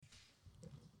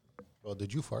Well,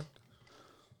 did you fart?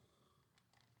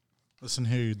 Listen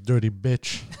here, you dirty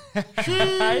bitch.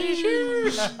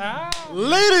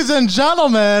 Ladies and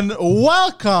gentlemen,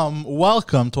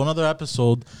 welcome to another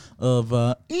episode of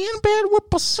In Bed with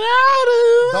Poseidon.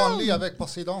 Dans le lit avec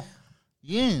Poseidon.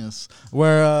 Yes,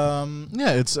 where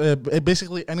it's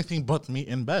basically anything but me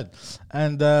in bed.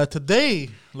 And today,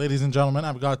 ladies and gentlemen,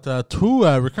 I've got two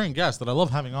recurring guests that I love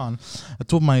having on.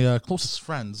 Two of my closest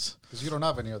friends. Because you don't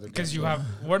have any other. Because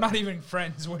we're not even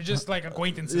friends. We're just like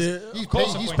acquaintances. Yeah.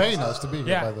 He's paying us to be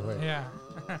here, by the way. Yeah.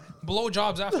 Blow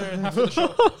jobs after the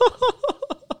show.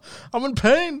 I'm in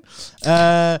pain.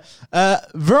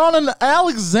 Veron and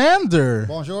Alexander.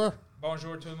 Bonjour.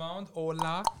 Bonjour tout le monde.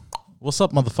 Hola. What's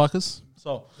up, motherfuckers?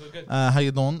 So, Good. how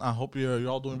you doing? I hope you're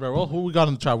all doing very well. Who we got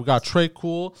in the chat? We got Trey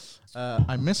Cool.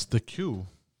 I missed the queue.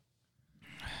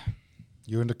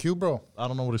 You in the queue, bro? I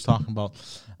don't know what he's talking about.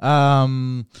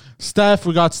 Steph,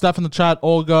 we got Steph in the chat.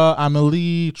 Olga,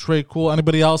 Amelie, Trey Cool.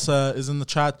 Anybody else is in the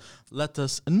chat? Let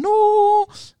us know.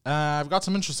 I've got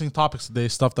some interesting topics today.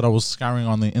 Stuff that I was scouring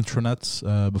on the intranets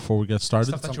before we get started.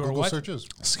 Stuff that Some you were Google what? searches.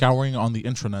 Scouring on the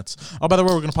intranets. Oh, by the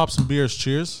way, we're gonna pop some beers.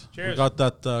 Cheers. Cheers. We got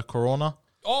that Corona.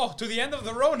 Oh, to the end of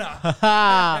the Rona.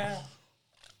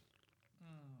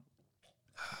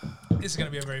 This is going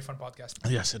to be a very fun podcast.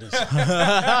 Yes, it is.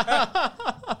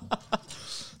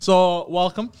 So,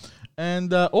 welcome.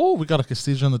 And, we got a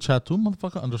Castillo in the chat too,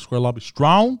 motherfucker, _lobby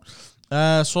strong.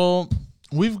 So,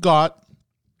 we're going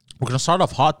to start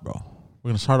off hot, bro. We're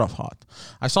going to start off hot.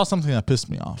 I saw something that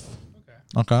pissed me off.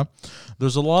 Okay.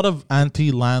 There's a lot of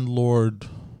anti-landlord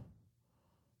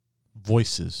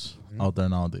voices out there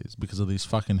nowadays because of these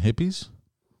fucking hippies.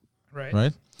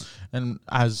 Right? And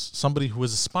as somebody who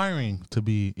is aspiring to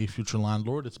be a future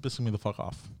landlord, it's pissing me the fuck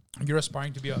off. You're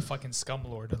aspiring to be a fucking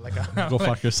scumlord. Go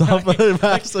fuck yourself,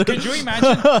 bastard.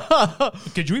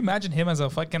 Could you imagine him as a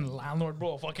fucking landlord,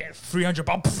 bro? Fucking 300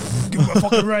 pounds. Give him a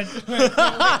fucking rent.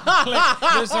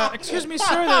 Excuse me,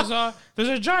 sir. There's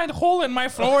a giant hole in my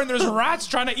floor and there's rats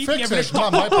trying to eat me. Fix it. It's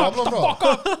not my problem, bro. Fuck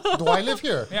up. Do I live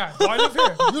here? Yeah, do I live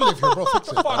here? You live here, bro. Fix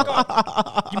it. Fuck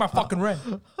up. Give my fucking rent.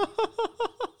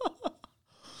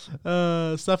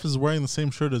 Steph is wearing the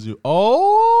same shirt as you.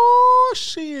 Oh,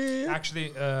 shit.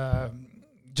 Actually,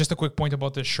 just a quick point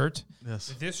about this shirt.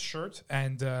 Yes. This shirt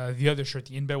and the other shirt,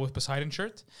 the In Bed with Poseidon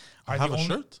shirt, are have the a only,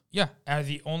 shirt? Yeah, are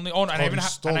the only. Oh, and I you even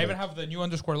stole it. have the new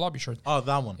 _lobby shirt. Oh,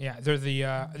 that one. Yeah, they're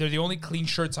the only clean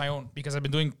shirts I own because I've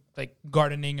been doing like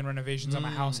gardening and renovations on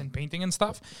my house and painting and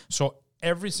stuff. So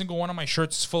every single one of my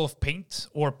shirts is full of paint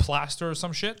or plaster or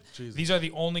some shit. Jesus. These are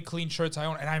the only clean shirts I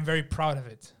own, and I'm very proud of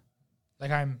it.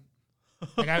 I'm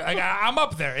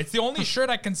up there. It's the only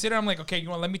shirt I consider. I'm like, okay, you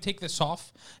know what? Let me take this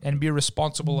off and be a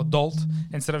responsible adult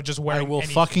instead of just I wearing. will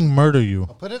anything. fucking murder you.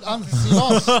 Put it on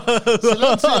silence.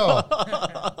 Silencio.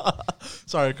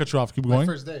 Sorry, I cut you off. Keep My going.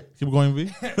 first day. Keep going,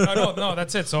 V. No,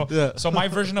 that's it. So, Yeah. so my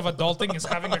version of adulting is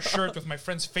having a shirt with my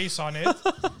friend's face on it.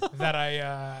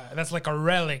 That's like a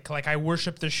relic. Like I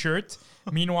worship the shirt.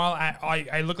 Meanwhile,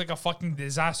 I look like a fucking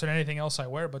disaster in anything else I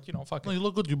wear. But you know, fuck No, it. you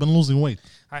look good. You've been losing weight.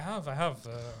 I have.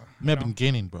 Me, I've been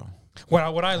gaining, bro. What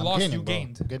I I'm lost, gaining, you bro.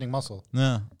 gained. I'm gaining muscle.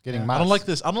 Yeah. Getting I mass. don't like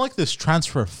this. I don't like this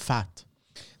transfer of fat.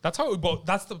 That's how. But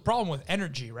that's the problem with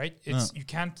energy, right? It's you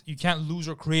can't lose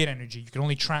or create energy. You can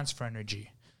only transfer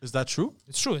energy. Is that true?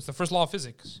 It's true. It's the first law of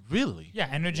physics. Really? Yeah,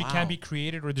 energy Wow. can't be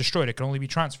created or destroyed. It can only be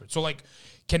transferred. So like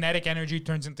kinetic energy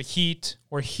turns into heat,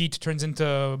 or heat turns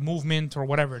into movement, or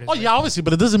whatever it is. Oh, yeah, obviously,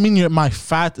 but it doesn't mean my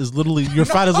fat is literally, your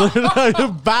fat is literally,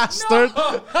 you bastard.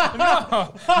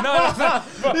 No.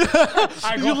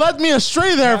 You led me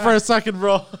astray there for a second,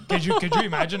 bro. Could you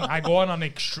imagine? I go on an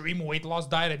extreme weight loss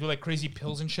diet. I do like crazy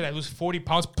pills and shit. I lose 40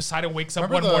 pounds. Poseidon wakes up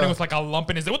Remember one morning with like a lump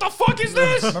in his head. What the fuck is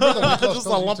this? Remember the weight loss Just a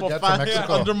pills you lump used to of get from fat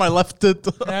Mexico? under my left tit.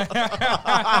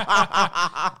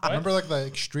 Remember like the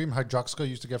extreme hydroxycut you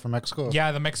used to get from Mexico?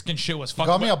 Yeah, the Mexican shit was You fucking.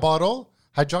 got me a bottle.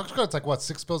 Hydroxycut, it's like what,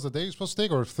 6 pills a day you're supposed to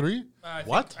take, or 3?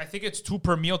 What? I think it's 2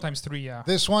 per meal times 3. Yeah.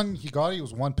 This one he got it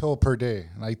was 1 pill per day,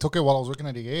 and I took it while I was working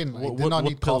at EA, and I did not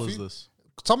need pill coffee. is this?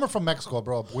 Some are from Mexico,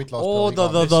 bro. Weight loss. Oh, pill.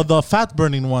 He got me. the fat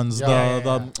burning ones.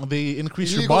 Yeah. They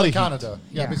increase your Illegal body in heat. Canada.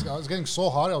 Yeah, Yeah. basically, I was getting so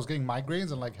hot, I was getting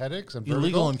migraines and like headaches and vertigo.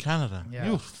 Illegal in Canada. Yeah.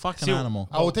 You fucking See, animal.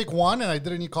 I would take one, and I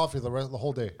didn't eat coffee the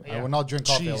whole day. I Yeah. would not drink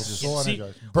coffee. Jesus. I was so See,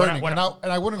 energized, when I- burning, when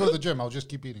and I wouldn't go to the gym. I would just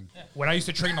keep eating. When I used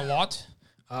to train a lot,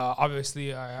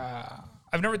 obviously,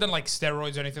 I've never done like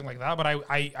steroids or anything like that, but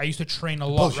I used to train a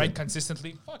lot, Bullshit. right?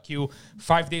 Consistently. Fuck you.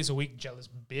 5 days a week, jealous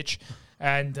bitch.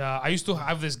 And I used to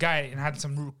have this guy and had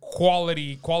some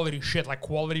quality shit, like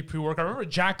quality pre-workout. I remember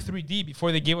Jack 3D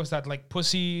before they gave us that like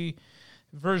pussy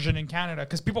version in Canada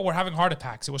because people were having heart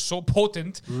attacks. It was so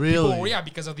potent. Really? Yeah,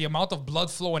 because of the amount of blood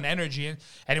flow and energy,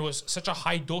 and it was such a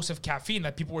high dose of caffeine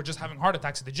that people were just having heart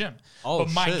attacks at the gym. Oh,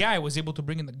 but my shit. guy was able to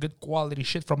bring in the good quality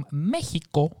shit from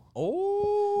Mexico.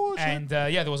 Oh, shit. And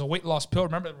yeah, there was a weight loss pill.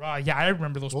 Remember? Yeah, I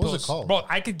remember those What was pills. it called? Bro,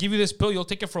 I could give you this pill. You'll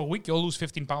take it for a week. You'll lose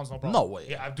 15 pounds. No problem. No way.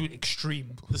 Yeah, I do it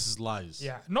extreme. This is lies.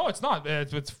 Yeah. No, it's not.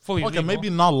 It's fully Okay, illegal. maybe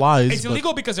not lies. It's but-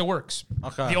 illegal because it works.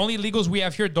 Okay. The only illegals we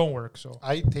have here don't work. So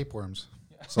I eat tapeworms.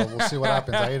 So we'll see what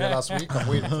happens. I ate it last week. I'm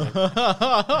waiting for it.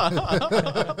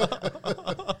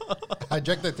 I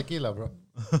drank the tequila, bro.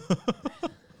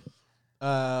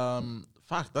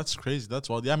 Fuck, that's crazy. That's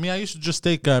wild. Yeah, I mean, I used to just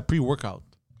take pre-workout.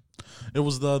 It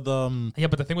was the yeah,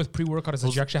 but the thing with pre-workout is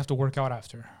that you actually have to work out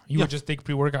after. You would just take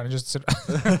pre-workout and just sit.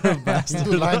 You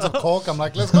do lines of coke. I'm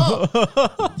like, let's go.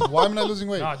 Why am I not losing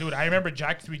weight? Nah, dude, I remember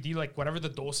Jack 3D, like whatever the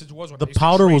dosage was. When the I used to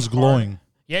powder train was hard. glowing.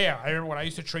 Yeah, I remember when I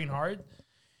used to train hard.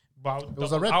 But It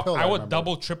was a red pill, I I would remember.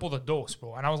 double, triple the dose,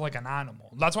 bro, and I was like an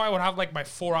animal. That's why I would have like my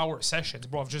 4-hour sessions,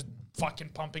 bro, of just fucking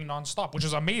pumping nonstop, which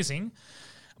was amazing.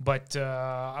 But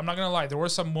I'm not gonna lie, there were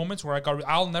some moments where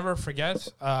I'll never forget.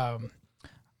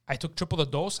 I took triple the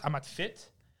dose. I'm at fit.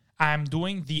 I'm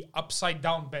doing the upside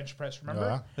down bench press.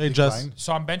 Remember? Yeah. Hey, Jess. Decline.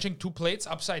 So I'm benching 2 plates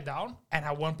upside down, and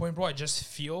at one point, bro, I just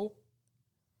feel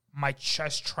my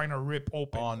chest trying to rip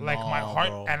open, Oh, like no, my heart.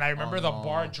 bro. And I remember the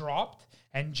bar dropped,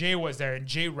 and Jay was there, and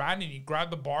Jay ran and he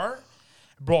grabbed the bar,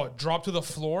 bro, it dropped to the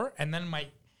floor, and then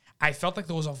I felt like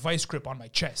there was a vice grip on my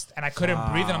chest, and I couldn't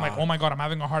breathe, and I'm like, oh my god, I'm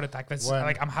having a heart attack. That's When-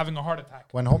 like I'm having a heart attack.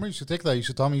 When Homer used to take that, he used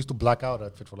to tell me he used to black out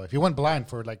at Fit for Life. He went blind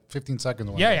for like 15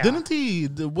 seconds. One Yeah, day. yeah. Didn't he?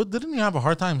 Didn't he have a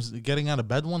hard time getting out of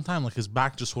bed one time? Like his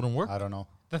back just wouldn't work. I don't know.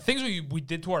 The things we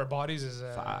did to our bodies is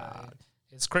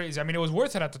it's crazy. I mean, it was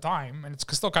worth it at the time, and it's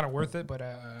still kind of worth it. But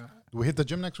We hit the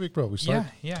gym next week, bro. We start.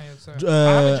 yeah. It's, I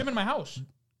have a gym in my house.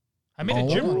 I made a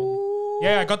gym Oh. room.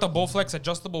 Yeah, I got the Bowflex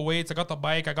adjustable weights. I got the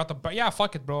bike. I got the yeah.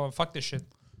 Fuck it, bro. Fuck this shit.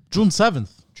 June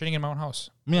 7th. Training in my own house.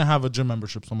 Me, I have a gym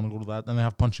membership, so I'm gonna go to that. And they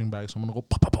have punching bags, so I'm gonna go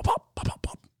pop, pop, pop, pop, pop, pop,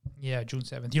 pop. Yeah, June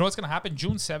 7th. You know what's gonna happen?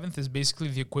 June 7th is basically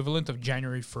the equivalent of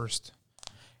January 1st.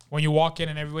 When you walk in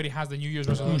and everybody has the New Year's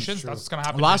resolutions, true. that's what's gonna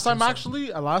happen. Last June time,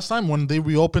 7th. last time when they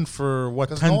reopened for what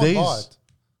Because 10 no one days. bought.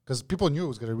 Because people knew it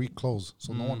was going to re-close.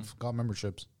 So no one got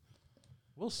memberships.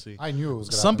 We'll see. I knew it was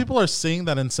going to Some people are saying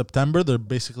that in September they're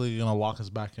basically gonna lock us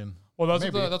back in. Well, that's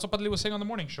Maybe. that's what Padley was saying on the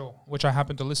morning show, which I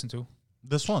happened to listen to.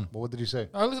 This one, But what did he say?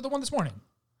 I listened to the one this morning.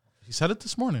 he said it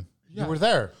this morning. You were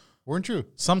there, weren't you?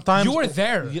 Sometimes You were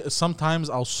there. Yeah, sometimes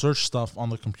I'll search stuff on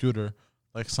the computer,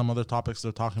 like some other topics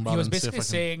they're talking about. He was and see if basically I can-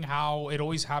 saying how it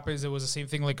always happens. It was the same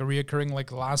thing, like a reoccurring,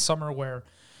 like last summer where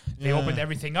they Yeah. opened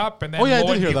everything up, and then Oh, yeah, I lo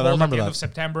did and hear that. I behold, remember at the end that. of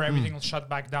September, everything shut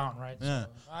back down, right? Yeah. So,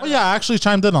 Oh yeah, I actually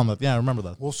chimed in on that. Yeah, I remember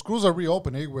that. Well, schools are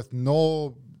reopening with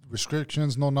no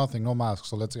restrictions, no nothing, no masks.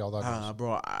 So let's see how that goes.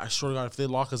 Bro, I swear to God, if they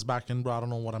lock us back in, bro, I don't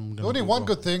know what I'm gonna. The only do, one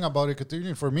bro. good thing about it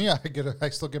continuing for me, I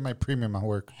still get my premium at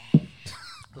work.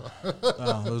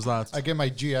 There's that. I get my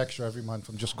G extra every month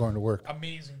from just going to work.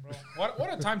 amazing, bro.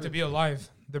 What a time to be alive.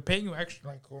 They're paying you extra,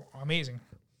 like amazing.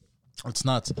 It's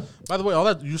nuts. By the way, all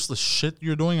that useless shit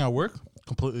you're doing at work,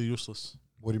 completely useless.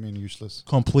 What do you mean useless?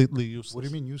 Completely useless. What do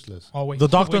you mean useless? Oh wait, The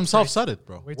doctor wait himself for it. said it,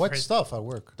 bro. Wait What for it. stuff at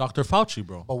work? Dr. Fauci,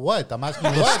 bro. But what? I'm asking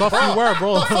you The what, stuff you wear,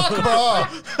 bro. Fuck, bro.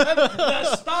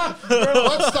 The stuff, bro.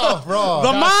 What stuff, bro?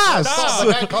 The mask. Stuff.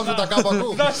 The guy comes with a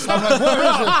gabagoo. I'm like, who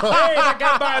is it, bro? Hey, I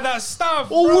got by the stuff.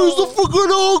 Oh, bro. where's the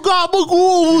fucking old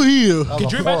gabagoo over here? That Could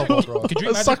was you imagine? horrible, bro. Could you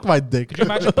imagine? Suck my dick. Could you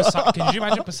imagine? Could you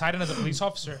imagine Poseidon as a police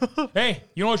officer? Hey,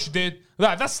 you know what you did?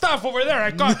 That stuff over there.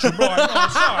 I got you, bro. I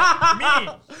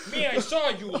saw it. Me. I saw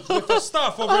you with the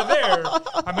stuff over there.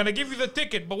 I'm gonna give you the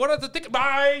ticket. But what are the ticket?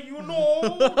 You know,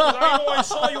 'cause I know I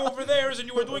saw you over there, and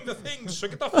you were doing the things. So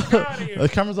get the fuck out of here. The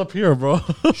camera's up here, bro.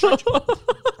 What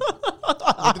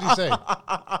did he say?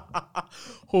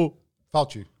 Who?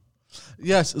 Fauci.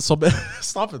 Yes, so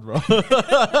stop it, bro.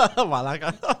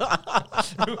 Malaka.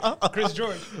 Chris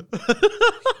George.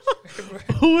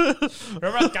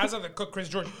 Remember that Gaza, the cook, Chris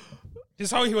George? This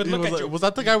is how he would look at you. Was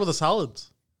that the guy with the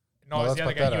salads? No, it's that's the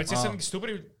other guy. He pathetic. would say something stupid.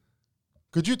 He would,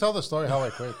 Could you tell the story how I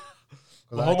quit?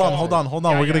 'Cause I Hold can't on.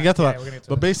 say. We're gonna get to that. we're gonna get to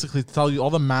But that. basically, to tell you all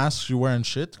the masks you wear and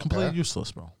shit, completely Okay.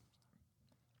 useless, bro.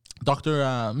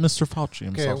 Mr. Fauci Okay,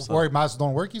 himself said. where masks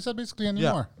don't work, he said basically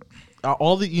anymore.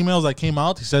 All the emails that came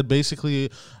out, he said basically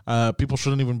people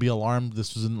shouldn't even be alarmed.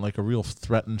 This isn't like a real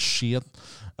threat and shit.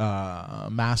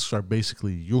 Masks are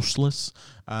basically useless.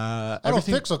 I don't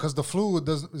think so because the flu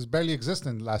is barely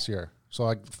existent last year. So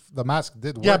like, the mask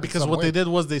did work. Yeah, in because some what way. they did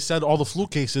was they said all the flu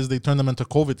cases, they turned them into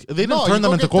COVID. They didn't No, turn you them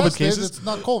go into get COVID tested, cases. It's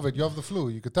not COVID. You have the flu.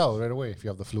 You could tell right away if you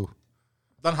have the flu.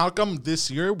 Then how come this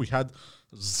year we had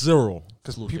Zero.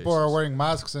 Because flu people are cases. wearing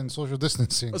masks and social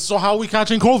distancing. So how are we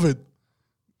catching COVID?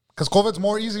 Because COVID's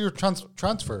more easier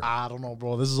transfer. I don't know,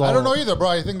 bro. This is all. I don't know either, bro.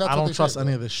 I think that's I what don't they trust say, any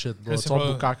bro. of this shit, bro. Listen, It's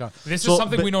all bro, bukaka. This So is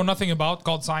something ba- we know nothing about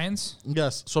called science.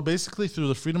 Yes. So basically, through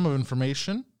the Freedom of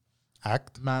Information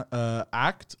Act.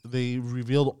 Act, they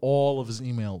revealed all of his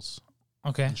emails.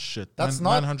 Okay. Shit. That's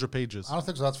not- 900 pages. I don't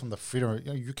think so. That's from the freedom.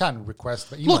 You can't request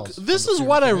the emails. Look, from this the is Freedom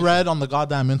what of I Information. read on the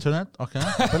goddamn internet. Okay.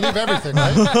 Believe everything,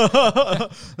 right?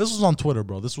 This was on Twitter,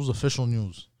 bro. This was official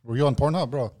news. Were you on Pornhub,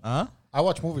 bro? Huh? I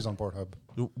watch movies on Pornhub.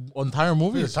 Entire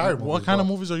movies? Entire What movies, kind of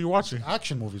bro. movies are you watching?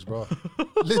 Action movies, bro.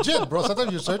 Legit, bro.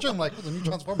 Sometimes you're searching, I'm like, the new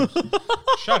Transformers.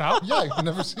 Shut up. Yeah, you've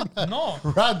never seen that. No.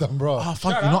 Random, bro. Oh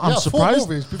fuck! Shut You know, up. I'm Yeah, full surprised.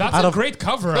 movies. People- That's Out a of- great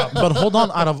cover up. But hold on,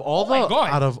 out of all my the, God.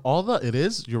 out of all the, it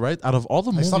is. You're right. Out of all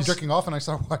the I movies, stopped jerking off and I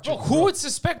started watching. Bro, who would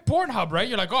suspect Pornhub, right?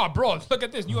 You're like, oh, bro, look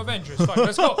at this, new Avengers. Fuck,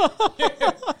 let's go.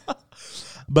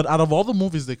 but out of all the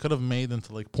movies they could have made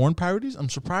into like porn parodies, I'm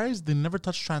surprised they never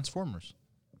touched Transformers.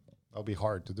 That'll be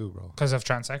hard to do, bro. Because of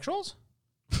transsexuals?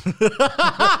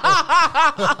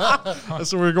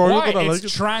 So we're going Why? with it. I It's like it.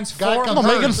 transform. Guy comes No, out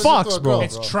Megan and turns Fox, into a bro. girl,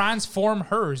 It's transform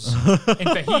hers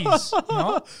into he's.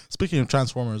 No? Speaking of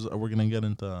Transformers, we're gonna get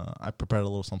into. I prepared a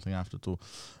little something after too.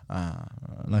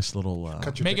 Nice little.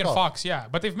 Cut your Megan dick off. Fox, yeah.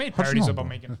 But they've made How'd you parodies know, about bro?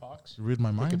 Megan Fox. You read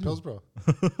my mind. Taking pills, bro.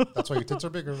 That's why your tits are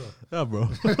bigger, bro. Yeah, bro.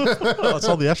 That's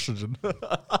all the estrogen.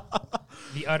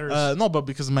 The utters. No, but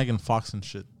because of Megan Fox and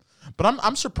shit. But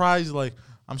I'm surprised. Like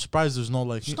I'm surprised there's no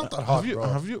like. She's not that hot, have you, bro.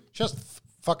 Have you? Just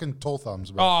fucking toe thumbs,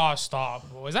 bro. Oh, stop.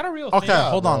 Bro. Is that a real Okay, thing? Yeah,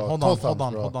 hold bro. on. Toe thumbs,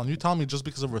 bro. Hold on. You tell me just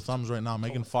because of her thumbs right now,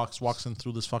 Megan Fox walks in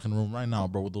through this fucking room right now,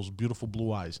 bro, with those beautiful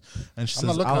blue eyes, and she I'm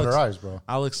not says, looking "Alex, at her eyes, bro.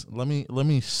 Alex, let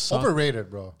me suck, Overrated,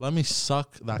 bro. let me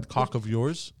suck that cock of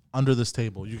yours under this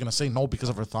table." You're gonna say no because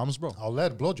of her thumbs, bro? I'll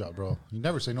let blowjob, bro. You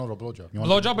never say no to a blowjob. You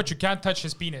want Blowjob, but you can't touch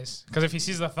his penis. Because if he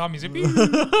sees the thumb, he's like,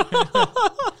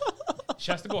 she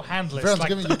has to go handless. Friends, Like,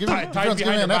 giving, you're giving, tied friends giving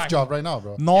behind an her F back. job right now,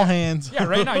 bro. No hands. Yeah,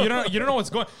 right now. You don't know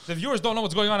what's going. The viewers don't know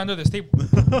what's going on under this table.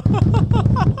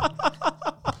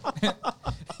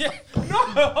 Yeah.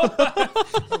 No.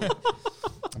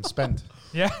 I'm spent.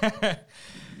 Yeah.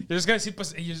 You're just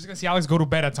gonna see Alex go to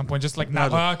bed at some point, just like now.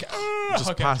 Yeah, Okay. Just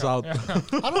Okay, pass sure. out. Yeah.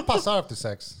 I don't pass out after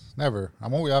sex. Never.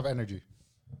 I'm always have energy.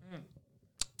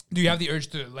 Do you have the urge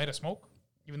to light a smoke,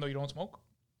 even though you don't smoke?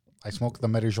 I smoke the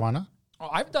marijuana. Oh,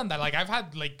 I've done that. Like I've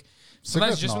had like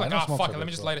sometimes Cigarettes? just No, I like, don't oh smoke fuck it, let cigarettes,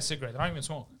 me just bro. light a cigarette. I don't even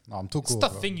smoke. No, I'm too cool. It's the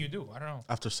bro. thing you do. I don't know.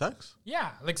 After sex? Yeah,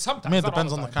 like sometimes. I mean, it not all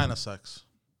depends on the time. kind of sex.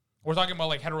 We're talking about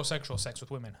like heterosexual sex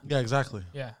with women. Yeah, exactly.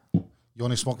 Yeah. You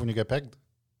only smoke when you get pegged.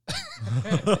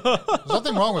 There's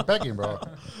nothing wrong with pegging, bro.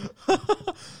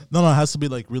 No, it has to be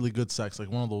like really good sex, like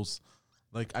one of those,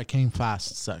 like I came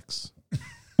fast sex.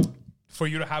 For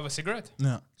you to have a cigarette,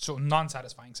 Yeah. so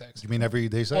non-satisfying sex, You mean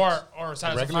everyday sex? or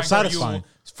satisfying, Regular satisfying.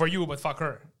 for you, but fuck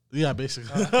her. Yeah,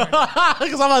 basically.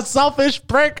 Because I'm a selfish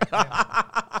prick.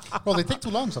 Bro, they take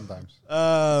too long sometimes.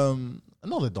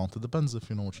 No, they don't. It depends if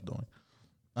you know what you're doing.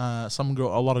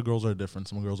 A lot of girls are different.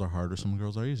 Some girls are harder. Some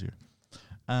girls are easier.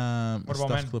 What about Steph,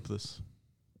 men? clip this.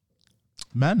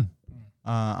 Men.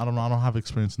 I don't know. I don't have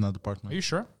experience in that Are department. you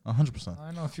sure? 100%.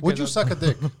 I know if you Would guys you are- suck a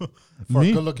dick for Me?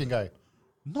 a good-looking guy?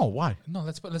 No, why? No,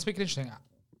 let's make it interesting.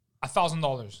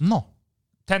 $1,000, No.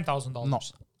 $10,000, No.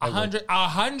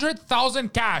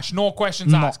 100,000 cash, no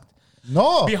questions No. asked.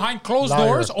 No. Behind closed Liar.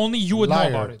 doors, only you would Liar.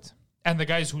 know about it. And the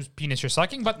guys whose penis you're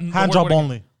sucking, but Hand job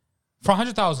only. for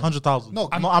 100,000. 100,000. No,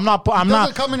 I'm not. I'm doesn't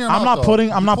not. come in your I'm mouth, not though.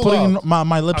 putting. I'm You not pull putting out.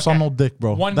 my lips Okay. on no dick,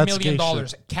 bro. $1 That's million gay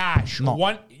shit. cash.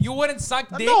 No. You wouldn't suck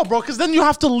dick. No, bro, because then you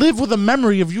have to live with the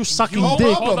memory of you sucking No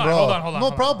dick. problem, bro. Hold on. No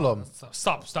hold on. problem.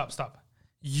 Stop.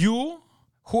 You,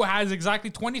 who has exactly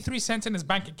 23 cents in his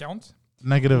bank account,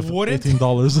 Negative Wouldn't- $18.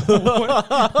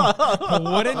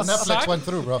 wouldn't Netflix suck. went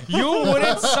through, bro. You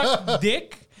wouldn't suck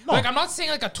dick. Like I'm not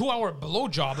saying like a 2-hour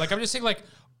blowjob. Like I'm just saying like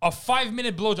a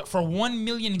 5-minute blowjob for 1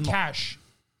 million cash.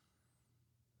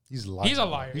 He's lying. He's a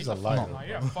liar. He's He's a a liar. fucking liar.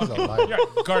 You're a He's a fucking- liar.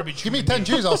 You're a garbage. Give me human 10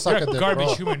 being. G's, I'll suck You're a a dick, garbage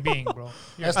bro. human being, bro.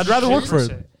 You're I'd rather work for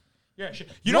it. Yeah, shit.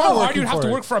 You know You're how hard working you'd have for to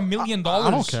it. work for $1 million?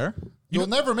 I don't care. You'll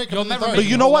never make it. you'll in never the make But it.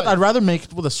 you know what? I'd rather make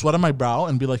it with a sweat on my brow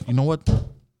and be like, you know what?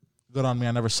 Good on me.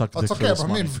 I never sucked dick That's for okay, this bro.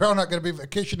 Me money. and Pharaoh not gonna be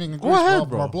vacationing in Greece, ahead, bro.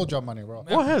 bro. For our blowjob money, bro.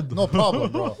 Go ahead. No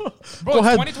problem, bro. Bro, Go it's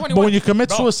ahead. 2021. But when you commit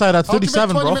Bro, suicide at how'd you make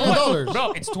 37, $20 bro. million dollars?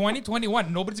 Bro, it's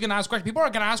 2021. Nobody's gonna ask questions. People are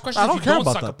gonna ask questions I don't if you care don't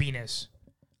about suck a that. penis.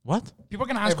 What? People are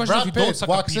gonna ask If questions if you Brad don't Pitt suck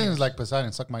a walks in, penis. is like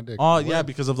Poseidon, suck my dick. Oh, yeah,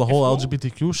 because of the whole who?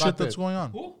 LGBTQ shit Brad that's Pitt. going on.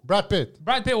 Who? Brad Pitt.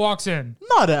 Brad Pitt walks in.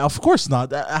 No, of course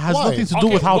not. That has Why? nothing to do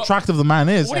Okay, with how well- attractive the man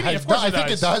is. What do you mean? Of course I it think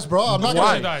does. it does, bro. I'm not Of course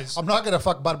gonna. it does. I'm not gonna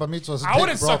fuck Barba Mitzvah's I dick,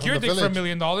 wouldn't bro, suck from your the dick for $1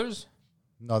 village. million.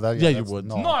 No, that Yeah, you that's- would.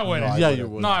 No, I wouldn't. Yeah, you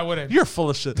would. No, I wouldn't. You're full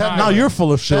of shit. Ten Now million. you're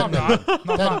full of shit. No, I'm not. No, I'm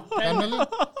 10, not. 10 million?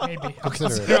 Maybe.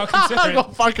 Consider it. I'll consider it. Go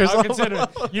fuck I'll yourself. consider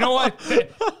it. You know what?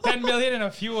 10 million and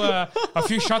a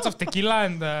few shots of tequila,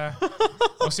 and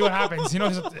we'll see what happens. You know,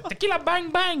 tequila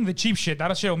bang bang, the cheap shit.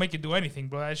 That shit will make you do anything,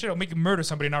 bro. That shit will make you murder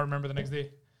somebody and not remember the next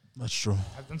day. That's true.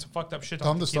 I've done some fucked up shit. Tell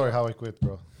on them the tequila. story how I quit,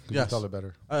 bro. You Yes. tell it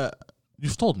better.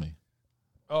 You've told me.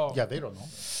 Oh, Yeah, they don't know.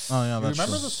 Oh yeah, You that's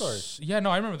remember true. the story? yeah. No,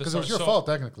 I remember this. Because it was your fault,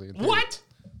 technically. in theory. What?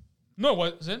 No, it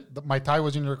wasn't. My tie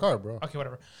was in your car, bro. Okay,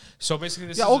 whatever. So basically,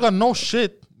 this Yeah, is Olga, no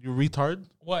shit, you retard.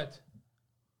 what?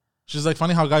 She's like,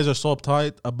 funny how guys are so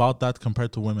uptight about that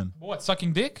compared to women. What?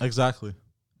 Sucking dick? Exactly.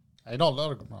 I know a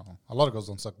lot of girls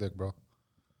don't suck dick, bro.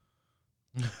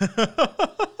 All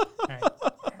right.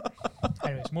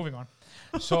 Anyways, moving on.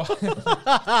 So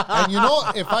And you know,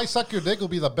 if I suck your dick, it'll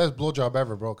be the best blowjob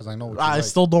ever, bro. Because I know what you I like.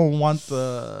 still don't want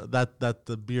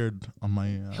that beard on my.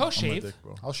 He'll on my shave. dick,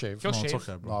 bro. I'll shave. He'll No, shave. It's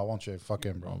okay, no, bro. I won't shave. Fuck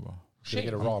him, bro. No, bro. Should get it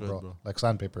Shave. raw, I'm good, bro. bro. Like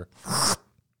sandpaper.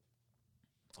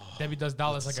 Debbie does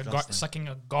Dallas like disgusting. sucking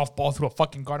a golf ball through a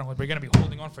fucking garden hose. We're gonna be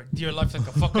holding on for dear life like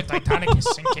the fucking Titanic is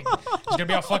sinking. There's gonna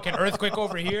be a fucking earthquake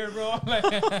over here, bro.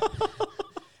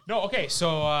 No, okay. So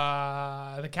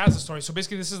the Kaza story. So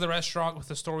basically, this is the restaurant with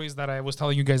the stories that I was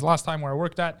telling you guys last time where I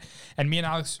worked at, and me and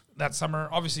Alex that summer,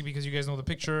 obviously because you guys know the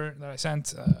picture that I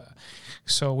sent.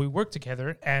 So we worked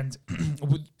together, and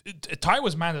Thai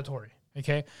was mandatory.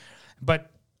 Okay,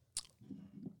 but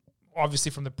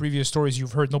obviously from the previous stories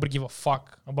you've heard, nobody gave a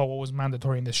fuck about what was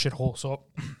mandatory in this shithole. So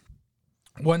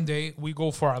one day we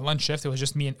go for our lunch shift. It was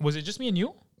just me and was it just me and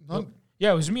you? No,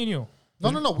 Yeah, it was me and you.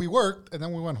 no. We worked, and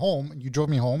then we went home, and you drove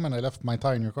me home, and I left my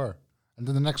tie in your car. And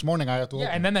then the next morning, I had to Yeah,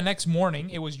 open. and then the next morning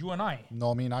it was you and I.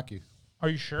 No, me and Aki. Are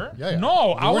you sure? Yeah, yeah. No,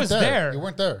 You I weren't was there. You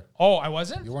weren't there. Oh, I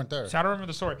wasn't? You weren't there. So I don't remember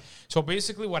the story. So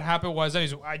basically what happened was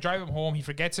that I drive him home. He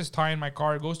forgets his tie in my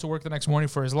car. Goes to work the next morning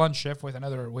for his lunch shift with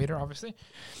another waiter, obviously.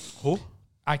 Who?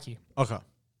 Aki. Okay.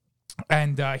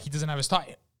 And he doesn't have his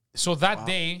tie. So that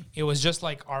day, it was just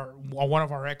like one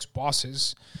of our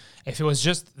ex-bosses. If it was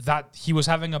just that he was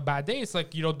having a bad day, it's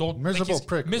like, you know, don't... Miserable like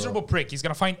prick, bro. Miserable prick. He's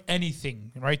going to find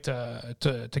anything, right,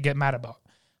 to get mad about.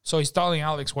 So he's telling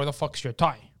Alex, where the fuck's your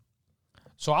tie?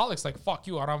 So Alex like, fuck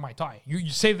you, I don't have my tie. You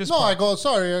say this No, part. I go,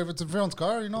 sorry, if it's in Fion's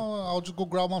car, you know, I'll just go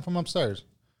grab one from upstairs.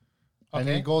 And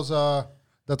Okay. he goes,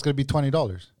 that's going to be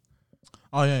 $20.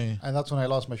 Oh yeah, yeah. And that's when I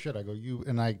lost my shit. I go, you,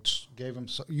 and I gave him,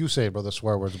 you say, bro, the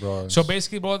swear words, bro. So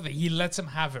basically, bro, he lets him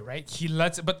have it, right? He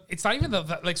lets, but it's not even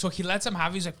like. So he lets him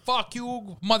have it. He's like, "Fuck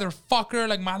you, motherfucker!"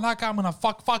 Like, malaka, I'm gonna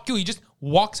fuck you. He just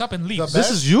walks up and leaves.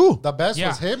 This is you. The best Yeah.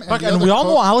 was him. Like, the and other we all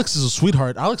know cook- Alex is a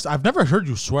sweetheart. Alex, I've never heard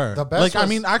you swear. The best like, I was-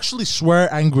 mean, actually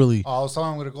swear angrily. I was telling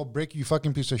him I'm going to go break you,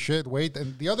 fucking piece of shit. Wait.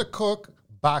 And the other cook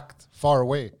backed far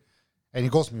away. And he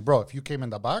goes to me, bro, if you came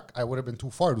in the back, I would have been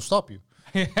too far to stop you.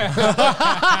 That's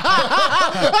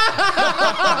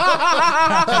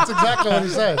exactly what he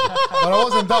said. But I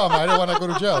wasn't dumb. I didn't want to go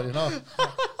to jail, you know.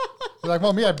 He's like,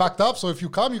 well, me, I backed up, so if you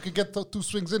come, you could get two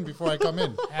swings in before I come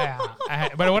in. Yeah,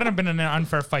 but it wouldn't have been an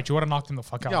unfair fight. You would have knocked him the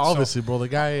fuck out. Yeah, obviously, bro. The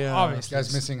guy. Obviously.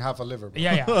 Guy's missing half a liver, bro.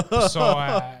 Yeah.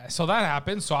 So that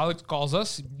happened. So Alex calls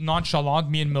us, nonchalant,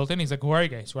 me and Milton. He's like, "Who are you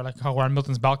guys?" We're like, "Oh, we're on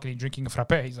Milton's balcony drinking a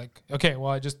frappe." He's like, "Okay,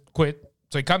 well, I just quit."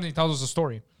 So he comes and he tells us a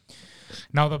story.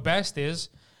 Now the best is,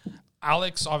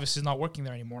 Alex obviously is not working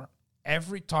there anymore.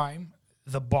 Every time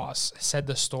the boss said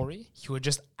the story, he would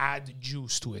just add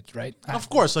juice to it, right? Of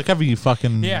course, like every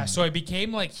fucking. Yeah, so it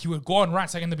became like he would go on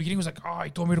rants. Like in the beginning, he was like, "Oh, he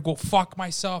told me to go fuck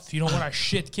myself. You know what, a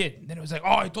shit kid." And then it was like,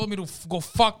 "Oh, he told me to go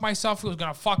fuck myself. He was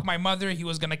gonna fuck my mother. He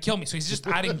was gonna kill me." So he's just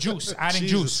adding juice, adding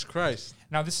Jesus juice. Christ.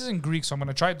 Now this is in Greek, so I'm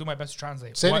gonna try to do my best to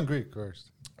translate. Say it in Greek first.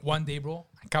 One day, bro,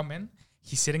 I come in.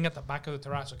 He's sitting at the back of the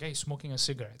terrace. Okay, he's smoking a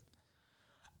cigarette.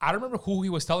 I don't remember who he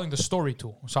was telling the story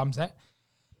to. So I'm saying,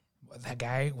 that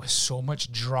guy was so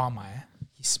much drama.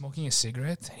 He's smoking a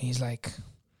cigarette and he's like,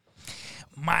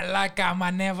 "Malaka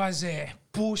manevaze,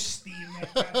 pusti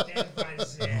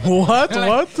mekatevaze." What? Like,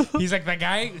 What? He's like, the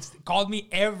guy called me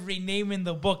every name in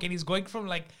the book, and he's going from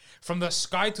the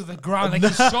sky to the ground. Like,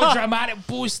 he's so dramatic.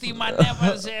 Pusti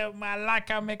manevaze,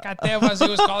 malaka mekatevaze. He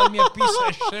was calling me a piece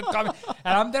of shit.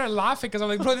 And I'm there laughing because I'm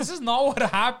like, bro, this is not what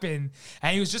happened.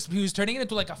 And he was turning it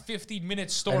into like a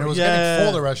 15-minute story. And it was Yeah. getting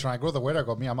full, the restaurant. I go to the waiter, I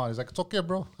go, me, I'm out. He's like, it's okay,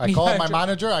 bro. I call my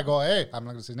manager. I go, hey, I'm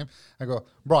not going to say his name. I go,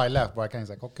 bro, I left, bro. I can't. He's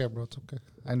like, okay, bro, it's okay.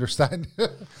 I understand.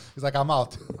 He's like, I'm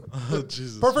out.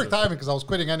 Jesus. Perfect timing because I was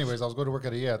quitting anyways. I was going to work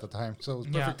at EA at the time. So it was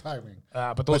perfect timing.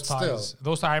 But those But ties, still,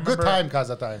 those ties, I remember. Good time,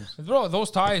 Kaza times. Bro,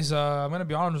 those ties, I'm going to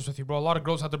be honest with you, bro. A lot of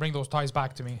girls had to bring those ties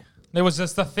back to me. It was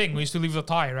just the thing. We used to leave the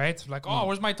tie, right? Like, oh,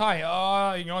 where's my tie?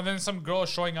 And then some girl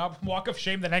showing up, walk of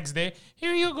shame the next day.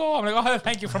 Here you go. I'm like, oh,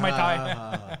 thank you for my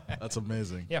tie. That's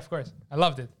amazing. Yeah, of course. I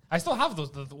loved it. I still have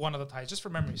one of the ties, just for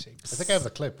memory's sake. I think I have the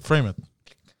clip. Frame it.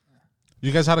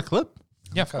 You guys had a clip?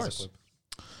 Yeah, of Has a course. clip.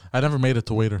 I never made it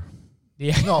to waiter.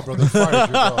 Yeah. No, bro, they fired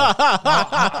you, bro.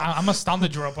 I'm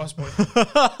astounded you're a busboy.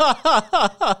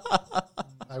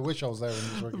 I wish I was there when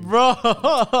he was working. Bro.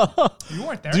 You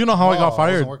weren't there. Do you know how I got wasn't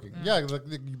fired? working. Yeah, like,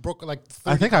 you broke like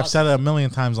 30 I think I've glasses. said it a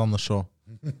million times on the show.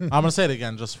 I'm gonna say it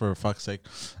again just for fuck's sake.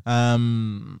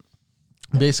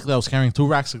 Basically, I was carrying 2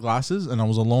 racks of glasses, and I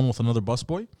was alone with another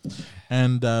busboy.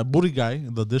 And Booty guy,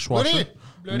 the dishwasher,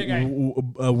 Bloody guy.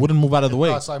 wouldn't move out of the way.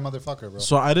 Cross-eyed motherfucker, bro.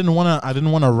 So I didn't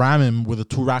wanna ram him with the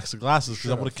 2 racks of glasses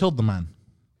because I would have killed the man.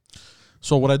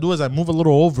 So what I do is I move a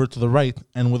little over to the right,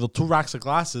 and with the 2 racks of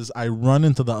glasses, I run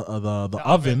into the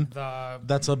oven.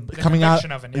 That's coming out.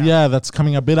 convection oven, yeah, that's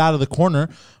coming a bit out of the corner.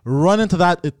 Run into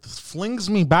that. It flings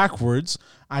me backwards.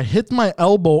 I hit my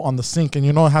elbow on the sink, and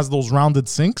it has those rounded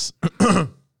sinks.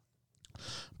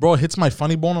 Bro, it hits my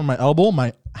funny bone on my elbow.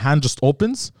 My hand just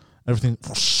opens. Everything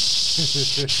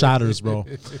shatters, bro.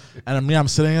 And I'm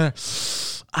sitting there.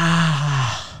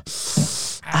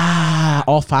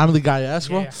 All Family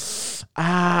Guy-esque, bro.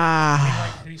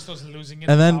 Like Christo's losing it.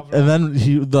 And then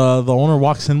the owner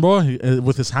walks in, bro,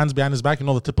 with his hands behind his back.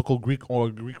 The typical Greek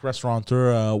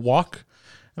restaurateur walk.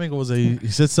 I think it was he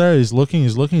sits there. He's looking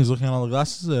at all the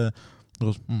glasses. He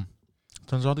goes,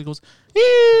 Turns out he goes,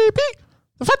 the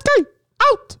fat guy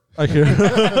out. I hear. You know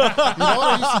what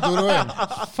I used to do to him?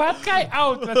 fat guy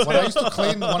out. That's When I it. used to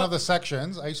clean one of the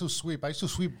sections, I used to sweep. I used to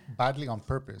sweep badly on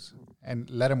purpose and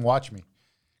let him watch me.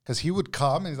 Because he would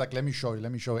come and he's like, let me show you.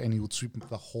 And he would sweep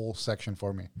the whole section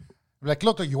for me. I'm like,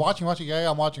 look, you watching? Yeah,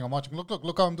 I'm watching.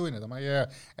 Look how I'm doing it. I'm like, yeah.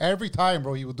 Every time,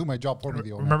 bro, he would do my job for me,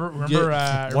 the owner.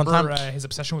 Remember his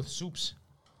obsession with soups?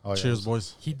 Oh, yeah. Cheers,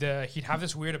 boys. He'd have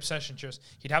this weird obsession.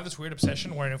 He'd have this weird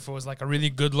obsession where if it was like a really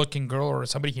good looking girl or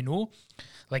somebody he knew,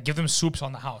 like give them soups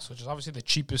on the house, which is obviously the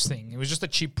cheapest thing. It was just a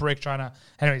cheap prick trying to.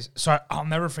 Anyways, so I'll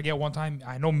never forget one time.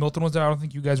 I know Milton was there. I don't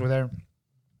think you guys were there.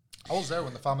 I was there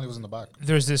when the family was in the back.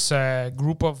 There's this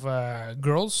group of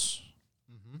girls,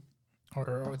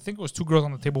 or I think it was 2 girls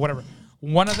on the table. Whatever.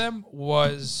 One of them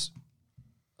was.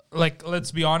 Like,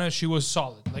 let's be honest, she was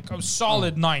solid. Like a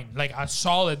solid 9. Like a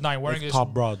solid 9. Wearing this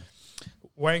Top broad.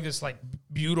 wearing this like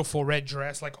beautiful red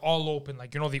dress, like all open,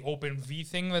 like the open V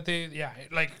thing that they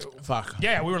like Fuck.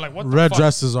 yeah, we were like, what the Red fuck?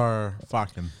 dresses are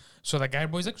fucking. So the guy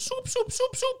boy's like, soup.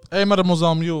 Hey,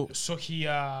 mademoiselle, you. So he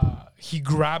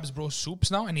grabs bro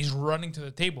soups now and he's running to the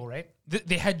table, right?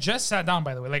 They had just sat down,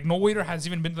 by the way. Like no waiter has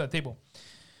even been to that table.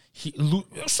 Soup.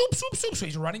 So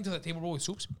he's running to the table, bro, with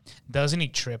soups. Doesn't he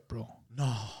trip, bro?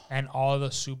 No. And all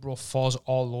the soup, bro, falls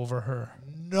all over her.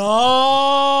 No.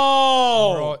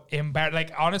 Bro,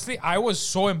 like, honestly, I was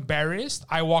so embarrassed.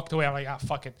 I walked away. I'm like,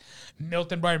 fuck it.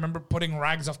 Milton, bro, I remember putting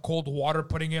rags of cold water,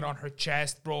 putting it on her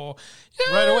chest, bro.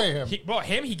 Yeah. Right away,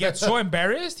 him. He gets so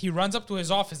embarrassed. He runs up to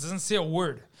his office, doesn't say a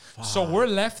word. So we're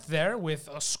left there with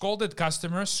a scolded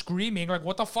customer screaming, like,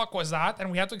 what the fuck was that?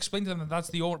 And we had to explain to them that that's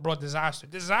the owner, bro,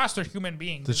 disaster, human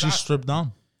being. Did she strip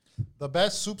down? The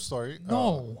best soup story.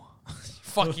 No.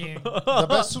 Fucking. The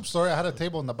best soup story. I had a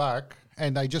table in the back,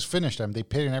 and I just finished them. They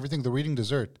paid and everything. They're eating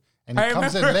dessert, and he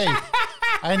comes in late,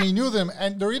 and he knew them,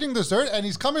 and they're eating dessert, and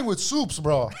he's coming with soups,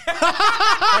 bro,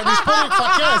 and he's putting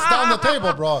fajitas down the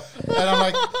table, bro.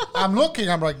 And I'm looking,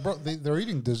 I'm like, bro, they're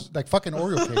eating this like fucking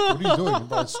Oreo cake. What are you doing,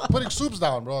 bro? It's putting soups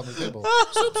down, bro, on the table.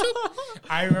 Soup.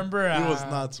 I remember. It was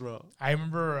nuts, bro. I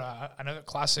remember another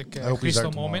classic hope he's there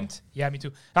Christo tomorrow. moment. Yeah, me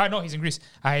too. No, he's in Greece.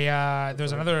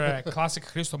 There's another classic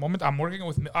Christo moment. I'm working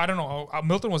with, I don't know,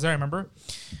 Milton was there, I remember.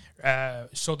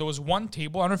 So there was one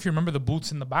table. I don't know if you remember the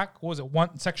booths in the back. What was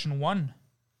it? Section 1.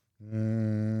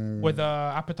 Where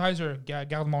the appetizer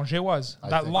garde-manger was.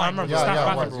 That think. line. I remember. the staff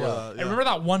Yeah, bathroom. it was, I remember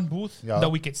that one booth Yeah. that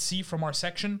we could see from our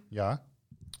section. Yeah.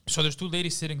 So there's 2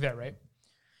 ladies sitting there, right?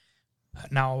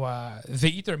 Now, they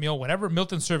eat their meal, whatever.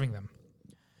 Milton's serving them.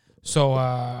 So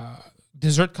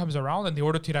dessert comes around and they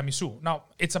order tiramisu. Now,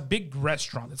 it's a big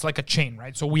restaurant. It's like a chain,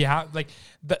 right? So we have, like,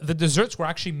 the desserts were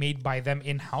actually made by them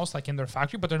in-house, like in their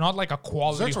factory, but they're not like a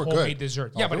quality Desserts were homemade good.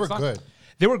 dessert. Oh, Yeah, they but were it's not good.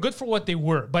 They were good for what they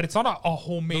were, but it's not a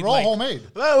homemade. They're all like, homemade.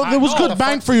 It was no, good. the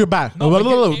Bang fuck- for your back. No, but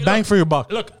look, Bang for your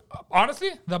buck. Look, honestly,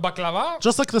 the baklava.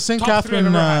 Just like the St. Top 3 I've Catherine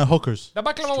ever had. hookers. The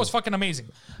baklava was fucking amazing.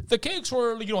 The cakes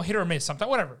were, hit or miss sometimes,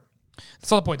 whatever.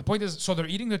 That's not the point. The point is, so they're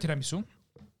eating their tiramisu.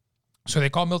 So they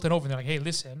call Milton over and they're like, hey,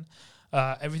 listen,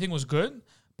 everything was good,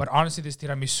 but honestly, this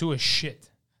tiramisu is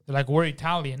shit. They're like, we're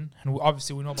Italian, and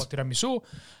obviously we know about tiramisu.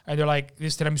 And they're like,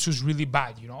 this tiramisu is really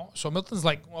bad, you know? So Milton's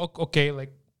like, okay,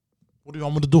 like, What do you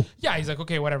want me to do? yeah, he's like,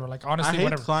 okay, whatever. Like, I honestly, hate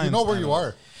whatever. clients. You know where you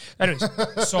are. Anyways,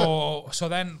 so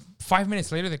then 5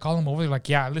 minutes later, they call him over. They're like,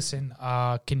 yeah, listen,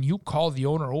 can you call the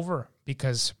owner over?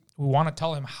 Because we want to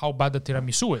tell him how bad the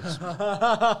tiramisu is.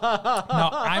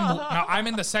 now I'm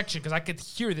in the section because I could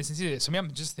hear this and see this. So me,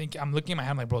 I'm just thinking, I'm looking at my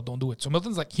hand like, bro, don't do it. So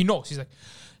Milton's like, he knows. He's like,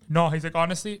 no. He's like,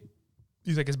 honestly,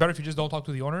 he's like, it's better if you just don't talk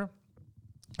to the owner.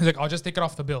 He's like, I'll just take it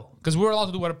off the bill. Because we were allowed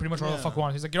to do whatever, pretty much whatever the fuck we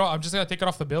want. He's like, you know, I'm just going to take it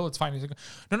off the bill. It's fine. He's like,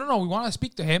 no. We want to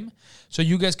speak to him so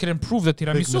you guys can improve the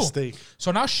tiramisu. mistake.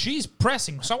 So now she's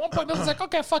pressing. So at one point, Milton's like,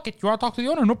 okay, fuck it. You want to talk to the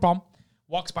owner? No problem.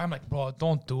 Walks by. I'm like, bro,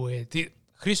 don't do it.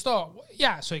 Christo,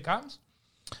 yeah. So he comes.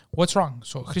 What's wrong?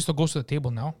 So Christo goes to the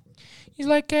table now. He's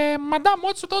like, Madame,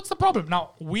 what's the problem?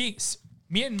 Now, me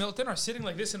and Milton are sitting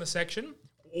like this in the section,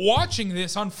 watching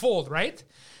this unfold, right?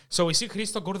 So we see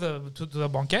Christo go to the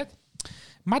banquette.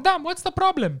 Madame, what's the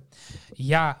problem?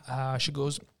 Yeah, she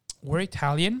goes, we're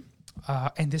Italian,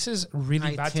 and this is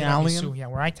really bad tiramisu. Yeah,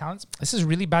 we're Italians. This is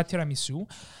really bad tiramisu.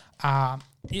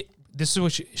 This is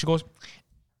what she goes,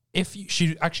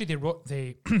 she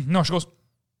goes,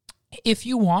 if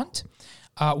you want,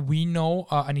 we know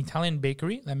an Italian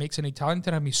bakery that makes an Italian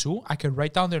tiramisu. I could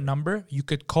write down their number. You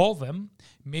could call them.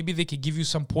 Maybe they could give you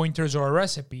some pointers or a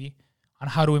recipe on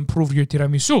how to improve your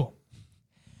tiramisu.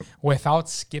 Without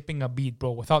skipping a beat, bro,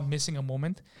 without missing a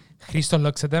moment, Christo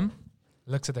looks at them,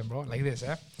 bro, like this,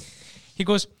 He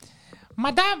goes,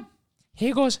 Madame,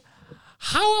 he goes,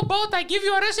 how about I give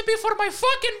you a recipe for my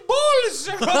fucking balls?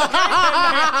 The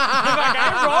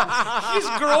guy, bro, he's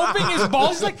groping his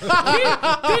balls. He's like, here,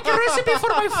 take a recipe for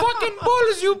my fucking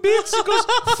balls, you bitch. He goes,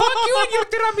 fuck you and your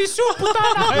tiramisu,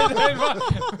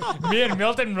 putana. Me and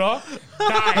Milton, bro, I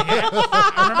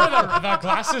remember the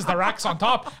glasses, the racks on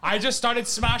top. I just started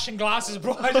smashing glasses,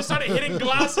 bro. I just started hitting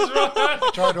glasses, bro.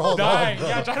 Trying to hold on, bro.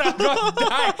 Yeah, trying to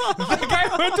die. The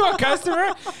guy went to a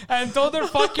customer and told her,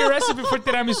 fuck your recipe for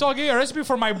tiramisu. I'll give you a recipe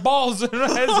for my balls.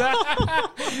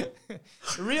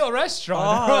 Real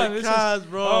restaurant. Oh my God,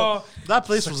 bro. That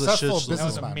place was a shit Successful show. That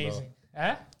was businessman, amazing.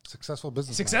 Eh? Successful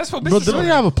business. Successful Bro, business. didn't he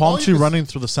have a palm All tree you running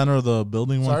through the center of the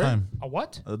building one Sorry? time? A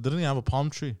what? Didn't he have a palm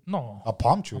tree? No. A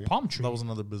palm tree. Palm tree. That was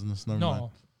another business. Never mind.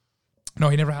 No,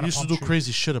 he never had He a used to palm do tree.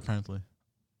 crazy shit, apparently.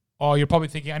 Oh, you're probably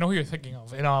thinking, I know who you're thinking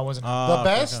of. No, I wasn't. The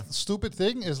best stupid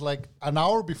thing is like an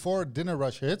hour before dinner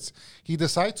rush hits, he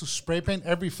decides to spray paint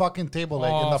every fucking table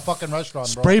leg in the fucking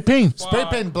restaurant, bro. Spray paint. Spray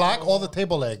paint black all the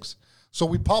table legs. So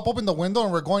we pop open the window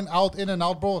and we're going out, in and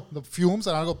out, bro. The fumes,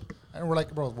 and I go, and we're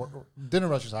like, bro, dinner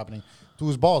rush is happening. To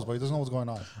his balls, but he doesn't know what's going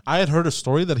on. I had heard a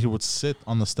story that he would sit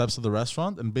on the steps of the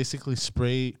restaurant and basically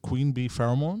spray queen bee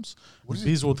pheromones.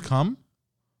 Bees would come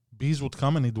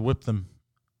and he'd whip them.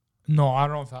 No, I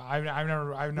don't know if that. I've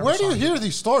never. Where do saw you it. hear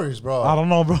these stories, bro? I don't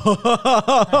know, bro.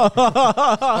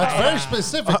 That's very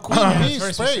specific. Queen bee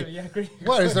Very spray. specific. Yeah, agree.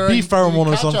 What is there? Bee you pheromone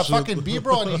or catch some a shit. fucking bee,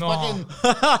 bro, and he's No. fucking.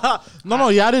 No,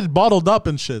 he had it bottled up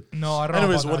and shit. No, I don't know.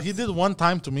 Anyways, about what that. he did one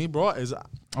time to me, bro, is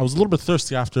I was a little bit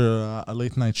thirsty after a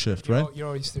late night shift, right? You're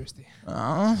always thirsty.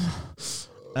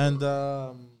 And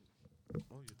you're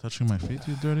touching my feet,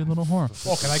 you dirty little whore.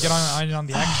 Oh, can I get on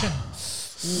the action?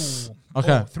 Ooh.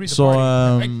 Okay, Oh, three's the so,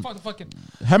 party. Hey, fucking.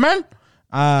 Hey, man.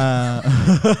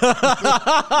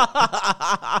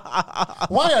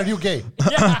 Why are you gay?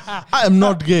 Yeah. I am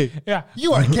not gay. Yeah.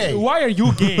 You are gay. Why are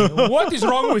you gay? What is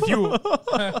wrong with you?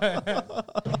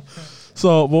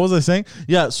 So what was I saying?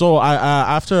 Yeah. So I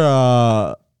after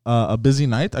a busy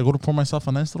night, I go to pour myself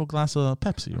a nice little glass of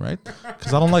Pepsi, right?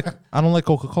 Because I don't like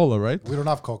Coca-Cola, right? We don't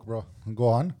have Coke, bro. Go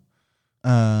on.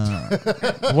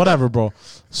 Whatever, bro.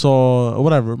 So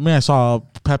whatever. Me, I saw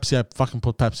Pepsi. I fucking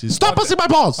put Pepsi. Stop pussing my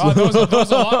balls. There was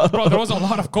a lot, bro. There was a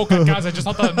lot of Coca guys. I just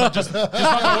not the kind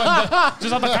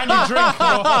you drink,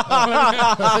 bro.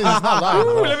 It's not loud,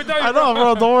 Ooh, bro. let me tell you, I know,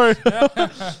 bro. Don't worry.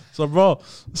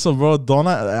 So, bro,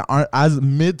 Donna, as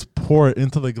mid pour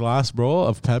into the glass, bro,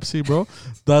 of Pepsi, bro,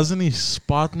 doesn't he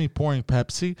spot me pouring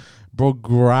Pepsi? Bro,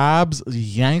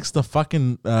 yanks the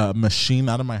fucking machine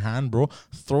out of my hand, bro,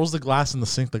 throws the glass in the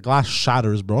sink. The glass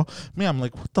shatters, bro. Me, I'm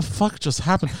like, what the fuck just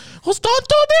happened? He goes, don't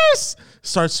do this.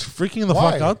 Starts freaking the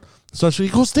Why? fuck out. He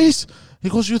goes, this. He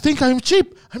goes, you think I'm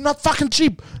cheap? I'm not fucking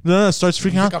cheap. Starts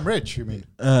freaking You out. think I'm rich, you mean?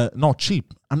 No,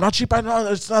 cheap. I'm not cheap. I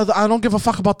don't give a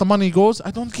fuck about the money. He goes,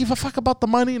 I don't give a fuck about the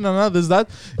money. No, there's that.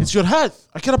 It's your health.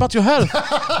 I care about your health.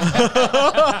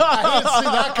 I didn't see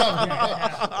that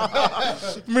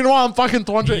coming. Meanwhile, I'm fucking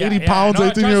 280 pounds, no,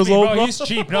 18 trust years me, old. bro, Bro. he's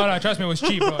cheap. No, trust me, it was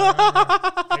cheap, bro.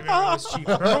 I remember it was cheap.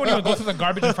 Remember when he would go through the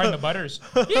garbage and find the butters?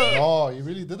 Yeah. Oh, you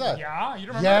really did that? Yeah, you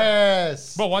remember?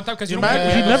 Yes. But one time, because you know,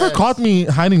 Imagine, he never caught me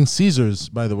hiding Caesars,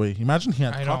 by the way. Imagine he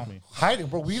had I caught know. me. Hiding,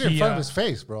 bro. We in He, front of his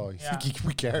face, bro. You yeah. think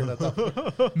we cared at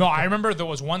that? No, I remember there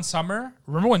was one summer.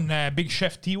 Remember when Big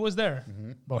Chef T was there?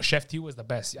 Bro, Chef T was the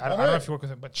best. I don't know if you work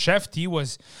with him, but Chef T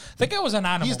was... The guy was an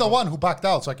animal. He's the bro. one who backed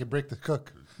out so I could break the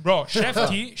cook. Bro, Chef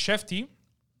T.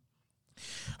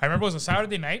 I remember it was a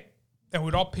Saturday night, and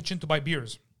we'd all pitch in to buy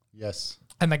beers. Yes.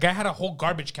 And the guy had a whole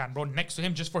garbage can, bro, next to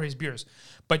him just for his beers.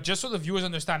 But just so the viewers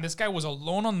understand, this guy was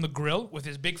alone on the grill with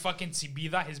his big fucking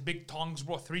cibida, his big tongs,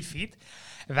 bro, 3 feet.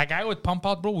 That guy would pump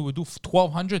out, bro. We would do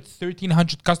 1,200,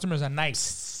 1,300 customers a night.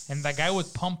 And that guy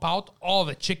would pump out all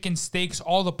the chicken steaks,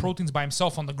 all the proteins by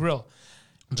himself on the grill.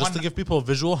 Just to give people a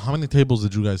visual, how many tables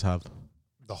did you guys have?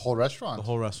 The whole restaurant. The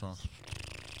whole restaurant.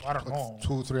 I don't know.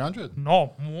 200-300.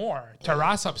 No, more.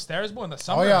 Terrace upstairs, bro, in the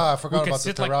summer. Oh, yeah, I forgot we could about the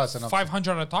sit terrace like and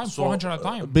 500 at a time, 400 at a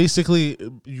time. Basically,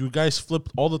 you guys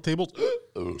flipped all the tables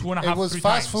 2.5, It was 3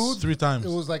 fast times. food. 3 times. It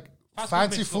was like Fast food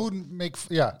fancy makes slow.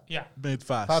 food yeah. Yeah. Made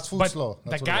fast. Fast food But slow. the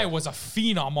That's what guy it was a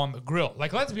phenom on the grill.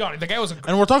 Like, let's be honest. The guy was a...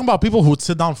 And we're talking about people who would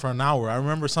sit down for an hour. I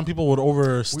remember some people would We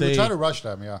overstay. would try to rush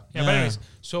them, yeah. Yeah, but anyways,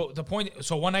 so the point...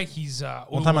 So one night he's...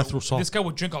 One time I threw salt. This guy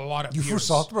would drink a lot of You beers. threw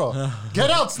salt, bro. Get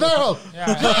out, snail! Yeah.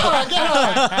 Get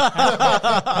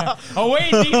out! Away,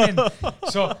 demon.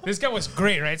 So this guy was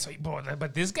great, right? So, bro,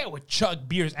 but this guy would chug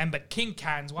beers and the king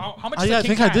cans. Wow, how much is yeah, the I king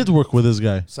think can? I did work with this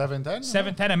guy. 710?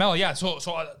 710 ml, yeah. So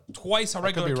twice a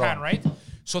regular be can, wrong. right?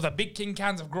 So the big king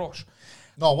cans of Grosh.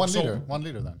 No, 1 So- liter. 1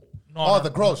 liter then. No, the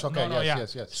gross. Okay, no,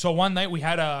 yes. So one night we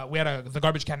had the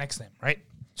garbage can next to him, right?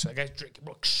 So the guy's drinking,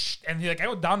 bro, and he like I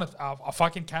went down a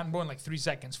fucking can, bro, in like 3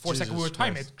 seconds, 4 seconds. We were Jesus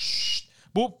timing it.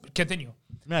 Boop, continue.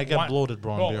 Man, I get bloated,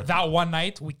 bro, on beer. That one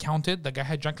night we counted, the guy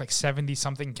had drunk like 70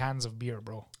 something cans of beer,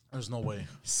 bro. There's no way.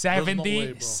 70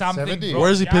 way, bro. something. 70? Bro.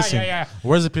 Where is he pissing? Yeah.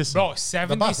 Where's he pissing? Bro,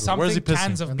 70 bathroom. Where's he something pissing?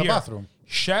 cans of In the beer. bathroom.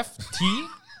 Chef T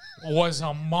was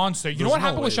a monster. You know There's what no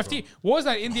happened with way, Chef bro. T? What was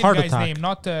that Indian Heart guy's attack. name?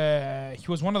 Not he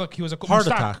was one of the he was a Heart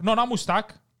Mustak. attack. No, not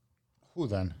Mustak. Who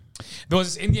then? There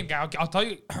was this Indian guy. I'll tell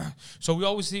you. So we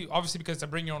obviously because to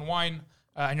bring your own wine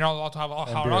and you're not allowed to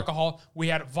have beer. alcohol, we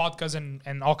had vodkas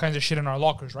and all kinds of shit in our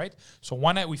lockers, right? So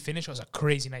one night we finished. It was a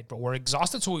crazy night, bro. We're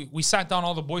exhausted, so we sat down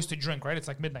all the boys to drink, right? It's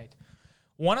like midnight.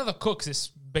 One of the cooks, this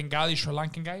Bengali Sri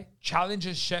Lankan guy,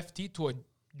 challenges Chef T to a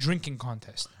drinking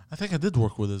contest. I think I did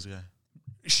work with this guy.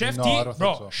 Chef No, T, I don't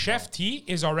bro, think so. Chef T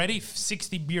is already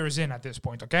 60 beers in at this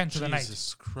point, okay? Into the night.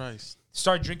 Jesus Christ.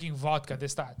 Start drinking vodka,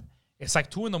 this, that. It's like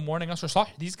 2 a.m. Us or so.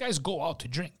 These guys go out to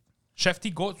drink. Chef T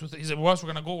goes with, he said, well, we're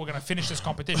gonna go, we're gonna finish this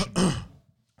competition.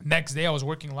 Next day, I was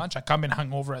working lunch. I come in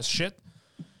hungover as shit.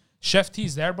 Chef T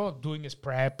is there, bro, doing his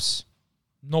preps.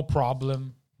 No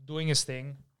problem. Doing his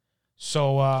thing.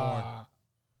 So,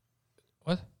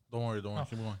 what? Don't worry.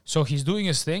 Keep going. So he's doing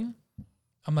his thing.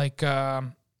 I'm like,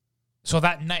 so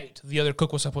that night, the other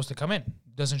cook was supposed to come in.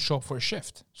 Doesn't show up for a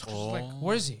shift. So she's like,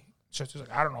 where is he? So she's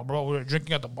like, I don't know, bro. We were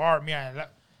drinking at the bar. Me and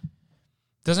that.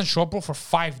 Doesn't show up, bro, for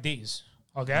 5 days.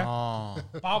 Okay? Oh.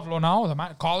 Pablo now, the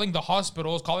man, calling the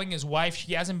hospitals, calling his wife.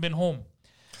 She hasn't been home.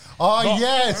 Oh, Bro,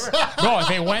 yes. Bro,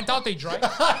 they went out, they drank.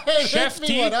 Chef me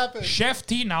T, what happened. Chef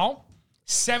T now,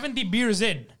 70 beers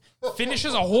in,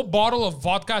 finishes a whole bottle of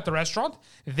vodka at the restaurant.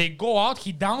 They go out,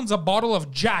 he downs a bottle of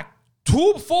Jack.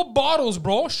 2 full bottles,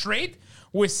 bro, straight,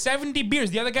 with 70 beers.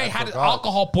 The other guy had forgot.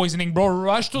 alcohol poisoning, bro.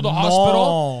 Rushed to the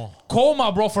hospital.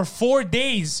 Coma, bro, for 4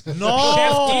 days.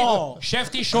 No.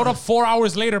 Chef T showed up 4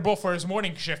 hours later, bro, for his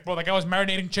morning shift, bro. The guy was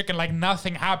marinating chicken like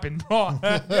nothing happened, bro.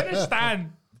 You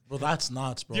understand? Bro, that's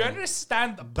nuts, bro. Do you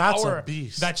understand the That's a power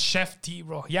beast. that Chef T,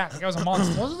 bro? Yeah, the guy was a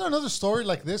monster. Wasn't there another story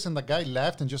like this and the guy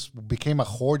left and just became a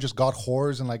whore, just got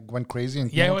whores and like went crazy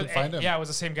and Yeah, no it one was, could find him? yeah, it was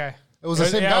the same guy. It was the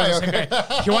same It guy, was the same okay.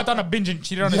 guy. He went on a binge and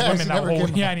cheated on his Yes, women he that never whole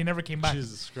came yeah, and he never came back.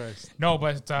 Jesus Christ. No,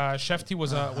 but Chef T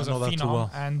was a know that too phenom, well.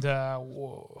 and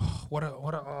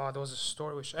there was a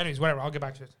story. Anyways, whatever. I'll get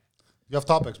back to it. You have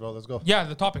topics, bro. Let's go. Yeah,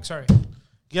 the topic. Sorry.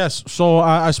 Yes, so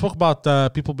I spoke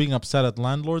about people being upset at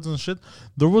landlords and shit.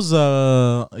 There was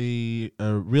a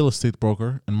real estate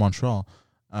broker in Montreal,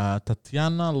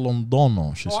 Tatiana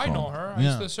Londono. She's Oh, I called. know her. I Yeah.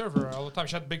 used to serve her all the time.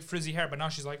 She had big frizzy hair, but now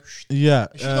she's like, Yeah.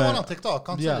 She's the one on TikTok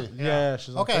constantly. Yeah,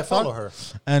 she's on Okay, I TikTok. follow her.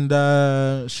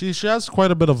 And she has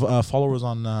quite a bit of followers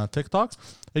on TikTok.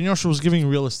 And, she was giving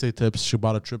real estate tips. She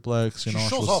bought a triplex, She she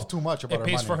shows was, off too much about it her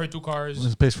pays money. for her 2 cars.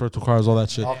 It pays for 2 cars, all that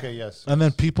shit. Okay, yes. And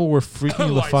then people were freaking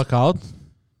the Lies. fuck out.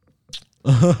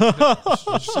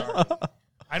 Sorry.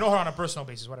 I know her on a personal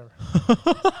basis, whatever.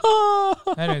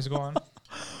 Anyways, go on.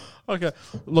 Okay,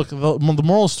 look, the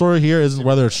moral story here isn't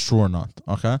whether it's true or not,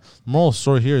 okay? The moral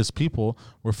story here is people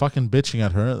were fucking bitching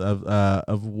at her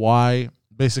of why,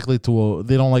 basically,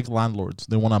 they don't like landlords.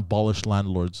 They want to abolish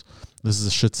landlords. This is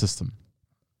a shit system.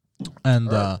 And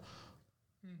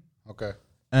Okay.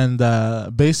 and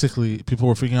basically, people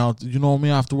were freaking out,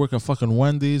 me, I have to work at fucking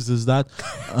Wendy's, this, that.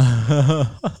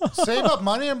 Save up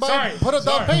money and Sorry, put a down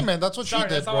sorry. payment. That's what Sorry, she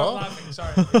did, that's not bro. why I'm laughing.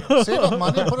 Sorry. Save up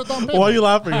money and put a down payment. Why are you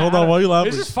laughing? Hold on, why are you laughing?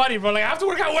 It's just funny, bro. Like, I have to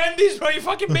work at Wendy's, bro. You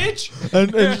fucking bitch.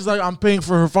 And she's like, I'm paying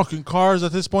for her fucking cars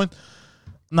at this point.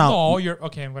 Now, No, you're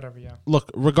okay. Whatever. Yeah. look,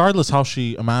 regardless how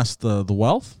she amassed the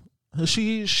wealth,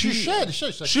 she should. She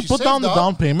put saved down the up,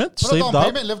 down payment, Put a saved down up.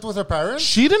 payment, lived with her parents.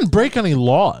 She didn't break any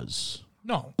laws.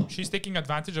 No, she's taking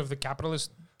advantage of the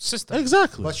capitalist system.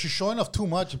 Exactly. But she's showing off too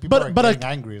much and people are getting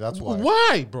angry. That's why.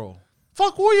 Why, bro?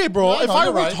 Fuck you, bro. Yeah, if no, I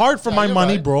you're worked right. hard for Yeah, my you're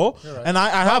money, right. bro, You're right. and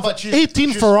I No, have but she's-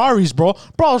 18 Ferraris, bro,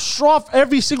 I'll show off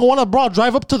every single one of, bro, I'll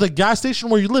drive up to the gas station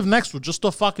where you live next to just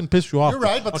to fucking piss you off. You're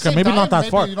right, but okay, maybe not that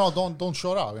far. Don't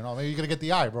show it out. Maybe you're gonna get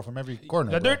the eye, bro, from every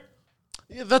corner. The bro. dirt,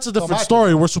 Yeah, that's a different matter.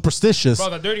 story. We're superstitious. bro.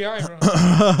 The dirty eye, bro.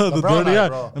 The brown dirty eye, eye.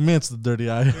 bro. I mean, it's the dirty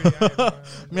eye. Dirty eye, bro. I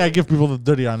mean, I give people the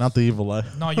dirty eye, not the evil eye.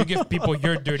 No, you give people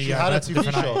your dirty She eye. had a That's a TV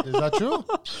different show. eye. Is that true?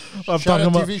 I'm She had talking a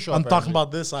about. TV show, I'm talking apparently.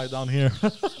 about this eye down here.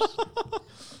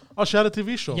 Oh, she had a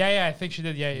TV show. Yeah, I think she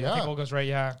did. Yeah. I Yeah. think Olga's right.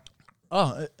 Yeah.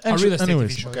 Oh, A real estate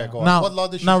anyways. TV show. Okay, yeah. go on. Now, What law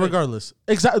did she now break? regardless,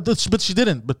 exactly. But she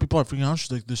didn't. But people are freaking out.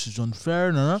 She's like, "This is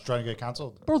unfair." No. Trying to get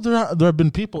canceled. Bro, there have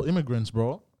been people, immigrants,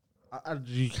 bro.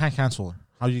 You can't cancel her.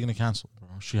 How are you gonna cancel, bro?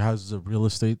 She has the real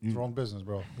estate. It's her own business,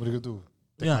 bro. What are you gonna do?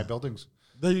 Take Yeah. my buildings.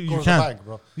 You Go to the can't. bank,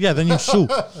 bro. Yeah, then you sue.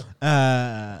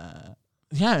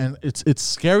 Yeah, and it's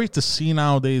scary to see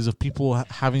nowadays of people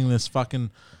having this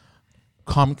fucking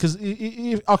because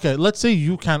okay, let's say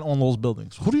you can't own those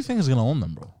buildings. Who do you think is gonna own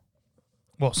them, bro?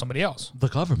 Well, somebody else. The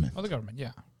government. Oh, the government.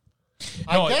 Yeah.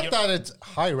 I No, get you're- that it's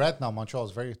high rent now. Montreal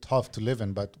is very tough to live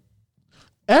in, but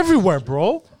Everywhere,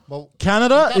 bro. well,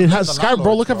 Canada, you it can't has blame the sky, bro.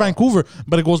 landlords, Look at bro. Vancouver,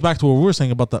 but it goes back to what we were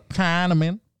saying about the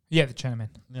Chinaman. Yeah, the Chinaman.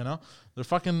 They're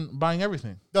fucking buying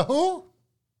everything. the who?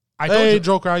 I told Hey, you.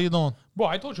 Joker, how you doing? Well,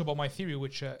 I told you about my theory,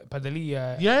 which Padeli,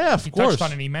 Yeah, of he course. touched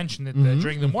on and he mentioned it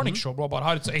during the morning show, bro, about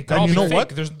how it can And all you be know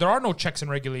fake. what? There are no checks and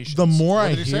regulations. The more I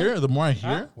did he say? hear, the more I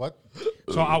hear. What?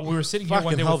 So we were sitting here one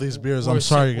Fucking day hell, with these beers. we I'm were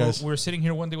sorry, sit- guys. We were sitting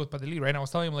here one day with Padeli, right? And I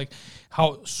was telling him like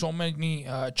how so many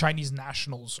Chinese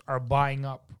nationals are buying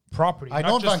up property. I not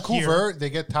know in just Vancouver here. they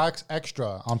get taxed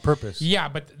extra on purpose. Yeah,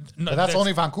 but no, that's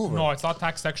only Vancouver. No, it's not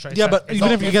taxed extra. It's Yeah, that- but it's even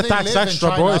not- if you if get they taxed live in extra,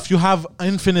 bro, China- if you have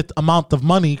infinite amount of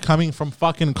money coming from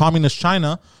fucking communist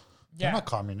China, They're yeah. not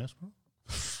communist, bro.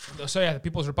 So yeah, the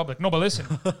People's Republic. No, but listen,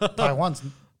 Taiwan's.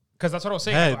 because that's what I was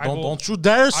saying. hey, I go- don't you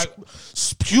dare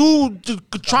spew I'm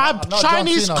not John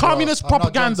Chinese Cena, bro. communist I'm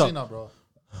not John propaganda. Cena, bro.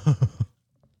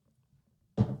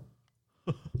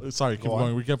 Sorry, keep Go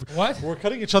on. going. What? We're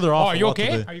cutting each other off. Oh, are a you lot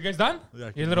okay? today. Are you guys done? Yeah,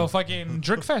 keep Your little fucking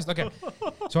jerk fest. Okay.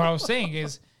 So what I was saying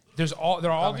is, there are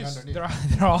all Coming these underneath.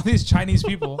 there are all these Chinese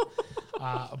people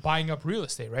buying up real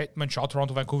estate, right? Montreal,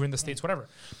 Toronto, Vancouver, in the States, whatever.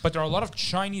 But there are a lot of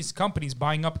Chinese companies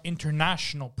buying up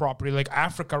international property. Like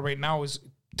Africa right now is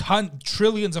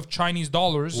trillions of Chinese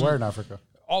dollars Where in Africa?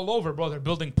 all over, bro. They're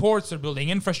building ports, they're building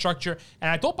infrastructure.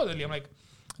 And I told Padeli, I'm like,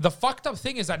 the fucked up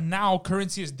thing is that now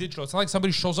currency is digital. It's not like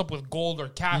somebody shows up with gold or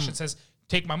cash and says,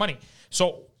 take my money.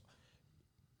 So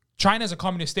China is a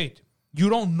communist state. You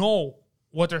don't know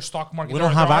what their stock market. We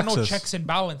don't have there are no access. checks and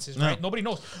balances, No. right? Nobody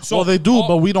knows. So Well, they do,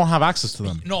 but we don't have access to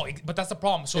them. no, but that's the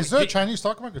problem. So Is there they- a Chinese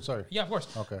stock market? Sorry. yeah, of course.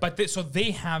 Okay. But so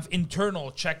they have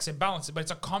internal checks and balances, but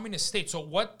it's a communist state. So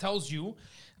what tells you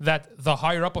that the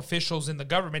higher up officials in the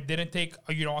government didn't take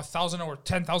 1,000 or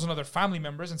 10,000 other family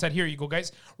members and said, "Here you go,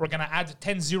 guys. We're gonna add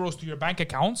 10 zeros to your bank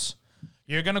accounts.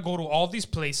 You're gonna go to all these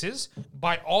places,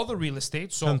 buy all the real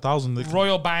estate." So 10,000, they can-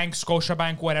 Royal Bank, Scotia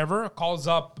Bank, whatever, calls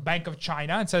up Bank of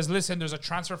China and says, "Listen, there's a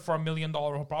transfer for $1 million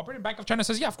property." And Bank of China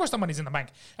says, "Yeah, of course the money's in the bank,"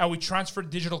 and we transfer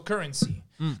digital currency.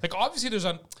 Like obviously there's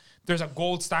a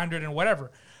gold standard and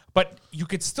whatever, but you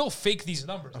could still fake these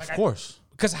numbers. Of course.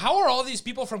 Because how are all these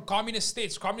people from communist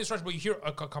states, communist Russia, but you hear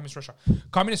communist Russia,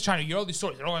 communist China, you hear all these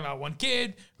stories. They're only about one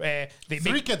kid. They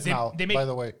Three kids now, by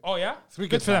the way. Oh yeah, 3 good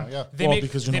kids for them. now, yeah.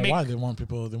 Because you know why they want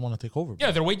to take over.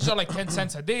 Yeah, their wages are like 10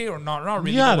 cents a day or not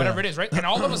really, Yeah, but whatever it is, right? And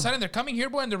all of a sudden they're coming here,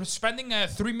 bro, and they're spending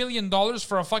 $3 million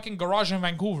for a fucking garage in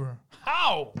Vancouver.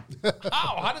 How?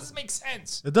 How does this make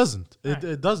sense? It doesn't.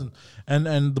 It doesn't.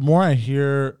 And the more I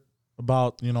hear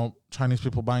about, Chinese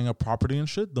people buying up property and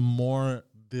shit, the more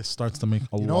this starts to make a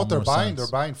lot more sense. You know what they're buying? They're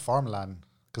buying farmland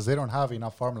because they don't have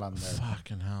enough farmland there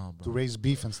Fucking hell, bro. to raise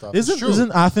beef and stuff.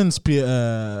 Isn't Athens port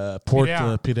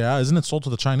PDA? Isn't it sold to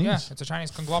the Chinese? Yeah, it's a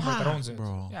Chinese conglomerate that owns it.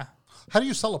 Bro. Yeah. How do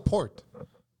you sell a port?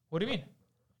 What do you mean?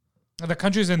 The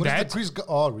country's in What is debt. the Greece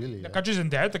really? The country's in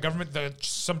debt. The government,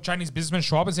 some Chinese businessmen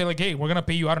show up and say like, "Hey, we're gonna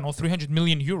pay you, 300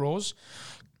 million euros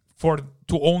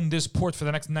to own this port for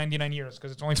the next 99 years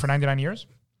because it's only for 99 years."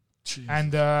 Jeez.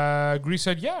 And Greece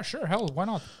said, "Yeah, sure, hell, why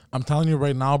not?" I'm telling you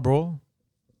right now, bro.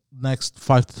 Next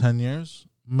 5 to 10 years,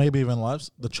 maybe even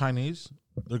less, the Chinese,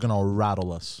 they're gonna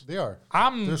rattle us. They are.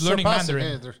 I'm They're learning surpassing-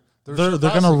 Mandarin. yeah,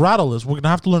 They're gonna rattle us. We're gonna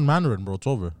have to learn Mandarin, bro. It's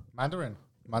over. Mandarin.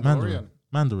 Mandarin.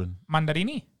 Mandalorian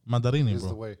Mandarini. Mandarini, is the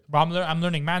bro. way. Bro, I'm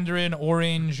learning Mandarin,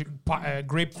 orange,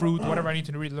 grapefruit, whatever I need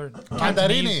to really learn.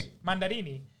 Mandarini.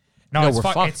 Mandarini. No, Yeah, it's, we're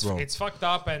fucked, bro. it's fucked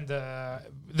up, and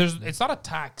it's not a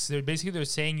tax. They're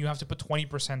saying you have to put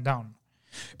 20% down.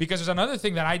 Because there's another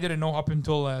thing that I didn't know up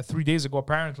until 3 days ago.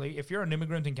 Apparently, if you're an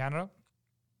immigrant in Canada,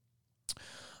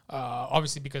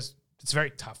 obviously because it's very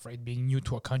tough, right? Being new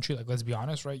to a country, like let's be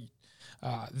honest, right?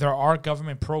 There are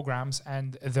government programs,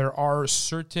 and there are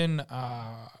certain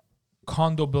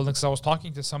condo buildings. I was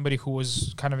talking to somebody who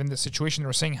was kind of in this situation. They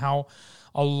were saying how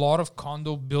a lot of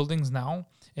condo buildings now,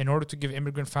 in order to give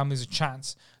immigrant families a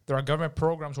chance, there are government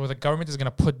programs where the government is going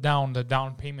to put down the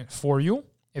down payment for you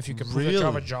if you can prove that you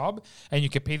have a job, and you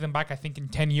can pay them back, I think, in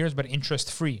 10 years, but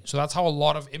interest-free. So that's how a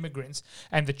lot of immigrants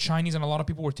and the Chinese and a lot of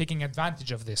people were taking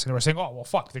advantage of this. And they were saying, oh, well,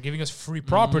 fuck, they're giving us free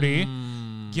property,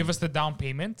 give us the down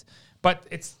payment. But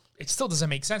it still doesn't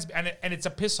make sense. And it's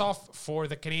a piss-off for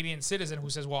the Canadian citizen who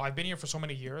says, well, I've been here for so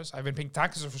many years, I've been paying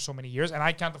taxes for so many years, and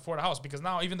I can't afford a house because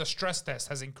now even the stress test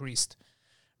has increased.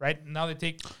 Right? Now they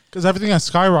take... Because everything has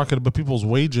skyrocketed, but people's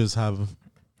wages have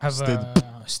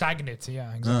stagnant.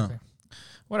 Yeah, exactly.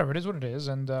 Whatever, it is what it is.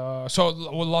 And so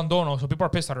Londono, so people are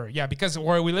pissed at her. Yeah, because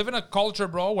we live in a culture,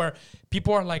 bro, where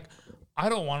people are like, I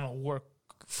don't want to work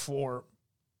for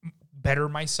better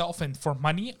myself and for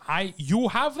money. You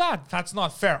have that. That's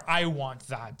not fair. I want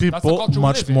that. That's the people,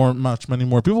 culture many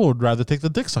more people would rather take the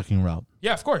dick sucking route.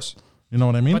 Yeah, of course. You know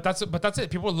what I mean? But that's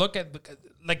it. People look at,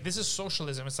 like, this is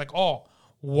socialism. It's like, oh,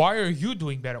 why are you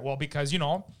doing better? Well, because,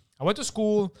 I went to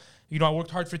school, I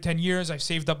worked hard for 10 years, I've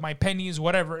saved up my pennies,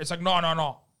 whatever. It's like, no,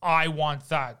 I want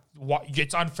that.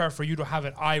 It's unfair for you to have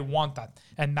it. I want that.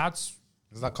 And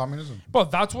is that communism? But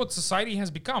that's what society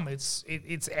has become. It's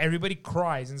everybody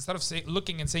cries instead of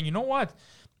looking and saying, you know what?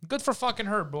 Good for fucking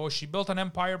her, bro. She built an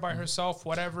empire by herself,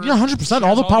 whatever. Yeah, 100%.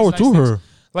 All the power to her.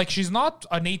 Like, she's not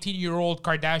an 18-year-old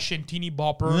Kardashian teeny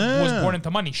bopper who was born into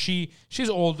money. She's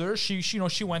older.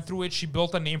 She went through it. She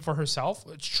built a name for herself.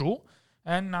 It's true.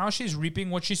 And now she's reaping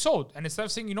what she sowed. And instead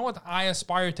of saying, you know what, I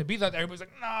aspire to be that, everybody's like,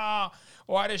 nah,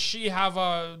 why does she have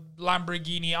a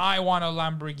Lamborghini? I want a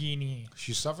Lamborghini.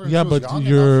 She's suffering. Yeah, but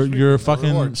you're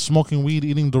fucking smoking weed,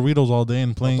 eating Doritos all day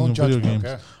and playing video games.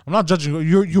 Okay? I'm not judging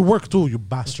you. You work too, you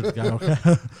bastard guy, okay?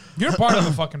 You're part of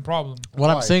the fucking problem.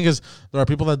 What I'm saying is there are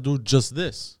people that do just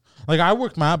this. Like, I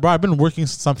work, bro, I've been working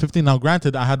since I'm 15. Now,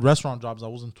 granted, I had restaurant jobs. I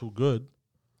wasn't too good.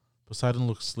 Poseidon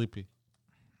looks sleepy.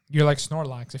 You're like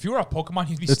Snorlax. If you were a Pokemon,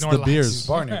 you'd be it's Snorlax. It's the beers. He's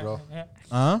Barney, bro.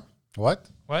 Huh? What?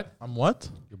 I'm what?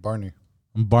 You're Barney.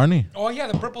 I'm Barney. Oh, yeah,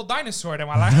 the purple dinosaur. Go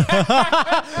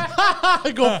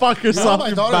fuck yourself, my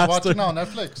you daughter's bastard. watching now on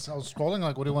Netflix. I was scrolling,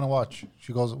 like, what do you want to watch?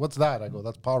 She goes, what's that? I go,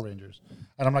 that's Power Rangers.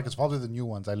 And I'm like, it's probably the new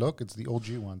ones. I look, it's the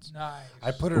OG ones. Nice.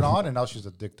 I put it on, and now she's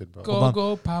addicted, bro.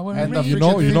 Go Power and Rangers. the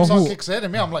freaking song kicks in,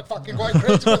 and me, I'm like fucking going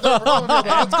crazy with her, bro.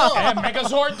 Let's go. And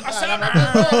Megazord.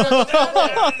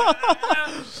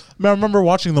 Man, I remember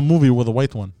watching the movie with the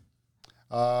white one.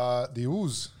 The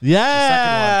Ooze.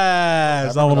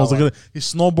 Yes, that one was good.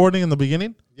 He's snowboarding in the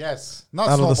beginning. Yes, not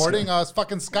snowboarding. It's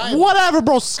fucking sky. Whatever,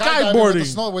 bro.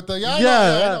 Skydboarding. With the yeah, I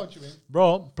know what you mean.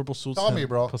 Bro, purple suits. Tell me,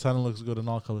 bro. Poseidon looks good in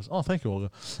all colors. Oh, thank you,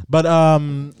 Olga. But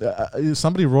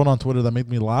somebody wrote on Twitter that made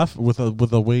me laugh with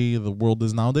the way the world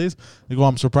is nowadays. They go,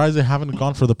 I'm surprised they haven't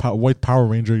gone for the white Power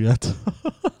Ranger yet.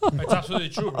 It's absolutely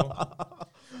true, bro.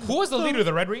 Who was the leader,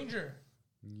 the Red Ranger?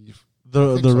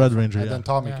 The Red Ranger, and yeah. then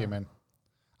Tommy came in.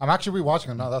 I'm actually rewatching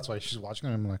it now. That's why she's watching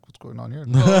it. I'm like, what's going on here?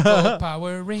 Go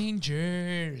Power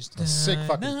Rangers. A sick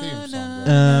fucking theme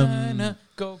song, bro.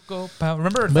 Go Power.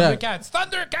 Remember Yeah. Thundercats?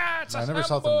 Thundercats. I never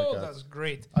saw assemble! Thundercats. That's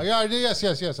great. Yeah, yes,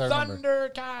 I remember.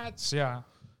 Thundercats. Yeah.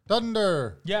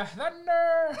 Thunder, Yeah.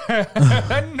 Thunder.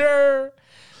 Thunder.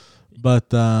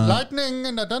 But lightning,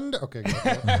 and the thunder. Okay.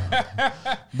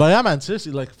 but yeah, man,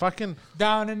 seriously, like fucking.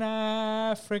 Down in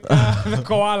Africa, the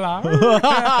koala.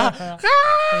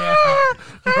 Yeah.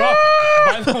 Bro,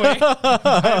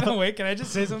 by the way, can I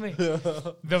just say something?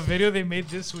 The video they made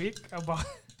this week about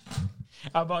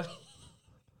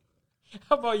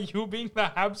you being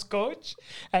the Habs coach,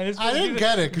 and it's I didn't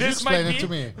get it. Could you this explain might it to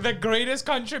be me? the greatest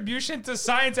contribution to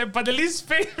science, and Padeli's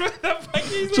face with the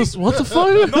fucking Just what the fuck?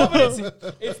 no,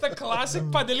 but it's the classic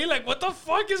Padeli. Like, what the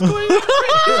fuck is going on?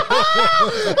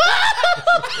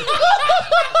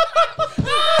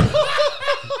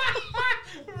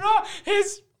 Bro,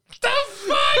 the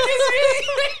fuck is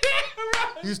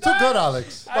he? He's too good,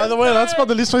 Alex. By the way, that's the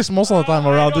least face most of the time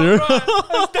around here.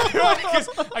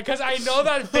 Because I know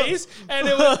that face, and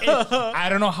I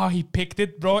don't know how he picked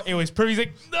it, bro. It was pretty. He's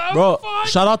like, no, Bro, fuck.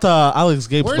 shout out to Alex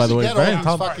Gapes, Where's by the he way. get Very all these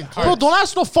talented. fucking Bro, cards? don't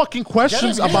ask no fucking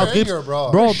questions Get him about here, Gapes.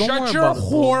 bro. Bro, don't Shut worry your about it.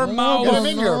 whore mouth. Get him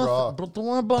in here, bro. Don't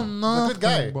worry about nothing. good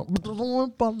guy. Bro. Don't worry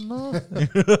about nothing.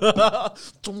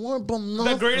 Don't worry about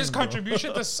nothing. The greatest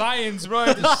contribution to science, bro.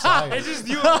 Science. I just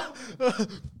knew.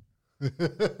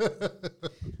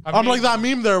 I'm like that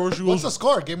meme there where she What's goes, the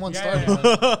score? Game 1 started.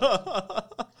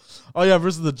 oh yeah,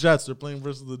 versus the Jets. They're playing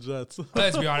versus the Jets.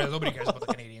 Let's be honest. Nobody cares about the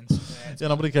Canadians. Yeah,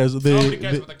 nobody cares. Nobody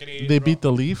cares about the Canadians, They bro. beat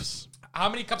the Leafs. How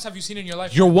many cups have you seen in your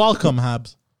life? You're welcome,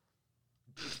 Habs.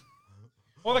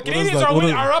 Well, the is Canadians that? What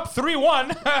is- are up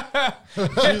 3-1.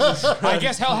 I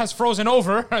guess hell has frozen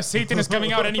over. Satan is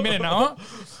coming out any minute now.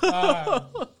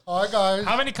 All right, guys.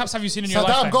 How many cups have you seen in your Saddam,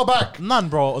 lifetime? go back. None,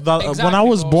 bro. When Exactly, I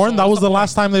was bro. born, So that what's was the the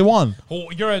last time they won.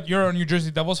 Oh, you're a New Jersey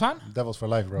Devils fan? Devils for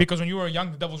life, bro. Because when you were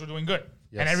young, the Devils were doing good.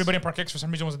 Yes. And everybody in Park X for some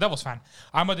reason was a Devils fan.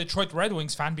 I'm a Detroit Red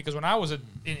Wings fan because when I was in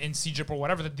CJIP or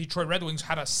whatever, the Detroit Red Wings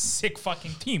had a sick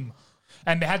fucking team.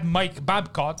 And they had Mike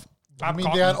Babcock. I mean,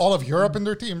 they had all of Europe in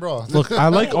their team, bro. Look, I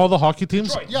like all the hockey teams,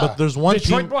 Detroit, yeah. but there's one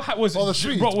Detroit, team. bro, was, All the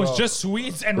Swedes, was bro. just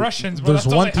Swedes and Russians, bro. There's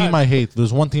That's all one they team had. I hate.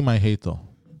 There's one team I hate though.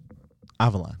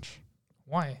 Avalanche.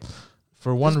 Why?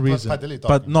 For one This reason. Padeli But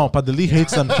talking, no, Padeli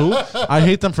hates them too. I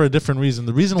hate them for a different reason.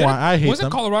 The reason why I hate Wasn't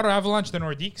them. Colorado Avalanche the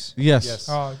Nordiques? Yes. Yes.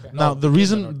 Oh, okay. Now No, the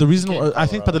reason Came I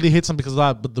think Colorado. Padeli hates them because of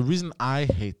that, but the reason I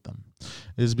hate them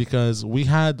is because we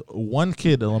had one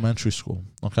kid in elementary school,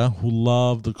 okay, who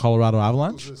loved the Colorado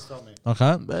Avalanche. Just tell me.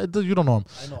 Okay, you don't know him.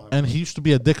 I know him. And he used to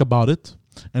be a dick about it,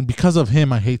 and because of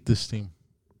him, I hate this team.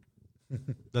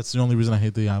 That's the only reason I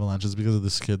hate the Avalanche is because of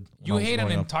this kid. You when I was hate an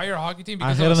growing up. entire hockey team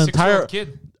I because hate of a an 6-year-old entire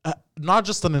kid. Not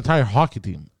just an entire hockey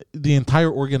team, the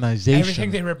entire organization. Everything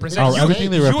they represent. Oh,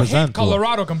 everything they You represent. hate bro.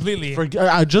 Colorado completely.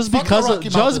 Just Fuck the because Rocky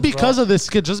Mountains, bro. of this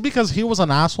kid, just because he was an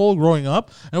asshole growing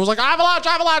up and it was like Avalanche,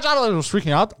 Avalanche, Avalanche, was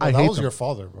freaking out. I That hate was him. your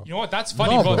father, bro. You know what? That's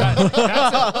funny, No, bro. bro.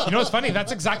 You know what's funny?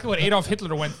 That's exactly what Adolf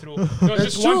Hitler went through. There was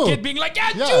It's just one true. kid being like,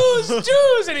 yeah, Yeah.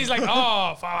 Jews, and he's like,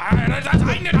 oh, that's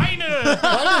Heine.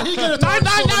 Why did he get a talk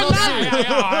so much?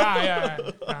 Yeah.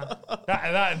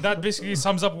 That basically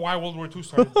sums up why World War II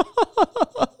started.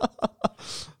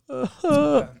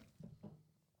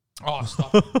 Oh,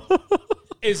 stop.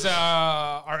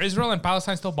 Are Israel and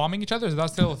Palestine still bombing each other? Is that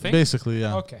still a thing? Basically,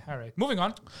 yeah. Okay, all right. Moving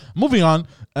on. Moving on.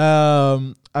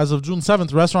 As of June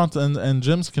 7th, restaurants and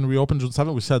gyms can reopen June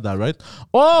 7th. We said that, right?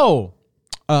 Oh!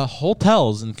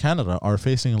 Hotels in Canada are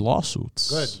facing lawsuits.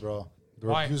 Good, bro. They're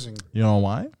Why? abusing. You know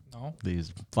why? No.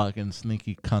 These fucking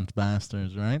sneaky cunt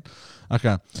bastards, right?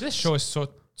 Okay. This show is so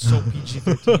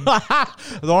PG-13.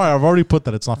 Don't worry, I've already put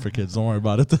that. It's not for kids. Don't worry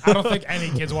about it. I don't think any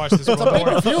kids watch this. Bro. Don't worry.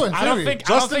 pay-per-view in I don't theory. think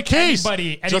Just in case.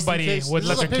 anybody Just in case. would This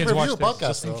let is a their kids watch pay-per-view this.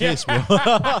 podcast, though. Case,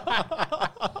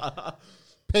 bro.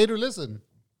 Pay to listen.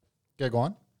 Okay, go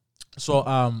on. So,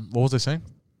 what was I saying?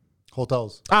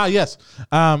 Hotels. Yes.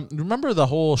 Remember the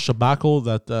whole shabacle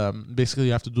that basically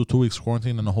you have to do 2 weeks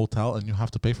quarantine in a hotel and you have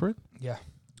to pay for it? Yeah.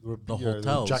 The They're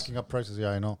hotels. jacking up prices. Yeah,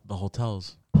 I know. The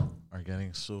hotels are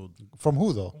getting sued. From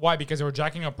who though? Why? Because they were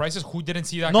jacking up prices. Who didn't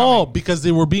see that? No, coming? because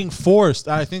they were being forced.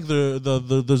 I think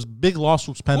there's big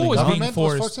lawsuits pending. was now. being Government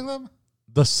was forced. forcing them.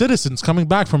 The citizens coming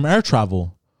back from air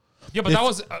travel Yeah, but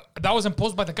If- that was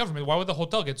imposed by the government. Why would the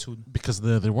hotel get sued? because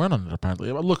they weren't on it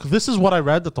apparently. Look, this is what I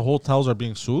read that the hotels are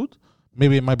being sued.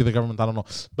 Maybe it might be the government. I don't know.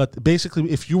 But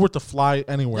basically, if you were to fly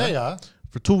anywhere Yeah.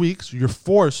 for 2 weeks, you're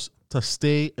forced to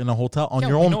stay in a hotel on Yeah,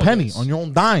 your we own know penny, this. on your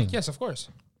own dime. Yes, of course.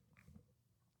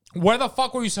 Where the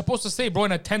fuck were you supposed to stay, bro?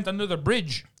 In a tent under the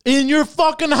bridge? In your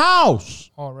fucking house.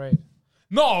 All right.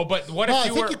 No, but what No, if I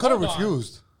you think were... you could have hold on.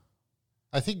 refused.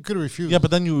 I think you could have refused. Yeah,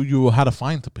 but then you had a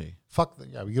fine to pay. Fuck.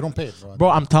 Yeah, you don't pay it, bro. Bro,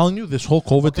 I'm telling you, this whole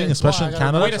COVID Okay, thing, go especially on, in I gotta-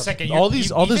 Canada. Wait a second. All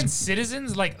these, all even this.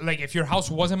 citizens, like if your house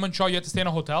was in Montreal, you had to stay in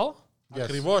a hotel?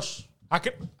 Yes. I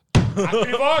could...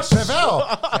 Ακριβώς. Βεβαίω.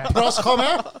 Πρόσχομαι.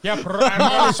 Yeah,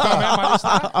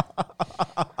 μάλιστα.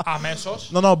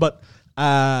 Αμέσως. No, but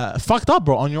fucked up,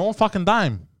 bro, on your own fucking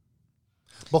dime.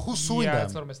 But who's suing Yeah,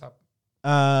 it's a them? little messed up.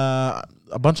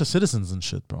 A bunch of citizens and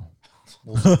shit, bro.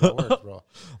 We'll see how it works, bro.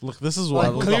 Look, this is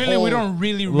Like, what. Clearly, we whole- don't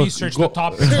really Look, research go- the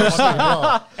topic. Seriously,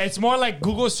 bro. It's more like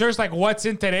Google search, like what's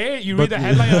in today. You But- read the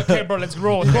headline, okay, bro, let's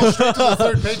roll. Go straight to the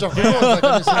third page of Google. Like,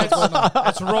 let me see what's going on.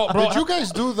 Let's roll, bro. Did you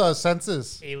guys do the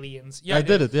census? Aliens. Yeah, I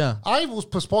did it, yeah. I was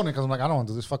postponing because I'm like, I don't want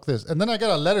to do this. Fuck this. And then I get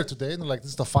a letter today, and they're like,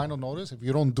 this is the final notice. If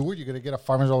you don't do it, you're gonna get a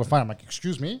 $500 fine. I'm like,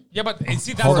 excuse me. Yeah, but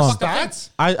see, that's Hold the on. fucking thing. Stats?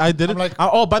 I did it. I'm like,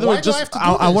 Oh, by the why way, do I just have to do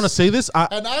I want to this? say this.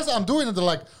 And as I'm doing it, they're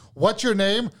like, what's your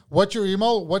name? What's your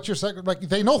email? What's your second? Like,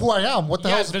 they know who I am. What the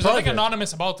hell Yeah, is there's private? nothing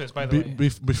anonymous about this, by the way.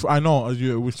 Before, I know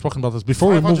we've spoken about this.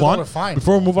 Before we move on, $500 fine.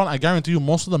 before we move on, I guarantee you,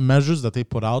 most of the measures that they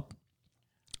put out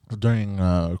during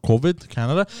COVID,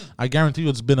 Canada, I guarantee you,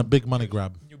 it's been a big money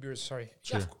grab. New beers, sorry.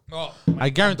 Yeah. Oh, I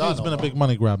guarantee you, done, it's been a oh. big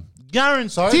money grab.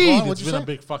 Guaranteed, Sorry, go on, it's what'd you been a say?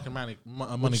 big fucking money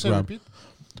What'd you say, grab. repeat?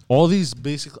 All these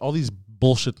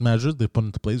bullshit measures they put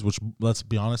into place, which let's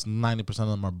be honest, 90% of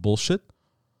them are bullshit.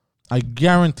 I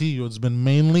guarantee you, it's been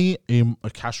mainly a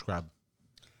cash grab.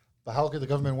 But how could the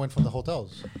government win from the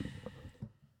hotels?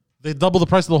 They double the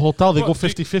price of the hotel. They Bro, go do-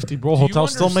 50-50, bro. do you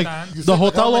Hotels still make understand? You the think the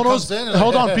hotel government owners. comes in and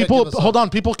Hold like, on, hey, people. give us Hold on,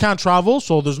 people can't travel,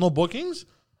 so there's no bookings.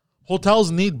 Hotels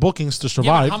need bookings to yeah,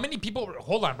 survive. but how many people?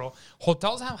 Hold on, bro.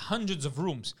 Hotels have hundreds of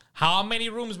rooms. How many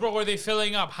rooms, bro, were they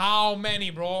filling up? How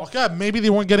many, bro? Okay, maybe they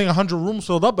weren't getting 100 rooms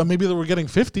filled up, but maybe they were getting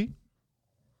 50.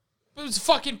 It was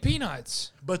fucking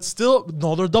peanuts. But still,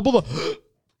 no, they're double the.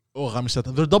 Oh, Rami said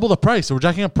they're double the price. They were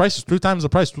jacking up prices 3 times the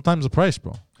price, 2 times the price,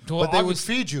 bro. But they would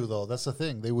feed you, though. That's the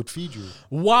thing. They would feed you.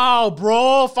 Wow,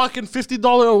 bro, fucking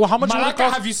 $50. How much would it Malaka,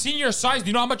 cost? have you seen your size? Do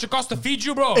you know how much it costs to feed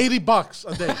you, bro? $80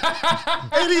 a day.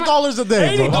 $80 a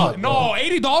day, bro. $80. No,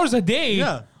 $80 a day.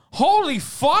 Yeah. Holy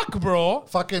fuck, bro.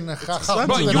 Fucking Bro, expensive.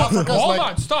 you, in Africa is hold like-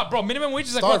 on, stop, bro. Minimum wage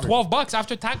is like what, Starving. $12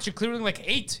 after tax. You're clearing like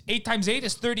 8. 8 times 8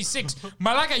 is 36.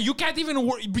 Malaka, you can't even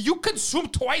work. You consume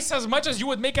twice as much as you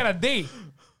would make in a day.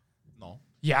 No.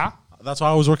 Yeah. That's why I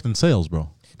always worked in sales, bro.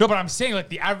 No, but I'm saying like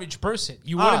the average person.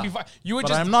 You wouldn't be. You would But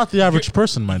just. I'm not the average your-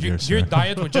 person, my Your, dear your sir.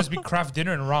 diet would just be craft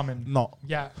dinner and ramen. No.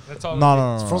 Yeah, that's all. No,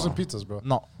 no, no, no. frozen pizzas, bro.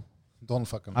 No. Don't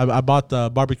fucking. I bought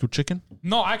barbecue chicken.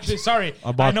 No, actually, sorry.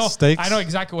 I bought know. steaks. I know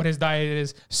exactly what his diet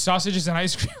is: sausages and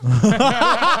ice cream.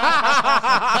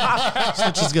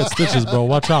 Stitches get stitches, bro.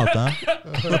 Watch out, huh?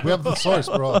 We have the source,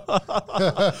 bro.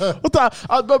 What the?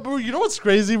 But bro, you know what's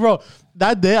crazy, bro?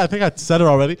 That day, I think I said it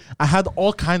already. I had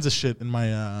all kinds of shit in my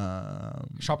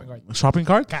Shopping cart. shopping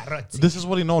cart. Carrots. This is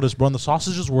what he noticed, bro. And the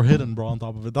sausages were hidden, bro, on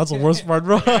top of it. That's the worst part,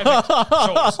 bro. So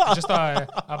just a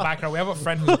background. We have a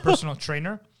friend who's a personal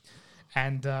trainer,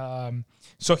 and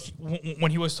so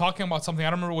when he was talking about something, I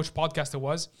don't remember which podcast it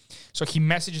was. So he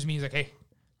messages me. He's like, "Hey,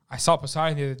 I saw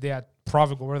Poseidon the other day at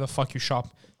Provigo. Where the fuck you shop?"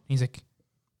 And he's like,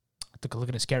 "I took a look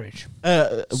at his carriage. Was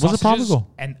it Sausages Provigo?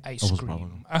 and ice was cream."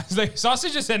 Provigo. I was like,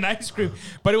 "Sausages and ice cream,"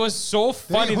 but it was so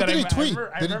funny Who that did he I tweet?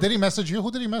 remember- I Did remember- he message you?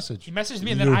 Who did he message? He messaged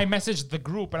me and then I messaged the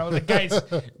group and I was like, guys,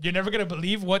 you're never gonna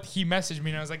believe what he messaged me.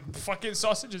 And I was like, fucking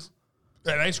sausages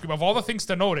and ice cream of all the things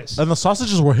to notice. And the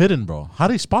sausages were hidden, bro. How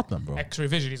do you spot them, bro? X-ray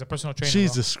vision. He's a personal trainer.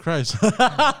 Jesus Christ.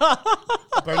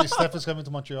 Apparently, Steph is coming to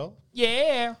Montreal. Bro.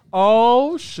 Yeah.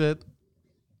 Oh, shit.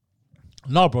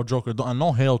 No, bro, Joker. Don't, and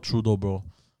no hail Trudeau, bro.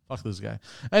 Fuck this guy.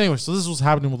 Anyway, so this was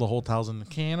happening with the hotels in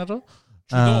Canada.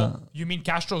 Trudeau. You mean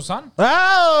Castro's son?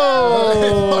 Oh!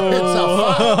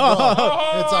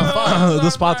 It's a fight.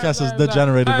 This podcast is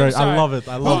degenerated. I'm Very. I sorry. love it.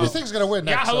 I Who love do you it. think's gonna win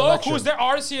Yeah, next hello? election? Who's their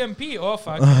RCMP? Oh,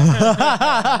 fuck.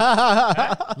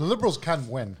 The Liberals can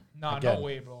win. No, again. no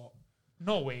way, bro.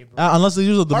 No way, bro. Unless they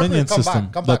use a Dominion come back. system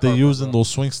Come that back, they Harper, use in bro. those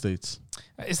swing states.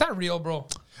 Is that real, bro?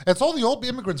 It's all the old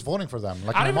immigrants voting for them.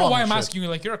 Like I my don't even know mom why and I'm shit. asking you.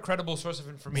 Like, you're a credible source of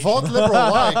information. Vote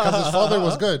Liberal. Why? Because his father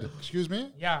was good. Excuse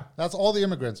me? Yeah. That's all the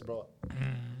immigrants, bro.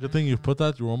 Good thing you put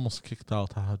that. You were almost kicked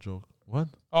out. Haha, joke. What?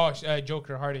 Oh,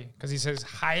 Joker Hardy. Because he says,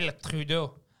 Heil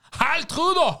Trudeau. Heil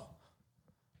Trudeau!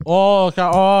 Oh, okay.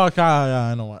 Oh, okay. Yeah,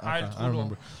 I know what. Heil Okay, I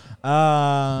Trudeau.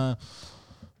 remember.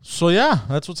 So yeah,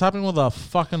 that's what's happening with the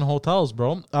fucking hotels,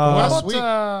 bro. What Last about,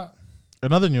 week-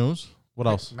 Another news. What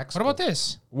else? Mexico. what about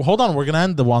this? Well, hold on, we're gonna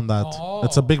end the one that Oh.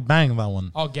 it's a big bang. That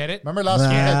one. Oh, get it? Remember last week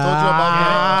I told you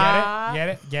about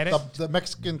Get it? The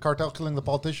Mexican cartel killing the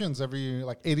politicians, every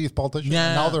like 80th politician. Yeah.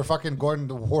 And now they're fucking going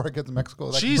to war against Mexico.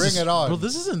 Like, Jesus, bring it on. bro.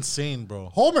 This is insane, bro.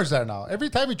 Homer's there now. Every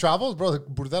time he travels, bro, like,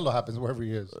 Burdello happens wherever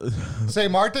he is.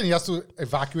 St. Martin, he has to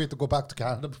evacuate to go back to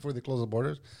Canada before they close the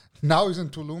borders. Now he's in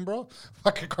Tulum, bro.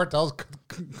 Fucking cartels,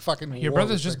 fucking. Your war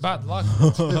brother's with just Mexico. bad luck.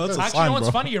 That's a Actually, sign, you know what's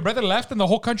bro. funny? Your brother left and the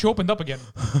whole country opened up again.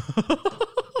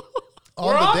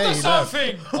 We're On the on day to he left.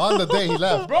 something. On the day he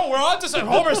left. Bro, we're on to something.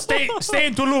 Homer, stay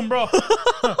in Tulum, bro.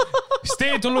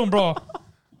 Stay in Tulum, bro.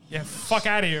 Yeah, fuck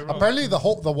out of here, bro. Apparently, the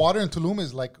water in Tulum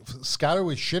is like scattered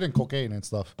with shit and cocaine and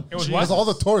stuff. It was Because what? all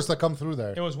the tourists that come through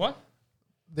there. It was what?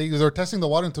 They're testing the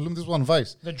water in Tulum. This one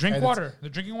Vice. The drink And water. The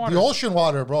drinking water. The ocean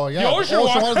water, bro. Yeah, The ocean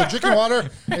water. the drinking water.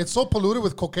 It's so polluted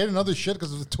with cocaine and other shit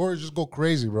because the tourists just go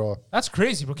crazy, bro. That's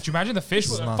crazy, bro. Could you imagine the fish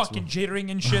with nuts, fucking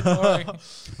jittering and shit? Like,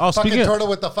 Oh, Fucking speaking. turtle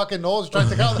with the fucking nose trying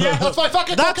to out. Yeah. That's my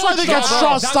fucking. That's why they cocaine get straw,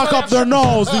 straws That's stuck why up they their have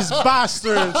nose. These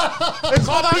bastards. It's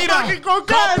all that Pina. fucking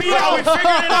cocaine, Pina, we bro.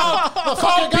 figured it out. bro.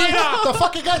 The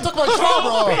fucking guy took my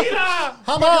straw, bro. Pina.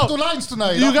 How am I gonna do lines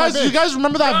tonight? You Off my guys bitch.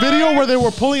 remember that video where they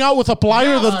were pulling out with a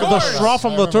plier Yeah, the of course. straw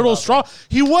from I the remember turtle that. straw?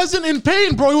 He wasn't in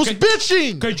pain, bro. He was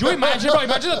bitching. Could you imagine, bro?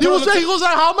 Imagine the He turtle was saying, he looks goes,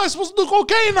 how am I supposed to do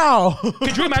cocaine now?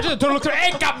 Could you imagine the turtle looks at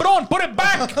hey, cabron, put it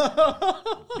back.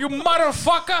 You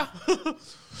motherfucker.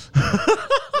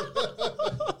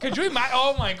 Could you imagine?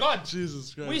 Oh my God.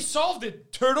 Jesus Christ. We solved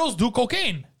it. Turtles do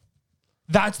cocaine.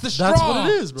 That's the straw. That's what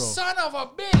it is, bro. Son of a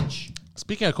bitch.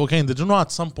 Speaking of cocaine, did you know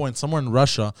at some point, somewhere in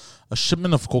Russia, a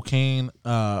shipment of cocaine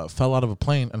fell out of a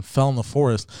plane and fell in the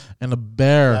forest, and a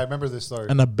bear Yeah, I remember this story.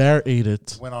 ate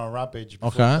it. Went on a rampage before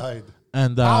Okay. he died.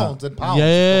 And Pounds and pounds yeah,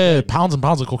 of cocaine. pounds and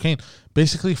pounds of cocaine.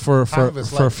 Basically, for of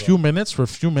his a life, few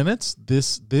minutes,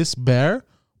 this bear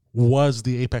was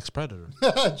the apex predator.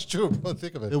 It's true, bro.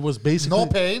 Think of it. It was basically No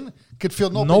pain. Could feel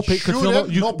no no pain. pain. Could Shoot feel no,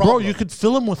 him, you, no bro, problem. you could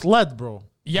fill him with lead, bro.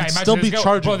 Yeah, He'd imagine still this be guy,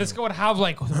 charging. Bro, this guy would have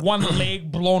like one leg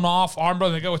blown off, arm,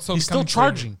 bro. The guy would still He's be still coming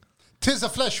charging. Tis a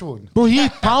flesh wound. Bro, he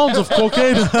ate pounds of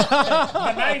cocaine.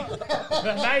 The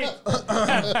night.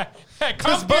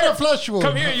 Come Tis but here. a flesh wound.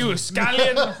 Come here, you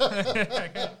scallion.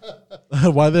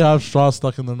 Why they have straws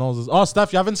stuck in their noses? Oh,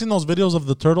 Steph, you haven't seen those videos of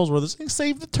the turtles where they're saying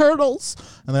 "Save the turtles"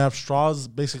 and they have straws,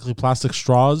 basically plastic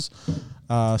straws,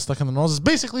 stuck in the noses.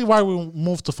 Basically, why we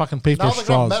moved to fucking paper Now they got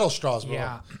straws. metal straws, bro.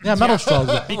 Yeah. Yeah, metal straws.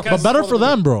 But Because- better for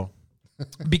them, bro.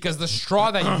 Because the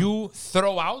straw that you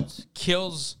throw out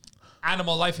kills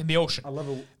animal life in the ocean. I love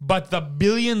it. But the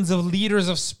billions of liters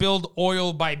of spilled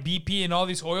oil by BP and all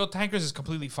these oil tankers is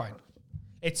completely fine.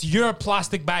 It's your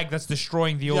plastic bag that's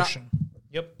destroying the ocean.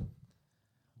 Yep.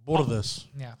 Both of this.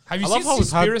 Yeah. Have you I love seen how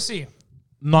we've had- Seaspiracy?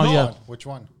 Not No. yet. Which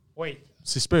one? Wait,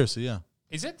 Seaspiracy, yeah.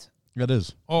 is it? It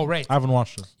is. Oh, right. I haven't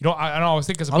watched it. You know, I know. I was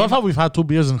thinking I love how we've had 2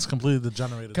 beers and it's completely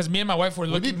degenerated. because me and my wife were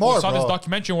looking. need more, we saw this bro.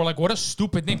 documentary. And we're like, what a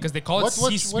stupid name because they call it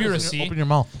What is it? Seaspiracy. Open your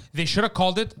mouth. They should have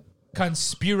called it Dirty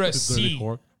Conspiracy.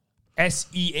 cork.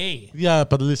 SEA. Yeah,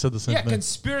 but at least said the same Yeah, thing.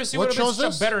 Conspiracy What would have been shows such a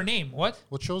this? better name. What?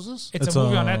 What shows this? It's a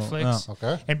movie on yeah. Netflix.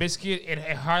 Okay. And basically, it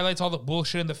highlights all the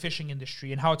bullshit in the fishing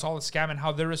industry and how it's all a scam and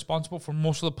how they're responsible for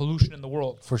most of the pollution in the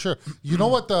world. For sure. You know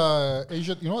what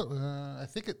Asia? You know what? I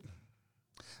think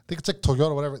it's like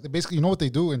Toyota or whatever. They basically, you know what they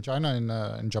do in China and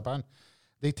in Japan?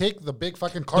 They take the big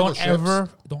fucking cargo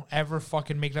ships. Don't ever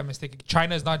fucking make that mistake.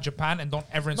 China is not Japan, and don't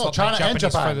ever No, insult China my and Japanese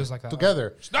Japan feathers like that.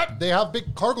 together. Stop. They have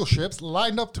big cargo ships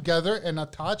lined up together and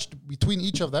attached between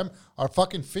each of them are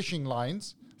fucking fishing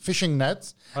lines, fishing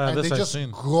nets, Oh, yeah, and this they I've just seen.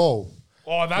 go.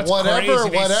 Oh, that's Whatever-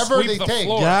 crazy. whatever sweep they the take.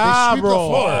 floor. Yeah, They sweep the bro.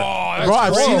 floor. Oh, Bro,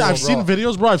 I've horrible, seen bro.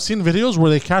 videos, bro. I've seen videos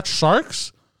where they catch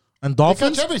sharks and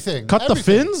dolphins. everything, Cut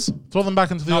everything. the fins, throw them back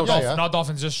into the Not, ocean. dolphin, not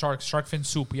dolphins, just sharks. Shark fin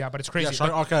soup. Yeah, but it's crazy. Yeah,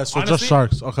 shark, But okay, so honestly, just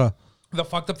sharks. Okay. The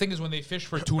fucked up thing is when they fish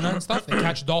for tuna and stuff, they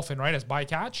catch dolphin, right, as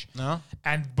bycatch. Yeah.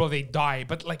 And bro, they die.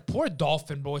 But like poor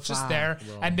dolphin, bro, it's just there.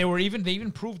 And they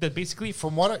even proved that basically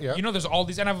From what? Yeah. you know, there's all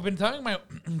these, and I've been telling my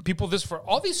people this for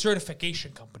all these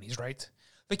certification companies, right?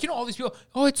 Like, you know, all these people,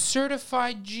 oh, it's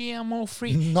certified GMO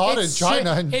free. Not in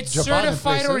China and It's Japan and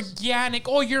certified places. organic.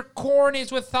 Oh, your corn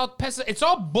is without pesticides. It's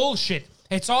all bullshit.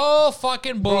 It's all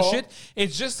fucking bullshit.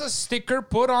 It's just a sticker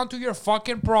put onto your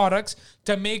fucking products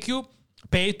to make you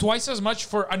pay twice as much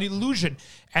for an illusion.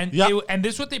 And Yeah. and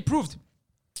this is what they proved.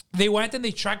 They went and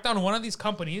they tracked down one of these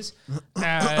companies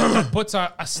that puts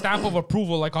a stamp of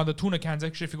approval, like on the tuna cans.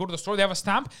 Actually, if you go to the store, they have a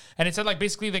stamp, and it said like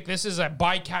basically like this is a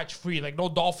bycatch free, like no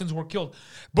dolphins were killed.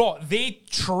 Bro, they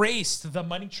traced the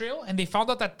money trail and they found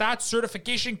out that that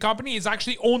certification company is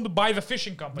actually owned by the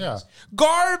fishing companies. Yeah.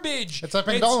 Garbage. It's like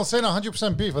McDonald's saying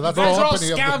 100% beef, but that's Guys the are all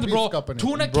company of the scammed, beef bro. company.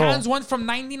 Tuna Bro. cans went from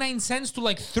 99 cents to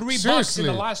like $3 in the Seriously.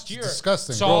 last year. It's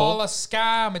disgusting, It's bro. all a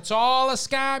scam. It's all a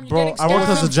scam. You're Bro, getting I worked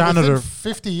scammed. as a janitor. Within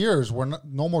 50 years, we're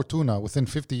no more tuna. Within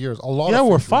 50 years, a lot. Yeah, of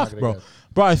we're fish not fucked, gonna bro. get.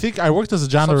 Bro, I think I worked as a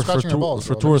janitor for scratching your balls,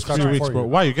 bro. 2 or Let me scratch 3 it weeks, for bro. you.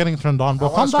 Why you getting turned on, bro?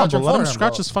 I wanna Calm down, scratch bro. it Let for him him,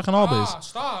 scratch bro. his fucking all base.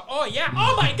 Stop. Oh, yeah.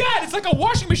 Oh, my God. It's like a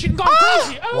washing machine gone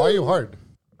crazy. Oh. Why are you hard?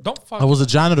 Don't fuck. I was a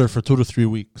janitor for 2 to 3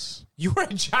 weeks. You were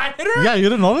a janitor? Yeah, you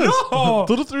didn't know this? No.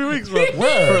 2 to 3 weeks, bro.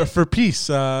 Where? For Peace.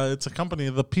 It's a company.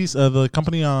 The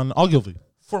company on Ogilvy.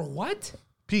 For what?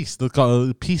 Peace. The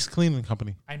Peace Cleaning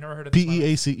Company. I never heard of this.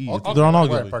 PEACE. Okay, They're on where?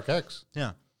 Ogilvy. Park X.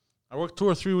 Yeah. I worked 2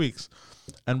 or 3 weeks.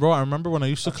 And bro, I remember when I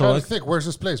used to Trying to collect think. Where's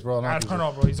this place, bro? I don't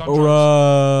know, bro. He's on drugs.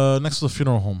 or next to the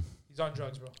funeral home. He's on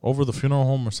drugs, bro. Over the funeral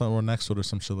home or next to it or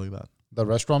some shit like that. The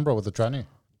restaurant, bro, with the tranny.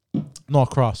 No,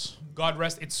 across. God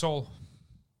rest its soul.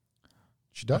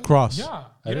 She died. Across. Yeah.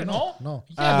 I You didn't didn't know? know. No.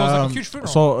 Yeah, it was like a huge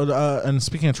funeral. So, and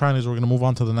speaking of trannies, we're gonna move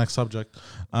on to the next subject.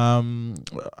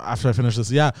 After I finish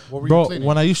this, yeah, What were you bro. cleaning?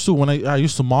 When I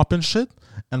used to mop and shit,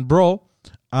 and bro,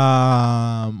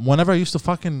 whenever I used to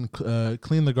fucking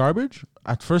clean the garbage,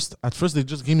 at first they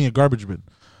just gave me a garbage bin,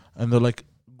 and they're like,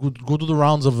 go do the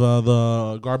rounds of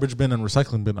the garbage bin and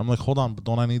recycling bin. I'm like, hold on, but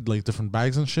don't I need like different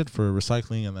bags and shit for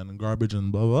recycling and then garbage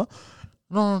and blah blah?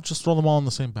 No, just throw them all in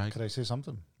the same bag. Could I say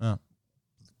something? Yeah.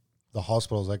 The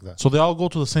hospital's like that. So they all go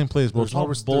to the same place, bro. There's It's all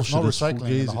bullshit. no It's recycling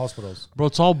in the fugazi. hospitals. Bro,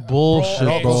 it's all bullshit,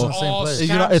 all bro. goes in the same place.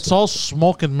 You know, it's all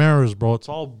smoke and mirrors, bro. It's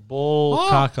all bull Oh.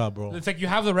 caca, bro. It's like you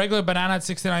have the regular banana at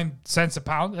 69 cents a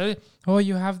pound. Oh,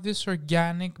 you have this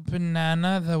organic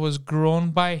banana that was grown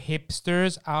by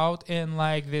hipsters out in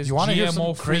like this You wanna hear GMO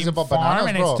something free crazy about farm, bananas,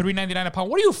 and bro? it's $3.99 a pound.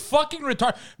 What are you fucking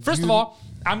retarded? First of You- all,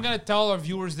 I'm gonna tell our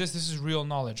viewers this. This is real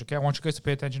knowledge. Okay, I want you guys to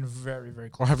pay attention very, very Or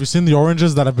close. have you seen the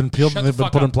oranges that have been peeled Shut and they've the been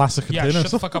fuck put in up. plastic Yeah, containers?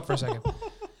 shut the fuck up for a second.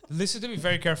 Listen to me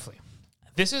very carefully.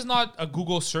 This is not a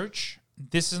Google search.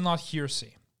 This is not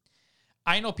hearsay.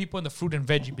 I know people in the fruit and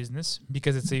veggie business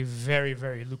because it's a very,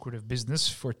 very lucrative business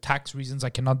for tax reasons I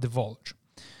cannot divulge.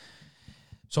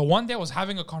 So one day I was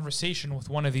having a conversation with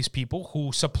one of these people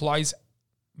who supplies,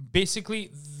 basically,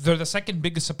 they're the second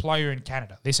biggest supplier in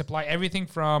Canada. They supply everything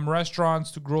from restaurants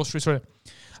to grocery stores.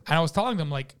 And I was telling them,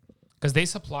 like, because they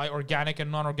supply organic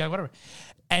and non-organic, whatever.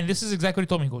 And this is exactly what he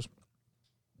told me.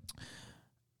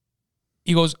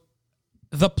 He goes,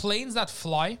 the planes that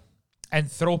fly and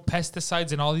throw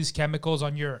pesticides and all these chemicals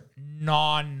on your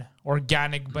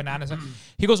non-organic bananas.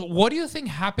 He goes, what do you think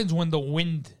happens when the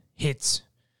wind hits?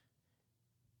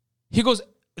 He goes,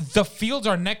 the fields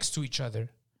are next to each other.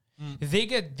 They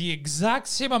get the exact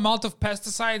same amount of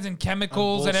pesticides and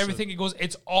chemicals and everything. He goes,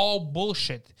 it's all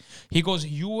bullshit. He goes,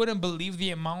 you wouldn't believe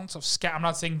the amounts of scam. I'm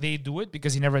not saying they do it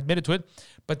because he never admitted to it,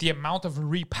 but the amount of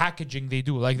repackaging they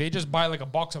do. Like they just buy like a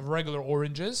box of regular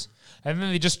oranges and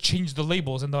then they just change the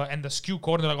labels and the SKU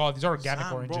code and they're like, oh, these are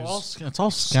organic oranges. Bro, it's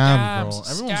all scam, bro.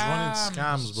 Everyone's running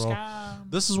scams, bro.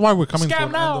 This is why we're coming to an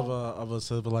end of a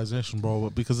civilization, bro,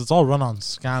 because it's all run on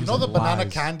scams. You know the and banana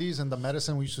lies. candies and the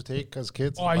medicine we used to take as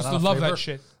kids? Oh, I used to Banana love flavor? that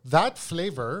shit. That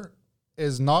flavor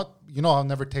is not, you know how it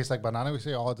never tastes like banana? We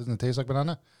say, oh, it doesn't taste like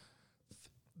banana.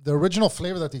 The original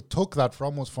flavor that they took that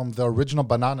from was from the original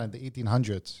banana in the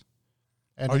 1800s.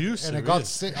 And Are you And it got serious?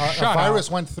 sick. A Shut virus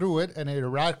up. went through it and it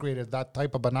eradicated that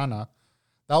type of banana.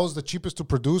 That was the cheapest to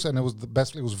produce and it was the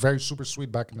best. It was very super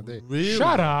sweet back in the day. Really?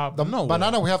 Shut up. The No way.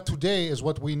 banana we have today is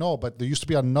what we know, but there used to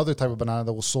be another type of banana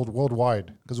that was sold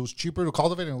worldwide because it was cheaper to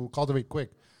cultivate and it would cultivate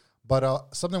quick.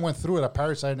 But something went through it, a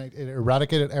parasite, and it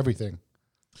eradicated everything.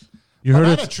 You heard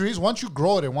Banana it. trees, once you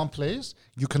grow it in one place,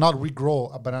 you cannot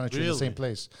regrow a banana tree in the Really? same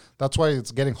place. That's why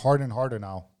it's getting harder and harder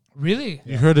now. Really?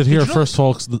 You heard it here you know first,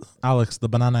 folks. Alex, the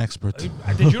banana expert.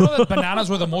 Did you know that bananas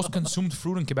were the most consumed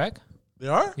fruit in Quebec? They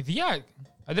are? Yeah,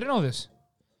 I didn't know this.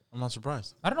 I'm not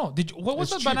surprised. I don't know. Did you, what was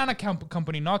It's the cheap. banana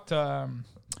company? Not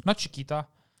Chiquita.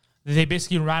 They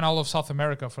basically ran all of South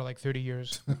America for like 30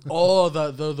 years. Oh,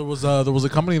 there was a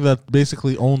company that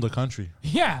basically owned the country.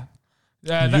 Yeah. You-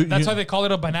 That's you- why they call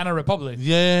it a banana republic.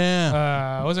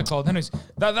 Yeah. What's it called? Anyways,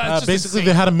 that's just Basically, insane.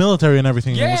 they had a military and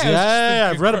everything. Yeah, It was- it's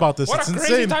just I've read about this. What It's a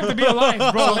crazy insane. time to be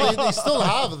alive, bro. So they still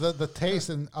have the taste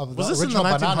of Was the this in the original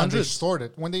banana. They 1900s? stored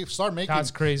it. When they start making That's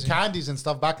crazy. candies and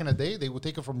stuff back in the day, they would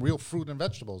take it from real fruit and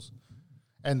vegetables.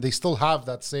 And they still have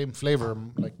that same flavor,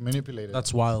 like manipulated.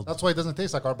 That's wild. That's why it doesn't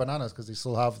taste like our bananas, because they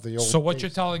still have the old So what taste. you're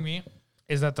telling me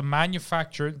is that the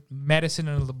manufactured medicine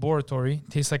in a laboratory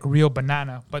tastes like real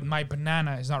banana, but my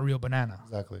banana is not real banana.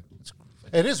 Exactly.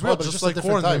 It is real, Bro, but just it's like a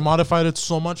different corn, they type. modified it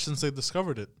so much since they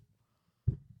discovered it.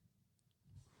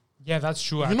 Yeah, that's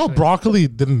true. You know, actually. broccoli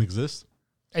didn't exist.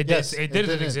 It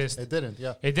didn't exist. It didn't,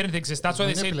 yeah. It didn't exist. That's why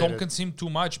they say don't Manipulated. consume too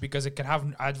much because it can have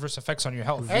adverse effects on your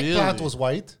health. Eggplant was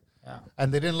white, Yeah.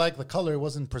 And they didn't like the color; it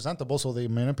wasn't presentable, so they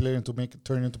manipulated it to make it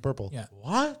turn into purple. Yeah.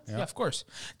 What? Yeah, of course.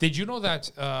 Did you know that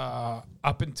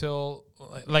up until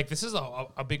like this is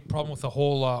a big problem with the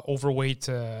whole overweight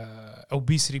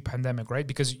obesity pandemic, right?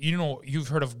 Because you've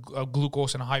heard of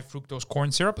glucose and high fructose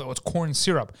corn syrup. It's corn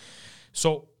syrup.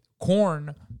 So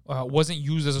corn wasn't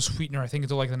used as a sweetener, I think,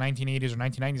 until like the 1980s or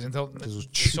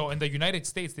 1990s. So in the United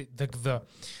States,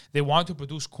 they wanted to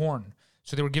produce corn.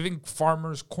 So they were giving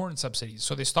farmers corn subsidies.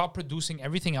 So they stopped producing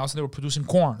everything else and they were producing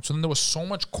corn. So then there was so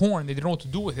much corn, they didn't know what to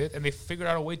do with it. And they figured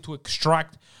out a way to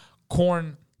extract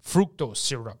corn fructose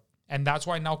syrup. And that's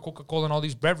why now Coca-Cola and all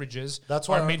these beverages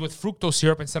are made with fructose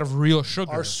syrup instead of real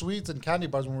sugar. Our sweets and candy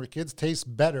bars when we were kids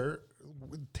tasted better,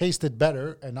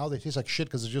 and now they taste like shit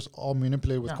because it's just all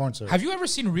manipulated with corn syrup. Have you ever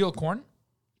seen real corn?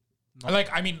 No.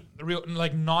 Real,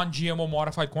 non-GMO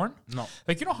modified corn? No.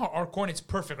 Like, you know how our corn, it's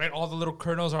perfect, right? All the little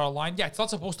kernels are aligned. Yeah, it's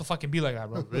not supposed to fucking be like that,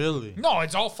 bro. Really? No,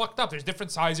 it's all fucked up. There's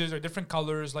different sizes, there's different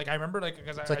colors. Like, I remember,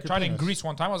 because I tried it in Greece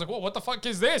one time. I was like, whoa, what the fuck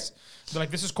is this? They're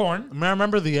like, this is corn. I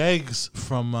remember the eggs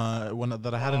from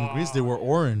that I had in Greece. They were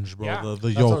orange, bro. Yeah.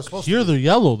 The yolk. Here they're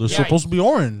yellow. They're supposed to be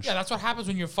orange. Yeah, that's what happens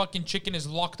when your fucking chicken is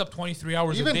locked up 23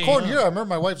 hours a day. Even corn here. I remember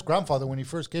my wife's grandfather when he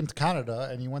first came to Canada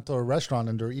and he went to a restaurant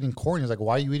and they were eating corn. He's like,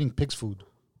 why are you eating pig's food?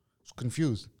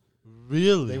 Confused.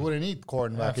 Really? They wouldn't eat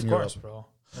corn back in course, Europe. Bro.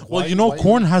 Like, well,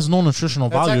 corn has no nutritional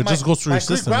value. It just goes through your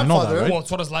system. You know that, right? Well,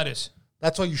 so does lettuce.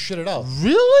 That's why you shit it out.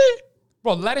 Really?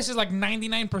 Bro, lettuce is like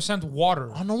 99%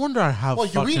 water. Oh, no wonder I have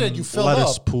you eat it, you fill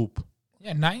lettuce up. poop.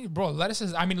 Yeah, lettuce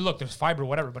is, look, there's fiber,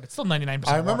 whatever, but it's still 99%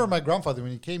 I remember water. my grandfather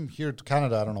when he came here to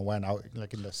Canada, I don't know when,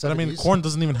 like in the 70s. But corn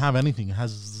doesn't even have anything. It has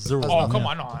zero. Oh, come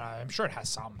on. No, I'm sure it has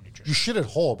some nutrition. You shit it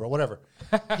whole, bro, whatever.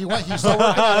 He started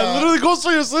working It literally goes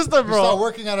through your system, he bro. started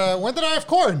working when did I have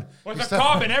corn? With the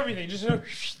cob and everything.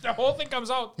 Just the whole thing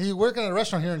comes out. He worked at a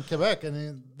restaurant here in Quebec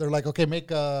and they're like, okay, make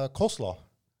coleslaw.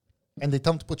 And they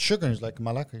tell him to put sugar. And he's like,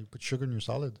 Malaka, you put sugar in your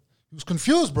salad. He was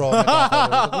confused, bro. Like, what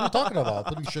are you talking about?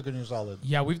 Putting sugar in your salad.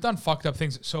 Yeah, we've done fucked up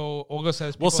things. So Olga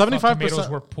says, Well, people thought 75% tomatoes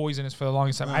were poisonous for the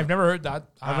longest time. I've never heard that.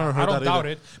 I've never heard I don't that doubt either.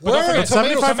 it. But don't Where forget,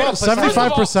 are tomatoes from?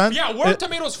 75%. Yeah, where are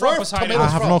tomatoes from, Poseidon? I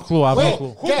have no clue. I have no clue.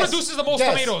 Who produces the most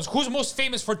tomatoes? Who's most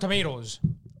famous for tomatoes?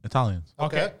 Italians.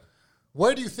 Okay.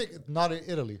 Where do you think? Not in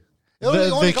Italy.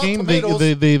 Italy only They got came.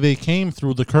 tomatoes. They came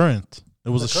through the current. It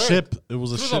was a current? ship. It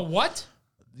was a Through ship. the what?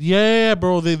 Yeah,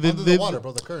 bro. They Under the water,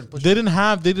 bro. The current. They didn't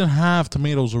have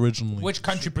tomatoes originally. Which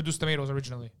country produced tomatoes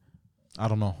originally? I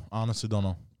don't know. I honestly don't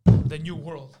know. The New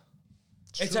World.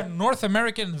 It's a North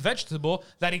American vegetable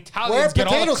that Italians Where get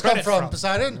all the potatoes come credit from,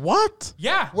 Poseidon? What?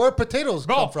 Yeah. Where potatoes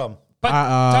Bro, come from? But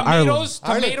tomatoes,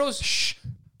 Ireland. tomatoes,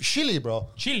 Chile, bro.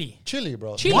 Chile,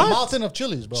 bro. Chile. The What? mountain of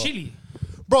chilies, bro. Chile.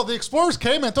 Bro, the explorers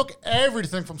came and took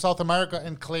everything from South America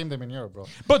and claimed them in Europe, bro.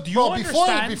 But do you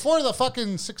understand? Before the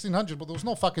fucking 1600s, but there was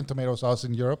no fucking tomato sauce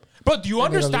in Europe. But do you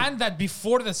understand that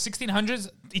before the 1600s,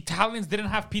 Italians didn't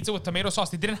have pizza with tomato sauce?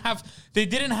 They didn't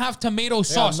have tomato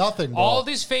sauce. Nothing, bro. All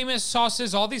these famous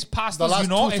sauces, all these pastas, last is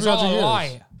 200-300 all a years.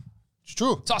 lie. It's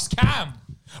true. It's a scam.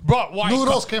 Bro, why?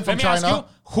 Noodles came from Let me ask China.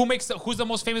 you, who's the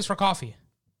most famous for coffee?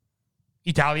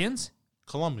 Italians?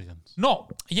 Colombians. No.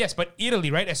 Yes, but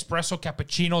Italy, right? Espresso,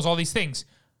 cappuccinos, all these things.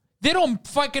 They don't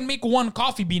fucking make one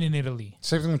coffee bean in Italy.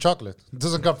 Same thing with chocolate. It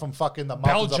doesn't come from fucking the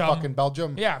mountains of fucking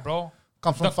Belgium. Yeah, bro.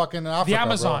 Come from fucking Africa, The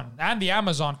Amazon. bro. And the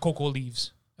Amazon cocoa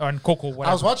leaves. Or cocoa,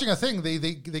 whatever. I was watching a thing. They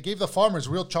gave the farmers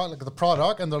real chocolate, like the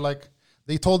product, and they're like,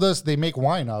 they told us they make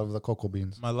wine out of the cocoa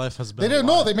beans. My life has been. They didn't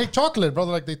know they make chocolate,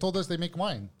 brother. Like they told us they make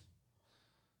wine.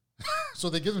 So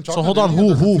they give them chocolate. So hold on.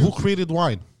 Who created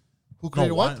wine? Who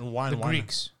created what? Wine. The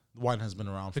Greeks. Wine has been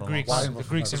around for The a Greeks. long time. The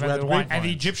Greeks Because we had invented wine. And the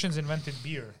grapevines. Egyptians invented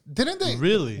beer. Didn't they?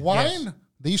 Really? Wine? Yes.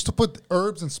 They used to put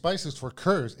herbs and spices for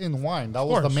cures in wine. That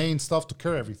was the course. main stuff to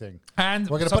cure everything. And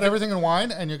We're gonna put something- everything in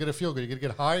wine, and you're gonna feel good. You're gonna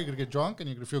get high. You're gonna get drunk, and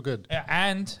you're gonna feel good. Yeah,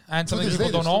 and something this people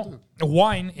day, don't they know, still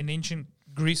wine in ancient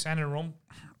Greece and in Rome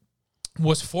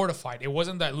was fortified. It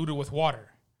wasn't diluted with water.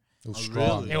 It was Oh,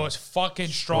 strong. really? It was fucking It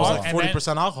was strong. like and then-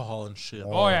 40% alcohol and shit.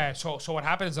 Oh yeah. So what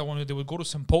happens is that when they would go to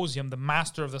symposium, the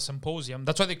master of the symposium,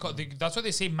 that's why that's why they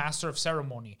say master of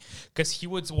ceremony, because he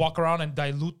would walk around and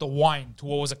dilute the wine to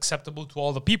what was acceptable to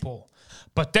all the people.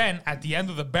 But then at the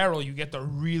end of the barrel, you get the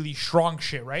really strong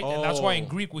shit, right? And that's why in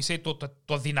Greek we say to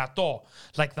dinato,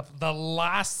 like the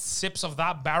last sips of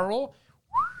that barrel,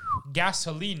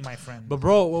 gasoline, my friend. But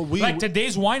bro, like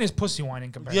today's wine is pussy wine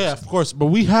in comparison. yeah, of course. But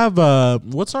we have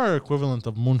what's our equivalent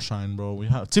of moonshine, bro? We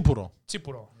have Tsipuro.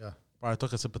 Tsipuro. Yeah. Bro, I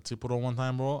took a sip of Tsipuro one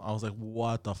time, bro. I was like,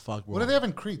 what the fuck, bro? What do they have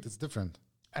in Crete? It's different.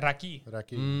 Raki.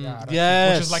 Raki. Yeah, raki,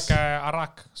 yes. which is like a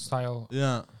Arak style.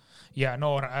 Yeah. Yeah,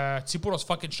 no, Tsipuro's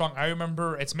fucking strong. I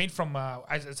remember it's made from,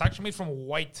 it's actually made from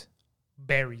white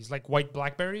berries, like white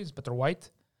blackberries, but they're white.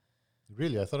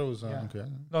 Really? I thought it was okay.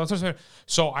 No, that's what.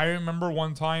 So I remember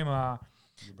one time,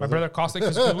 my brother Caustic,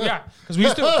 because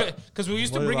we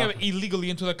used to bring it illegally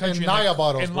into the country In Naya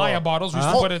bottles, In bro. Naya bottles, we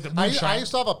used to put it in moonshine. I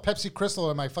used to have a Pepsi Crystal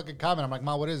in my fucking cabinet. I'm like,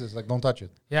 Ma, what is this? Like, don't touch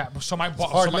it. Yeah, so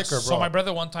liquor, my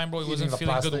brother one time, bro, he wasn't the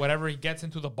feeling good, plastic. whatever. He gets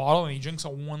into the bottle and he drinks a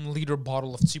 1 liter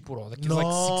bottle of Tsipuro. The kid's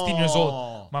like 16 years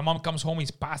old. My mom comes home,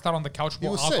 he's passed out on the couch,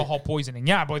 bro, was alcohol sick. poisoning.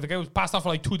 Yeah, bro, the guy was passed out for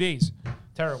like 2 days.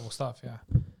 Terrible stuff. Yeah,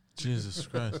 Jesus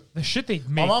Christ. the shit they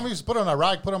My make. mom used to put it on a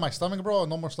rag, put it on my stomach, bro.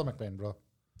 No more stomach pain, bro.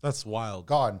 That's wild.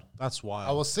 Gone. That's wild.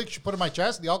 I was sick. She put it in my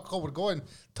chest. The alcohol would go and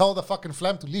tell the fucking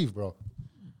phlegm to leave, bro.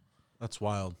 That's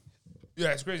wild. Yeah,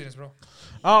 it's craziness, bro.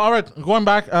 All right, going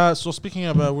back. So speaking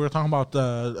of, we were talking about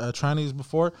trannies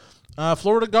before.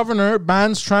 Florida governor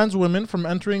bans trans women from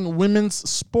entering women's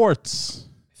sports.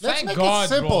 Let's Thank make God, it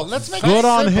simple. bro. Let's make Good it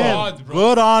on simple. him. God, bro.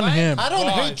 Good on Thank him. I don't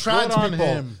God, hate trans good on people.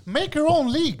 him. Make your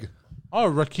own league. Oh,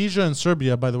 Rakija in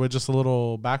Serbia, by the way, just a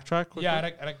little backtrack. quickly. Yeah,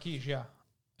 Rakic, yeah.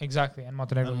 Exactly, and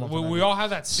Montenegro. We all have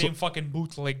that same fucking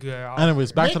bootleg.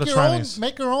 Anyways, back Make to the your own. trannies.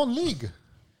 Make your own league.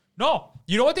 No,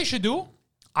 you know what they should do?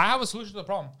 I have a solution to the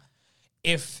problem.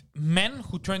 If men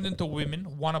who turned into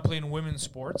women want to play in women's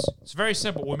sports, it's very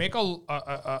simple. We make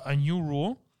a new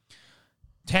rule.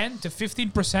 10 to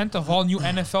 15% of all new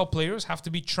NFL players have to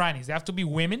be trannies. They have to be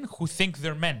women who think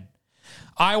they're men.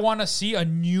 I want to see a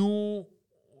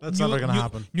That's never going to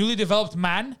happen. Newly developed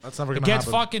man That's never gonna get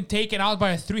happen. fucking taken out by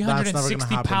a That's never gonna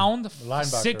 360 happen. pound,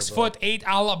 Linebacker, 6'8"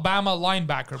 Alabama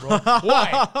linebacker, bro.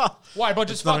 Why? Why, bro?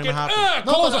 Just It's never fucking gonna happen.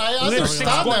 No, close but I up. understand Six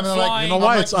them. going They're like, flying. You know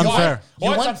why? It's unfair. Why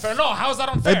it's went- unfair? No, how's that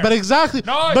unfair? But exactly.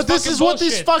 No, it's but this fucking is what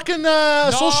these bullshit. fucking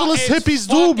socialist it's hippies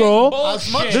do, fucking bro. bullshit.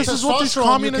 As much This is what these testosterone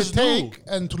communists you do. can take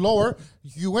and to lower,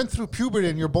 you went through puberty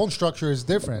and your bone structure is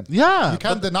different. Yeah, You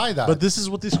can't deny that. But this is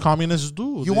what these communists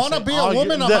do. You They wanna say, be a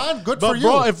woman, a man? Good but for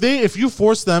bro, you. if you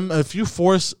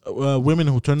force women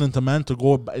who turn into men to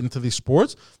go into these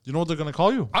sports, you know what they're gonna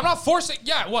call you? I'm not forcing.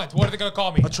 Yeah, what? What are they gonna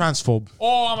call me? A transphobe.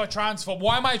 Oh, I'm a transphobe.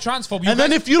 Why am I a transphobe? And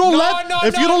then if you don't let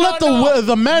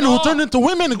the men who turn into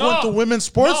women go into women's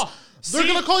sports, they're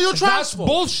gonna call you a That's transphobe.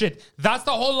 bullshit. That's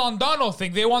the whole Londano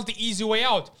thing. They want the easy way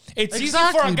out. It's easy for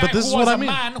Exactly, a guy but this who is was what I a mean.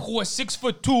 man who was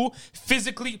 6'2",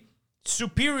 physically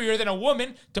superior than a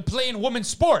woman to play in women's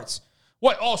sports.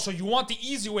 What? Oh, so you want the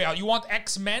easy way out? You want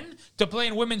ex-men to play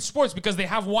in women's sports because they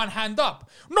have one hand up?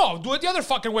 No, do it the other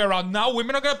fucking way around. Now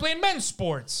women are gonna play in men's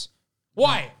sports.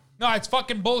 Why? No, it's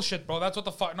fucking bullshit, bro. That's what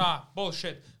the fuck. Nah,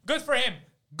 bullshit. Good for him.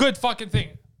 Good fucking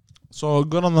thing. So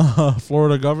good on the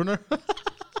Florida governor.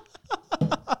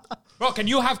 Bro, can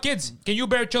you have kids? Can you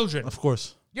bear children? Of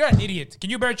course. You're an idiot. Can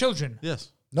you bear children?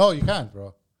 Yes. No, you can't,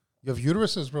 bro. You have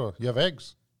uteruses, bro. You have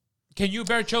eggs. Can you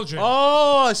bear children?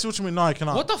 Oh, I see what you mean. No, I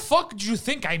cannot. What the fuck did you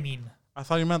think I mean? I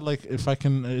thought you meant like if I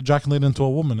can ejaculate into a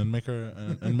woman and make her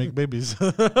and make babies. I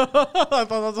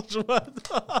thought that's what you meant.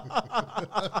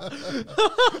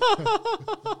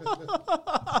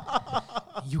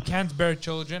 You can't bear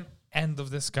children. End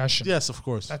of discussion. Yes, of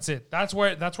course. That's it. That's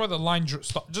where the line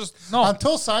just no.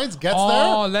 Until science gets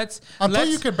Oh, there, until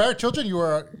you can bear children, you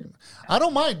are. I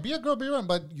don't mind. Be a girl, be a man,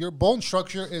 but your bone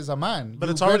structure is a man. But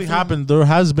You it's already went through- happened. There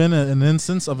has been an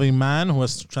instance of a man who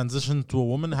has transitioned to a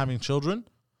woman having children,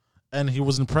 and he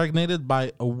was impregnated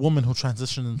by a woman who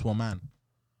transitioned into a man.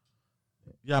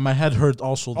 Yeah, my head hurt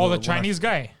also. Oh, the Chinese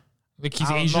guy. Like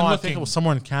he's Asian No, I looking. think it was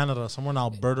somewhere in Canada, somewhere in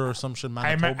Alberta or some shit,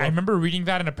 I Manitoba. remember reading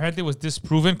that, and apparently it was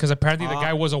disproven because apparently the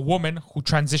guy was a woman who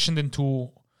transitioned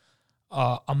into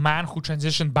a man who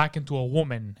transitioned back into a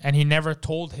woman, and he never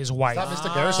told his wife. Is that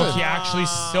Mr. Garrison? So he actually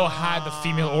still had the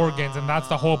female organs, and that's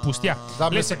the whole pustia. Is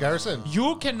that Listen, Mr. Garrison?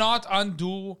 you cannot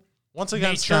undo Once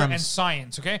again, nature scams. and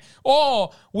science, okay?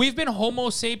 Oh, we've been Homo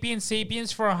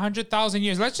sapiens for 100,000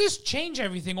 years. Let's just change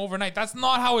everything overnight. That's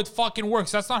not how it fucking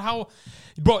works. That's not how...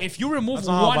 Bro, if you remove That's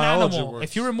not how one biology animal, works.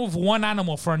 if you remove one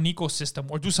animal for an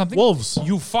ecosystem or do something... Wolves.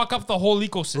 You fuck up the whole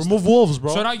ecosystem. Remove wolves,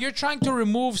 bro. So now you're trying to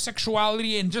remove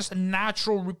sexuality and just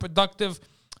natural reproductive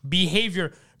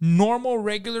behavior, normal,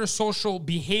 regular social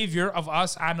behavior of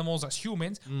us animals as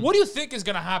humans. What do you think is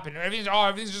going to happen?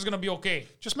 Everything's just going to be okay.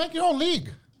 Just make your own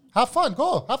league. Have fun.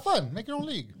 Go. Have fun. Make your own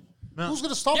league. Who's going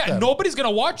to stop Yeah, them? nobody's going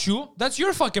to watch you. That's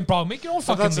your fucking problem. Make your own But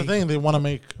fucking that's the league. thing. They want to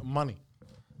make money.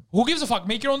 Who gives a fuck?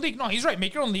 Make your own league. No, he's right.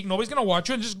 Make your own league. Nobody's going to watch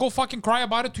you and just go fucking cry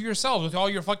about it to yourselves with all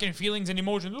your fucking feelings and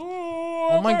emotions.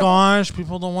 Oh my gosh,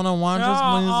 people don't want to watch us.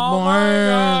 Oh, Please, my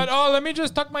God. Oh, let me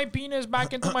just tuck my penis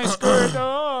back into my skirt.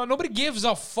 Oh, nobody gives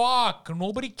a fuck.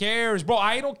 Nobody cares. Bro,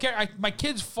 I don't care. My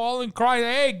kids fall and cry.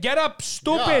 Hey, get up,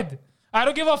 stupid. I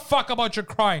don't give a fuck about your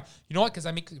crying. You know what? Because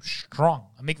I make them strong.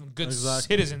 I make them good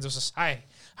citizens of society.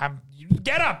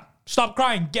 Get up. Stop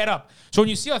crying. Get up. So when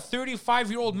you see a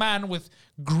 35-year-old man with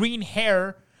green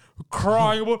hair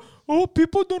crying about, oh,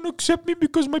 people don't accept me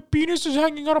because my penis is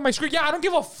hanging out of my skirt. Yeah, I don't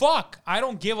give a fuck. I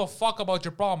don't give a fuck about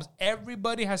your problems.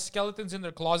 Everybody has skeletons in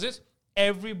their closet.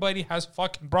 Everybody has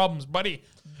fucking problems, buddy.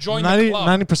 Join the club.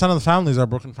 90% of the families are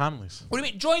broken families. What do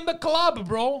you mean? Join the club,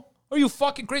 bro. Are you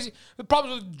fucking crazy? The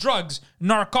problems with drugs,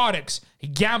 narcotics,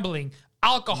 gambling,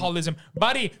 alcoholism.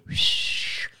 Buddy,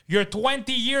 you're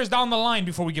 20 years down the line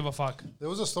before we give a fuck. There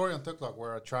was a story on TikTok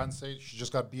where a trans lady, she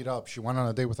just got beat up. She went on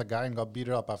a date with a guy and got beat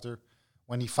up after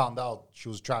when he found out she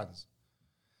was trans.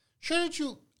 Shouldn't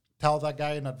you tell that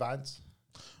guy in advance?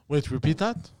 Wait, repeat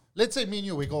that? Let's say me and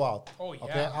you, we go out. Oh, yeah.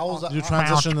 Okay, You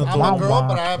transition into I'm a girl,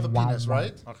 but I have a penis,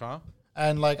 right? Okay.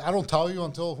 And like, I don't tell you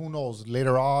until, who knows,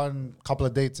 later on, a couple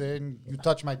of dates in, you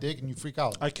touch my dick and you freak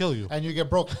out. I kill you. And you get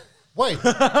broke. Wait.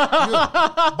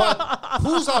 But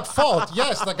who's at fault?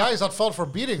 Yes, the guy's at fault for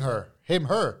beating her.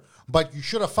 Her. But you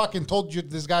should have fucking told you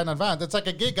this guy in advance. It's like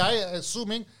a gay guy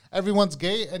assuming everyone's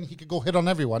gay and he could go hit on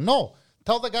everyone. No.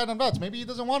 Tell the guy in advance. Maybe he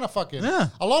doesn't want to fucking. Yeah.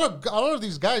 A lot of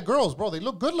these girls, bro, they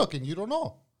look good looking. You don't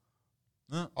know.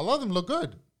 Yeah. A lot of them look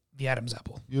good. The Adam's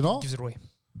apple. You know? Gives it away.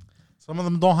 Some of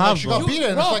them don't have. She got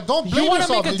beaten. It's like, don't blame you want to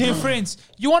yourself. make a difference.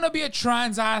 You want to be a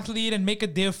trans athlete and make a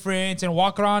difference and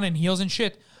walk around in heels and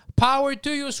shit. Power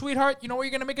to you, sweetheart. You know where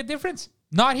you're going to make a difference?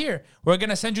 Not here. We're going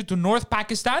to send you to North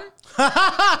Pakistan.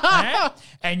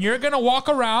 And you're going to walk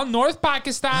around North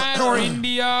Pakistan or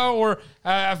India or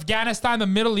Afghanistan, the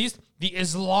Middle East, the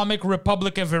Islamic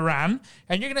Republic of Iran.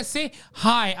 And you're going to say,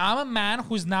 hi, I'm a man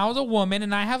who's now a woman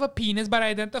and I have a penis, but I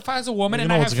identify as a woman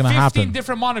and I have 15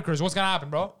 different monikers. What's going to happen,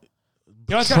 bro?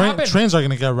 You know what's going to happen? Trains are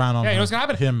going to get ran on. Yeah, you know what's going to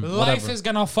happen? Him, Life is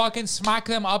going to fucking smack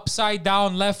them upside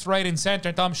down, left, right, and center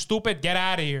and tell them, stupid, get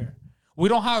out of here. We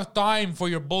don't have time for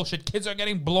your bullshit. Kids are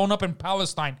getting blown up in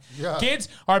Palestine. Yeah. Kids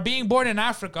are being born in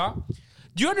Africa.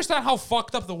 Do you understand how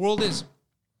fucked up the world is?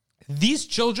 These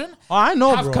children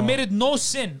have committed no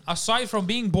sin aside from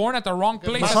being born at the wrong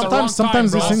place at the wrong time.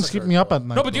 Sometimes these things keep me up at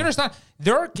night. No, but do you understand?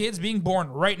 There are kids being born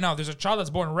right now. There's a child that's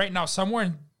born right now somewhere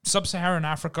in sub-Saharan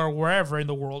Africa or wherever in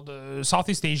the world,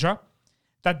 Southeast Asia,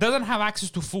 that doesn't have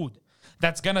access to food.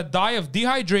 That's going to die of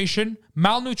dehydration,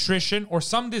 malnutrition, or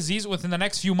some disease within the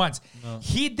next few months. No.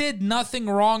 He did nothing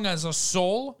wrong as a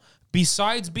soul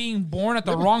besides being born at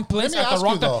the wrong place at the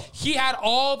wrong time. He had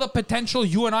all the potential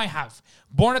you and I have.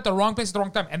 Born at the wrong place at the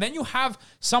wrong time. And then you have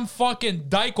some fucking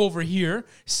dyke over here,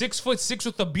 6'6"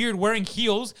 with a beard, wearing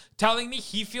heels, telling me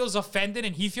he feels offended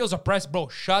and he feels oppressed. Bro,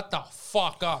 shut the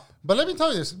fuck up. But let me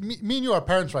tell you this. Me and you are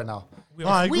parents right now.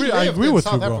 I agree with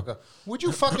you, bro. Africa. Would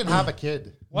you fucking have a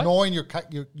kid knowing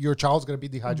your child's going to be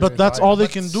dehydrated? But that's all they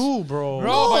can do, bro.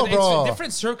 Bro, it's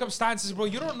different circumstances, bro.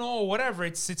 You don't know, whatever.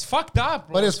 It's fucked up,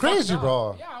 bro. But it's crazy,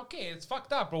 bro. Yeah, okay, it's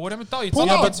fucked up, bro. What am I tell you?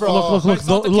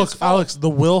 Look, Alex, the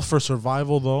will for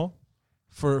survival, though,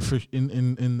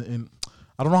 in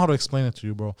I don't know how to explain it to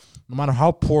you, bro. No matter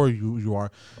how poor you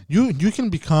are, you can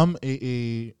become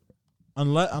a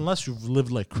unless you've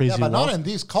lived like crazy. Yeah, but not in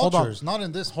these cultures. Not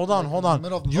in this. Hold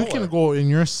on. You can go in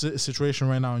your situation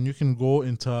right now, and you can go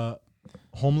into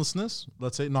homelessness.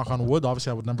 Let's say, knock on wood.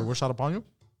 Obviously, I would never wish that upon you,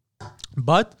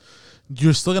 but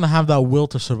you're still gonna have that will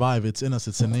to survive. It's in us.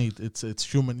 It's innate. It's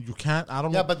human. You can't. I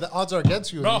don't know. Yeah, but the odds are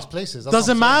against you in these places.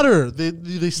 Doesn't matter.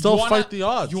 They still fight the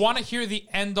odds. You want to hear the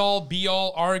end all be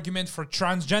all argument for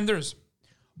transgenders?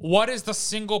 What is the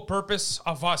single purpose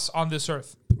of us on this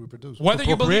earth? Reproduce. Whether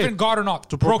you believe in God or not.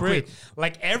 To procreate.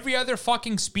 Like every other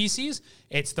fucking species,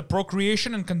 it's the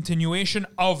procreation and continuation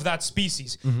of that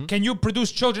species. Mm-hmm. Can you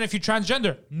produce children if you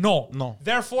transgender? No.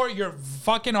 Therefore, your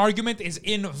fucking argument is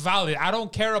invalid. I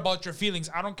don't care about your feelings.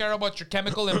 I don't care about your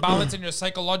chemical imbalance and your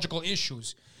psychological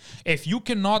issues. If you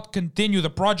cannot continue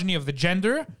the progeny of the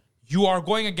gender, you are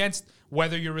going against,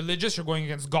 whether you're religious, you're going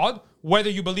against God. Whether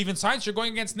you believe in science, you're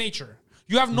going against nature.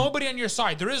 You have nobody on your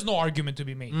side. There is no argument to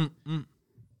be made.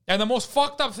 And the most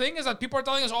fucked up thing is that people are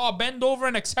telling us, oh, bend over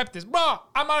and accept this. Bro,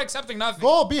 I'm not accepting nothing.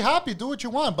 Go, be happy. Do what you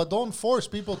want, but don't force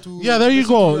people to... Yeah, there you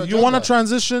go. You want to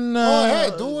transition...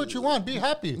 hey, do what you want. Be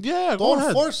happy. Yeah,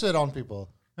 don't force it on people.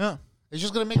 Yeah. It's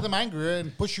just going to make them angrier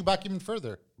and push you back even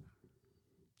further.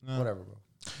 Yeah. Whatever, bro.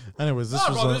 Anyways,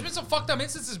 there's been some fucked up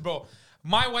instances, bro.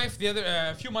 My wife,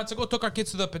 a few months ago, took our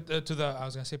kids to the I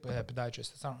was going to say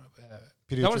podiatrist. It's not...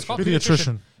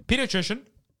 Pediatrician.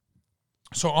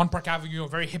 So on Park Avenue,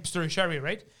 very hipsterish area,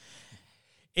 right?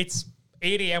 It's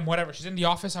 8 a.m., whatever. She's in the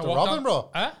office. I walk Robin, out. bro.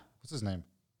 Huh? What's his name?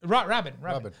 Rabbit.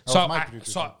 That So, was my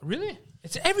pediatrician. really?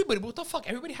 It's everybody. What the fuck?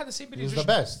 Everybody had the same pediatrician. He's the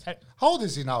best. How old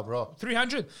is he now, bro?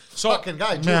 300. So Fucking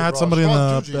guy. Yeah, I had bro. somebody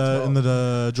Strong jiu-jitsu, in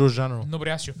the George General. nobody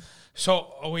asked you. So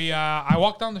I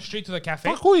walked down the street to the cafe.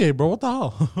 Fuck Oye, bro. What the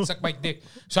hell? Suck my dick.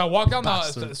 So I walked down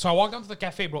Bastard. to the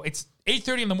cafe, bro. It's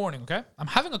 8:30 in the morning. Okay,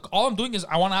 all I'm doing is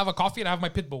I want to have a coffee and I have my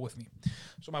pit bull with me.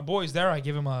 So my boy's there. I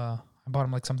bought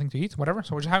him like something to eat, whatever.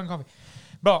 So we're just having coffee.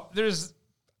 Bro,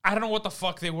 I don't know what the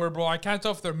fuck they were, bro. I can't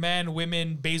tell if they're men,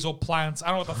 women, basil plants. I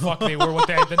don't know what the fuck they were, what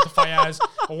they identify as.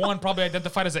 One probably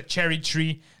identified as a cherry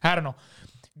tree. I don't know.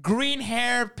 Green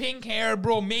hair, pink hair,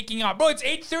 bro, making out. Bro, it's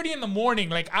 8:30 in the morning.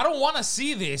 Like, I don't want to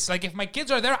see this. Like, if my kids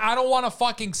are there, I don't want to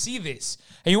fucking see this.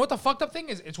 And you know what the fucked up thing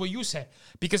is? It's what you said.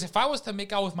 Because if I was to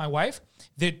make out with my wife,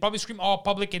 they'd probably scream, oh,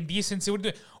 public indecency.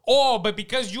 Oh, but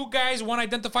because you guys, one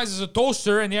identifies as a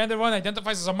toaster and the other one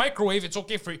identifies as a microwave, it's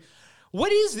okay for you. What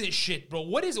is this shit, bro?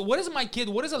 What is my kid?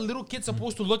 What is a little kid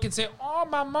supposed to look and say, oh,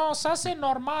 maman, ça c'est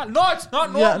normal? No, it's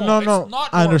not normal. Yeah, no. It's not normal.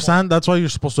 I understand. That's why you're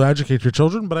supposed to educate your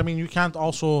children. But I mean, you can't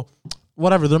also,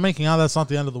 whatever they're making out. That's not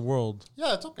the end of the world.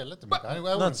 Yeah, it's okay. Let them make out. I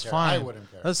wouldn't That's care. fine. I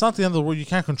wouldn't care. That's not the end of the world. You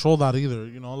can't control that either.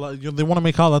 You know, like, they want to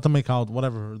make out. Let them make out.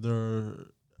 Whatever.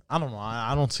 I don't know.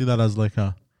 I don't see that as like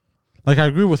a. Like, I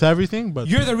agree with everything, but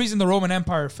You're the reason the Roman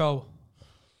Empire fell.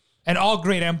 And all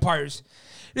great empires.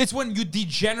 It's when you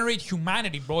degenerate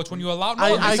humanity, bro. It's when you allow...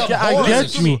 I listen get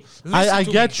to me. you. I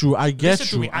get you. I get Listen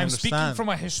to you. me. I I'm speaking understand. from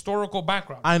a historical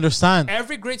background. I understand.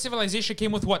 Every great civilization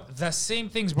came with what? The same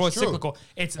things, bro. It's true. cyclical.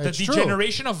 It's the It's true.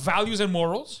 degeneration of values and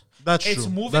morals. That's It's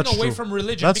true. moving That's away true. from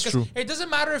religion. That's because true. it doesn't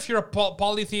matter if you're a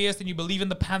polytheist and you believe in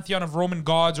the pantheon of Roman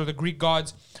gods or the Greek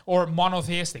gods or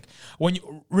monotheistic.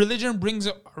 Religion brings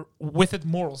with it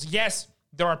morals. Yes,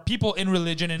 there are people in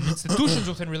religion and institutions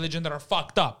within religion that are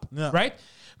fucked up, Yeah. right?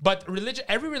 But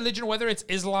every religion, whether it's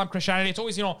Islam, Christianity, it's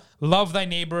always, love thy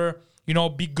neighbor,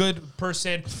 be good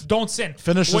person, don't sin.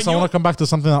 Finish this. When I want to come back to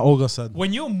something that Olga said.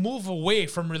 When you move away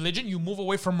from religion, you move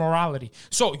away from morality.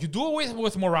 So you do away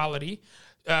with morality,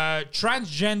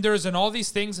 transgenders and all these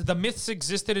things. The myths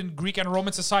existed in Greek and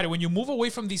Roman society. When you move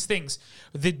away from these things,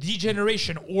 the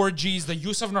degeneration, orgies, the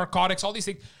use of narcotics, all these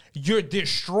things, you're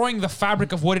destroying the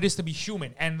fabric of what it is to be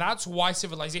human. And that's why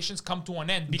civilizations come to an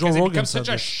end, because it Rogan becomes said such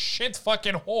a this. shit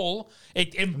fucking hole.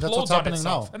 It that's implodes what's on happening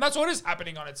itself. now. And that's what is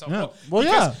happening on itself. Yeah. bro. Well,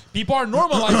 Because yeah. people are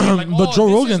normalizing it. Like, But Joe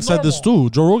this Rogan is said this normal.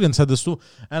 too. Joe Rogan said this too.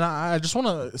 And I just want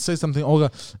to say something,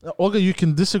 Olga. Olga, you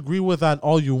can disagree with that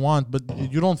all you want, but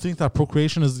you don't think that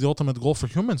procreation is the ultimate goal for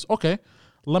humans. Okay,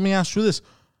 let me ask you this.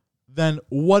 Then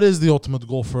what is the ultimate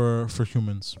goal for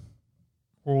humans?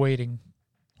 We're waiting.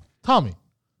 Tell me.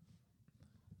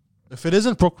 If it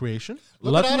isn't procreation,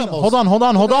 Look at animals. hold on. Look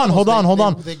at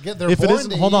animals. They They're if it born, isn't,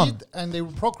 they hold eat, on. and they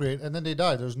procreate, and then they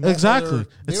die. There's no Exactly. other-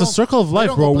 they It's a don't- circle of they life,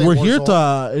 don't bro. go play We're here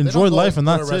Warzone. to They enjoy don't go life, and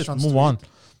to that's it. restaurants Move to on. eat.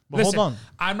 But Listen, hold on.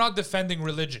 I'm not defending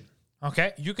religion.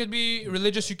 Okay, you could be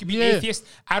religious, you could be Yeah. atheist.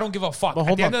 I don't give a fuck. But At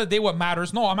hold the end on. of the day, what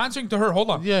matters? No, I'm answering to her. Hold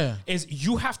on. Yeah. Is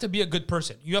you have to be a good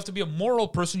person. You have to be a moral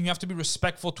person. You have to be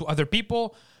respectful to other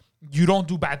people. You don't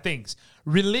do bad things.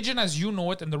 Religion, as you know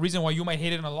it, and the reason why you might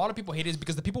hate it, and a lot of people hate it, is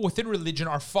because the people within religion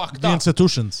are fucked The up.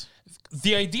 institutions.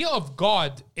 The idea of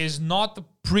God is not the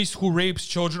priest who rapes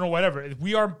children or whatever.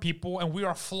 We are people, and we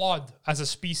are flawed as a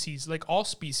species, like all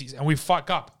species, and we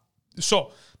fuck up.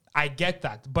 So I get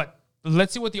that, but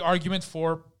let's see what the argument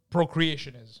for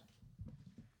procreation is.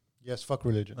 Yes, fuck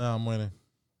religion. I'm waiting.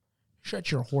 Shut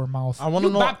your whore mouth. I wanna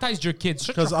You know- baptized your kids.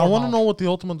 Shut your Because I whore want to mouth. know what the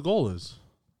ultimate goal is.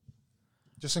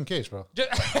 Just in case, bro.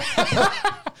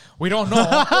 We don't know,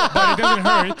 but it doesn't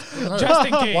hurt. Just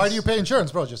in case. Why do you pay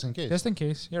insurance, bro? Just in case. Just in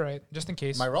case. You're right. Just in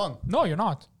case. Am I wrong? No, you're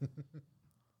not.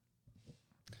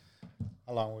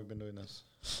 How long have we been doing this?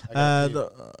 I gotta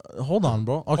pee. Hold on,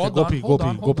 bro. Okay, Hold go on, pee, go hold pee,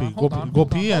 on, go hold pee, on, go hold pee, on, go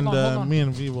hold pee, on, and hold on, hold on. me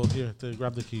and V will here to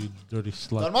grab the key, you dirty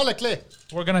slut. Normale clé.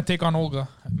 We're going to take on Olga.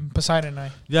 Poseidon and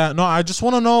I. Yeah, no, I just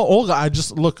want to know, Olga. I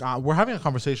just look. We're having a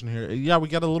conversation here. Yeah, we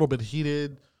get a little bit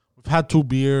heated. We've had 2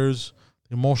 beers.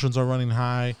 Emotions are running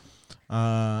high.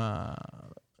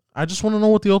 I just want to know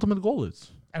what the ultimate goal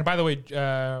is. And by the way,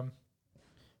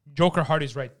 Joker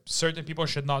Hardy's right. Certain people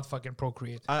should not fucking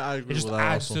procreate. I It agree just with that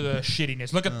adds also. to the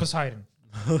shittiness. Look at Poseidon.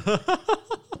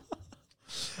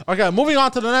 Okay, moving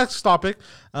on to the next topic.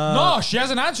 No, she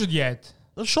hasn't answered yet.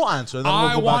 She'll answer. And then I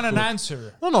we'll go want back an to it.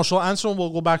 answer. No, she'll answer and we'll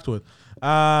go back to it.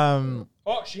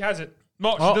 Oh, she has it.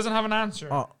 No, she Oh. doesn't have an answer.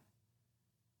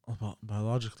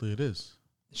 Biologically, it is.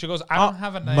 She goes, I don't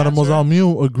have an Mademoiselle answer.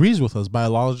 Mew agrees with us.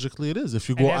 Biologically, it is. If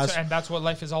you And, go that's, as and that's what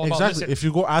life is all about. exactly, Listen, if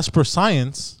you go as per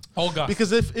science, Olga.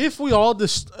 because if we all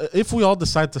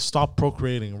decide to stop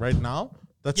procreating right now,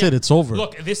 That's it. It's over.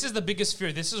 Look, this is the biggest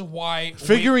fear. This is why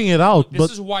Figuring it out, This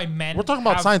but is why men. we're talking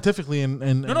about have- scientifically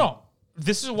and No.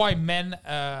 This is why men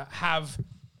have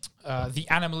the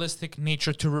animalistic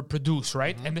nature to reproduce,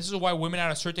 right? And this is why women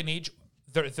at a certain age,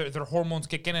 their hormones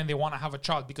kick in and they want to have a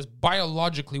child because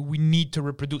biologically we need to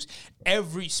reproduce.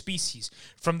 Every species,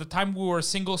 from the time we were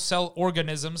single cell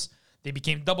organisms, they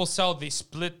became double cell, they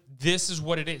split. This is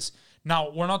what it is.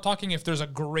 Now, we're not talking if there's a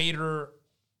greater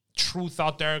truth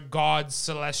out there, God,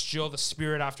 celestial, the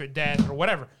spirit after death, or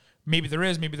whatever. Maybe there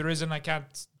is, maybe there isn't. I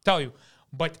can't tell you.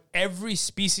 But every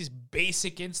species'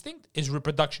 basic instinct is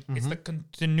reproduction. It's the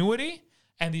continuity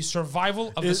and the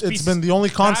survival of the species. It's been the only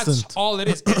constant. That's all it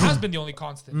is. It has been the only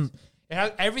constant.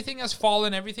 Everything has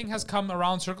fallen. Everything has come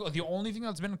around circle. The only thing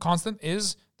that's been constant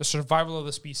is the survival of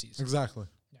the species. Exactly.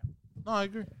 No, I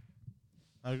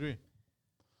agree.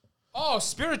 Oh,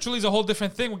 spiritually is a whole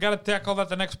different thing. We got to tackle that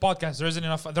the next podcast.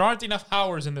 There aren't enough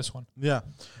hours in this one. Yeah.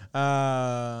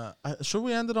 Should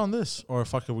we end it on this? Or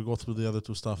fuck it, we go through the other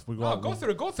two stuff. We go Go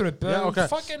through it. Yeah, okay.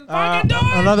 Fucking do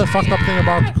it. Another fucked up thing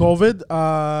about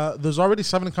COVID. There's already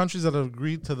 7 countries that have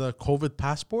agreed to the COVID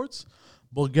passports.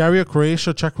 Bulgaria,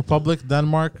 Croatia, Czech Republic,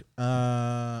 Denmark,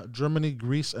 Germany,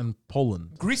 Greece, and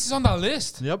Poland. Greece is on that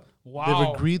list. Yep. Wow.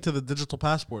 They've agreed to the digital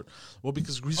passport. Well,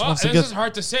 because Greece wants to this get... is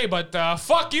hard to say, but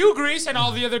fuck you, Greece, and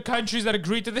all the other countries that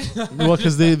agreed to this. Well,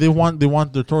 because they want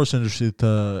their tourist industry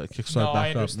to kickstart No,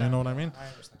 back I up. You know what I mean? I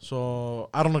understand. So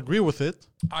I don't agree with it.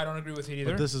 I don't agree with it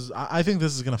either. But this is, I think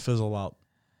this is gonna fizzle out,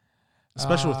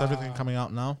 especially with everything coming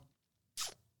out now.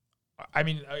 I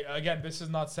mean, again, this is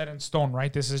not set in stone,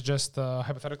 right? This is just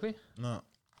hypothetically. No.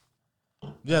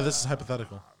 Yeah, this is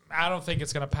hypothetical. I don't think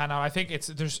it's gonna pan out. I think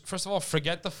there's first of all,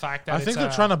 forget the fact that I think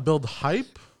they're trying to build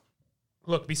hype.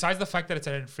 Look, besides the fact that it's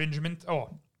an infringement,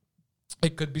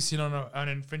 it could be seen on an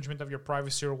infringement of your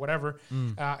privacy or whatever.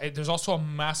 There's also a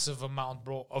massive amount,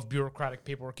 bro, of bureaucratic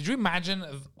paperwork. Could you imagine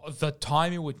the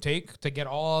time it would take to get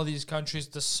all these countries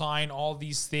to sign all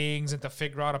these things and to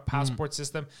figure out a passport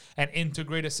system and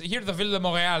integrate it? Here, the Ville de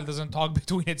Montréal doesn't talk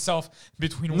between itself,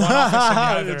 between one office and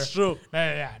the other. It's true. No,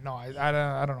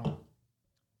 I don't know.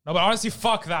 No, but honestly,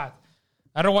 fuck that.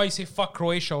 I don't know why you say fuck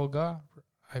Croatia, Olga.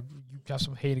 You have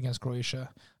some hate against Croatia.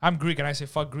 I'm Greek and I say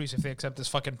fuck Greece if they accept this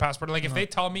fucking passport. Like if they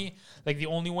tell me like the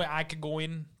only way I could go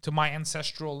in to my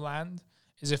ancestral land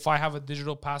is if I have a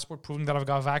digital passport proving that I've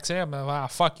got vaccinated, I'm like,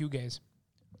 fuck you guys.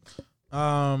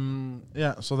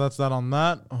 Yeah, so that's that on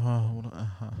that.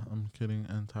 I'm kidding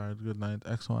and tired. Good night.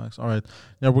 XOX. All right.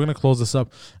 Yeah, we're going to close this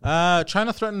up.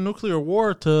 China threatened nuclear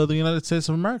war to the United States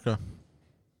of America.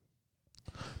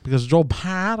 Because Joe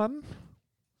Biden,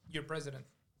 Your president.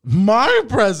 my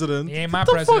president, He ain't my get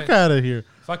the president. fuck out of here.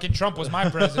 Fucking Trump was my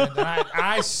president. And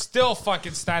I still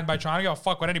fucking stand by Trump. I don't give a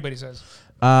fuck what anybody says.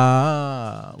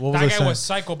 What was I That guy saying? was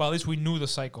psycho, but at least we knew the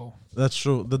psycho. That's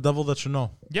true. The devil that you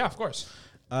know. Yeah, of course.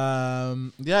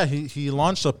 Yeah, he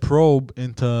launched a probe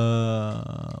into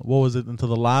into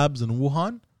the labs in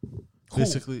Wuhan.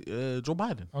 Basically, Joe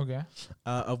Biden. Okay.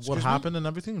 Of what happened and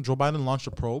everything. Joe Biden launched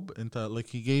a probe into, like,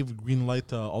 he gave green light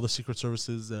to all the secret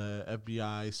services,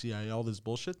 FBI, CIA, all this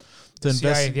bullshit to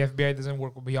CIA, invest. the FBI doesn't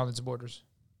work beyond its borders.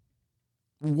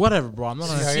 Whatever, bro. I'm not.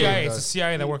 CIA, does. it's the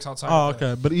CIA that works outside. Oh, of the-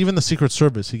 okay. But even the Secret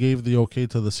Service, he gave the okay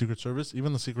to the Secret Service,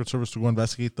 even the Secret Service to go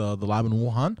investigate the lab in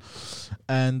Wuhan.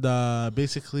 And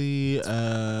basically,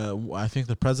 I think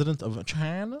the president of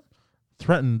China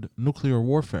threatened nuclear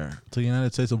warfare to the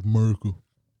United States of America.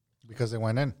 Because they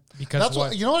went in. Because That's what?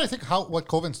 what you know. What I think what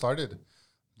COVID started.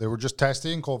 They were just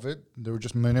testing COVID. They were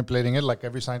just manipulating it like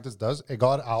every scientist does. It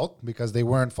got out because they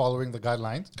weren't following the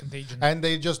guidelines, Contagion. and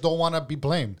they just don't want to be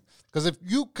blamed. Because if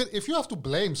you have to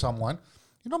blame someone,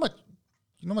 you know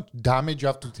how much damage you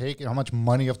have to take and how much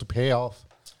money you have to pay off.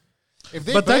 If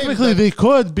they But blame technically, them- they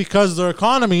could because their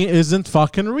economy isn't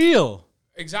fucking real.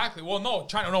 Exactly. Well, no,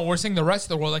 China. No, we're saying the rest of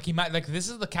the world. Like this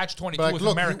is the catch-22 But, with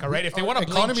look, America, right? If they want to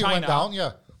blame economy China went down,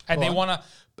 yeah, and Go they on. want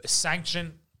to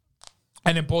sanction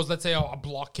and impose, let's say, a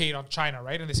blockade on China,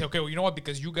 right? And they say, okay, well, you know what?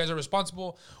 Because you guys are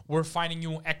responsible, we're fining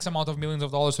you X amount of millions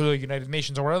of dollars to the United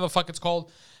Nations or whatever the fuck it's called,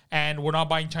 and we're not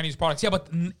buying Chinese products. Yeah,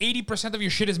 but 80% of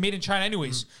your shit is made in China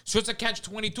anyways. So it's a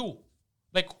catch-22.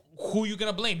 Like, who are you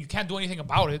gonna blame? You can't do anything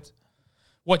about it.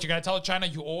 What, you're going to tell China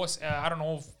you owe us, I don't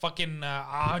know, fucking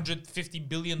 $150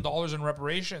 billion in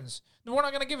reparations? No, we're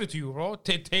not going to give it to you, bro.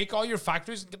 Take all your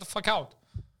factories and get the fuck out.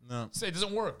 No. Say it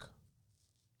doesn't work.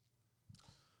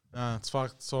 It's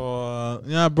fucked. So,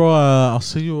 yeah, bro, I'll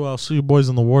see you boys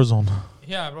in the war zone.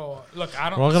 Yeah, bro. Look,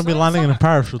 I don't... We're all going to be landing in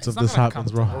parachutes if it's not this gonna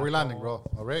happens, come bro. to Where are we landing, bro?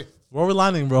 All right. Where are we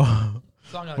landing, bro?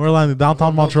 It's not gonna We're landing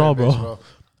downtown Montreal, Military bro. base,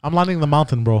 I'm landing the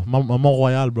mountain, bro. Mont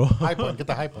Royal, bro. High point. Get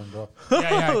the high point, bro.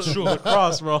 Yeah, it's true.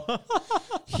 Cross, bro.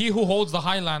 He who holds the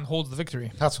highland holds the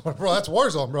victory. That's what, bro. That's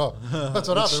Warzone, bro. That's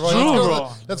what happens. Bro. true,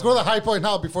 bro. Let's go to the high point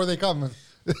now before they come.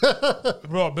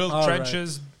 Bro, build All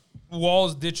trenches,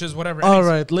 walls, ditches, whatever. All And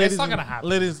right, ladies. It's not gonna happen.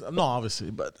 Ladies, no,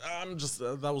 obviously, but I'm just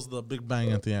that was the big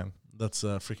bang at the end. That's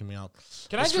freaking me out.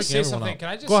 Can I It's just freaking say everyone something? out. Can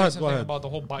I just Go say ahead, go something ahead. about the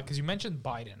whole Biden? Because you mentioned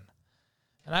Biden,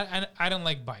 and I don't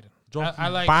like Biden. Joe I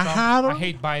like Biden? Trump. I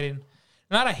hate Biden.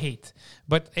 Not I hate,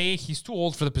 but he's too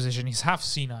old for the position. He's half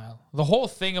senile. The whole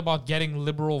thing about getting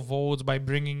liberal votes by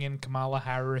bringing in Kamala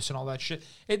Harris and all that shit,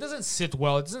 it doesn't sit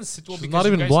well. It doesn't sit well She's because not you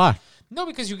even guys, black. No,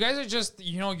 because you guys are just,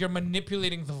 you're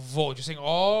manipulating the vote. You're saying,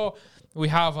 oh, we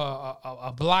have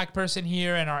a black person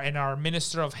here and our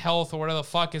minister of health or whatever the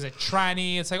fuck is a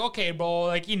tranny. It's like, okay, bro,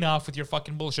 like enough with your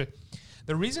fucking bullshit.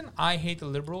 The reason I hate the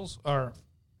liberals or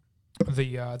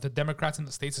the Democrats in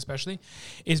the States especially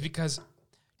is because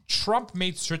Trump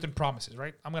made certain promises,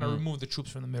 right? I'm going to remove the troops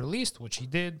from the Middle East, which he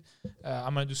did.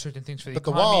 I'm going to do certain things for the But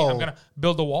the economy. wall. I'm going to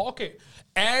build a wall. Okay.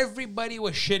 Everybody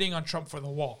was shitting on Trump for the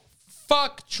wall.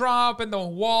 Fuck Trump and the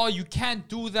wall. You can't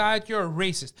do that. You're a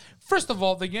racist. First of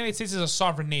all, the United States is a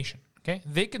sovereign nation, okay?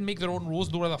 They can make their own rules,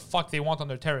 do whatever the fuck they want on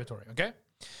their territory, okay?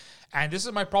 And this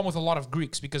is my problem with a lot of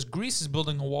Greeks because Greece is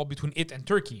building a wall between it and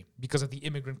Turkey because of the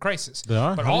immigrant crisis. They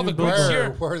are? But How all do the you build Greeks that? here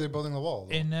Where are they building the wall?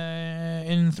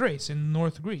 in Thrace, in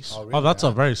North Greece. really? Oh, that's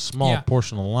a very small Yeah.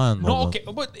 portion of land. No, though. okay,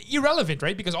 but irrelevant,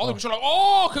 right? Because all the Greeks are like,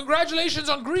 oh, congratulations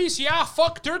on Greece. Yeah,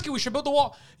 fuck Turkey. We should build a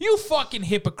wall. You fucking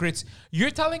hypocrites. You're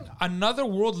telling another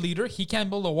world leader he can't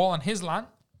build a wall on his land,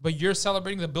 but you're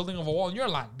celebrating the building of a wall on your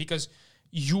land because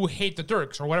you hate the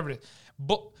Turks or whatever it is.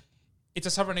 But it's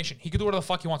a sovereign nation. He can do whatever the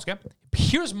fuck he wants, okay?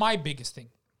 Here's my biggest thing.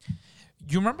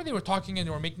 You remember they were talking and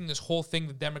they were making this whole thing,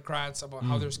 the Democrats, about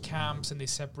how there's camps and they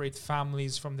separate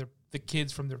families from the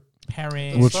kids from their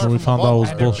parents. Which Start we from found the out bottom. was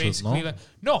And they're bullshit, basically no? like,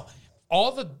 no,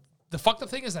 all the fucked up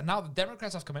thing is that now the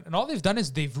Democrats have come in and all they've done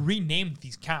is they've renamed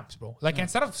these camps, bro. Like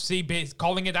instead of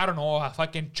calling it, I don't know, a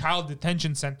fucking child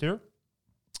detention center,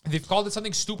 they've called it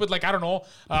something stupid like, I don't know,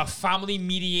 a family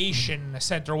mediation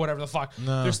center or whatever the fuck.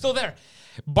 No. They're still there.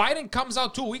 Biden comes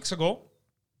out 2 weeks ago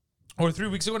or 3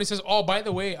 weeks ago and he says, oh, by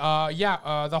the way,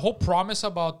 the whole promise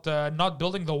about not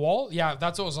building the wall, yeah,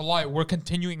 that's always a lie. We're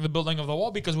continuing the building of the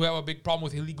wall because we have a big problem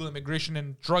with illegal immigration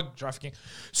and drug trafficking.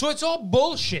 So it's all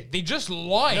bullshit. They just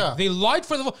lied. Yeah. They lied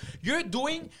for the vote. You're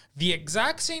doing the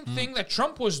exact same thing that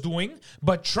Trump was doing,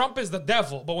 but Trump is the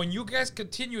devil. But when you guys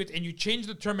continue it and you change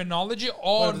the terminology,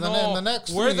 oh But no, in the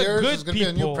next we're few the years, good there's going to be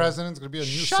a people. new president. It's going to be a new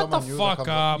Shut someone the new fuck that comes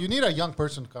up. in. You need a young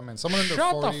person to come in. Someone in their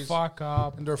Shut 40s. the fuck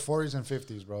up. In their 40s and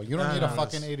 50s, bro. You don't need a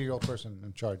fucking 80-year-old person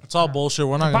in charge. It's all bullshit.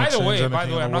 We're not going By to the change way, anything I'm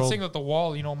in the not world. saying that the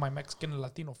wall, my Mexican and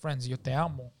Latino friends, yo te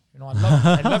amo.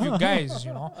 I love you guys,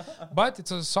 But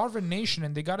it's a sovereign nation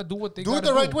and they got to do what they got Do to it do.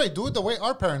 the right way. Do it the way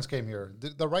our parents came here.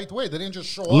 The right way. They didn't just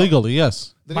show up. Legally,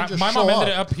 yes. They My, didn't just my show mom up.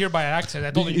 ended up here by accident.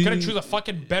 I told her, you could have You- choose a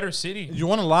fucking better city. You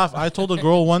want to laugh? I told a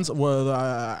girl once. Well,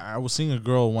 I was seeing a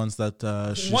girl once that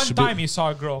One time you saw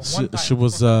a girl. One time. she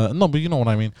was no, but you know what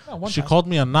I mean. No, one She time. called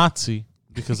me a Nazi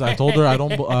because I told her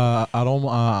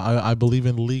I believe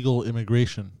in legal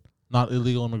immigration, not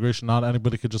illegal immigration. Not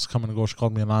anybody could just come and go. She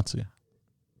called me a Nazi.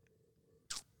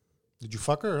 Did you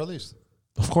fuck her at least?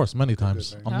 Of course, many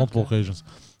times very on good. multiple Okay. occasions.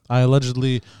 I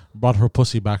allegedly brought her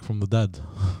pussy back from the dead.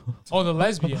 Oh, the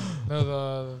lesbian.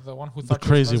 the one who thought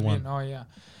crazy she was lesbian. one. Oh, yeah.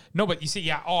 No, but you see,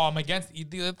 yeah. Oh, I'm against.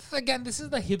 Again, this is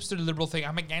the hipster liberal thing.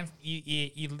 I'm against.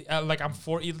 Like I'm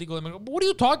for illegal immigration. But what are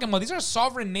you talking about? These are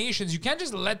sovereign nations. You can't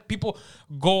just let people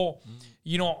go.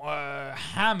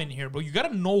 Ham in here, bro. You got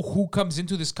to know who comes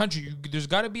into this country. There's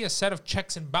got to be a set of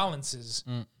checks and balances.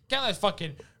 Can't let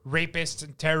fucking rapists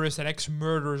and terrorists and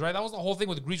ex-murderers, right? That was the whole thing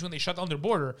with Greece when they shut down their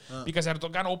border because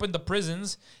Erdogan opened the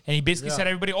prisons and he basically said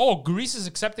everybody, oh, Greece is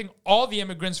accepting all the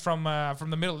immigrants from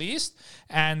the Middle East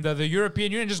and the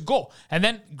European Union, just go. And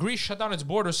then Greece shut down its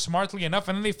borders smartly enough,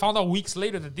 and then they found out weeks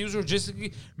later that these were just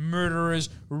murderers,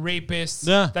 rapists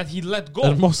that he let go.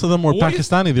 And most of them were What do you-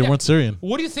 Pakistani. They yeah. weren't Syrian.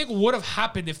 What do you think would have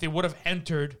happened if they would have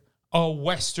entered a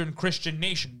Western Christian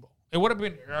nation, bro? It would have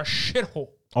been a shithole.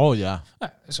 Oh yeah.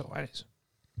 So it is.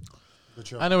 Good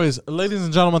show. Anyways, ladies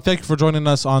and gentlemen, thank you for joining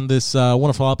us on this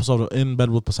wonderful episode of In Bed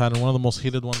with Poseidon. One of the most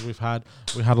heated ones we've had.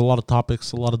 We had a lot of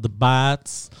topics, a lot of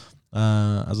debates,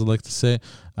 as I like to say.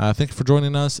 Thank you for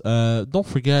joining us. Don't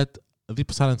forget The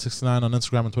Poseidon 69 on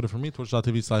Instagram and Twitter for me,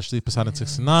 twitch.tv/The Poseidon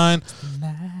 69.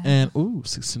 And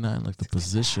 69 like the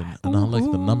position and not like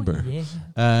the number.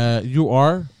 You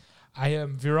are I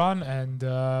am Viran, and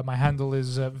my handle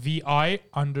is VI_RON.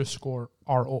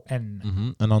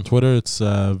 and on Twitter it's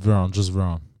Viron, just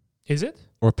Viron. Is it?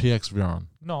 or PX Vieron?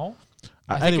 No.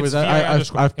 I think Anyways,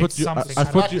 it's I've put it's you. something.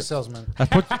 I've put Taxi you. salesman.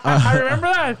 I remember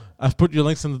that. I've put your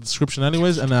links in the description,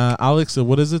 anyways. And Alex,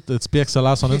 what is it? It's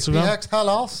PXLS on Instagram. PX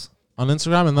Halas. On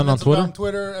Instagram, and then on Twitter. On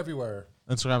Twitter, everywhere.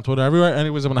 Instagram, Twitter, everywhere.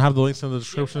 Anyways, I'm gonna have the links in the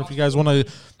description if you guys want to.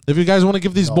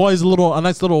 Give these boys a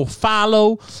nice little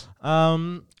follow.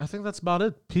 I think that's about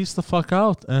it. Peace the fuck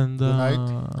out, and Good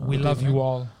night. We love you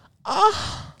all.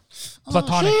 Oh,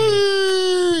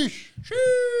 Platonically. sheesh.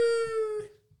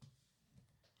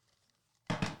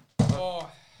 Oh,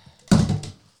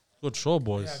 good show,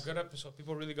 boys. yeah, good episode.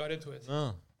 People really got into it.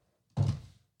 Yeah.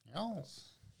 Yes.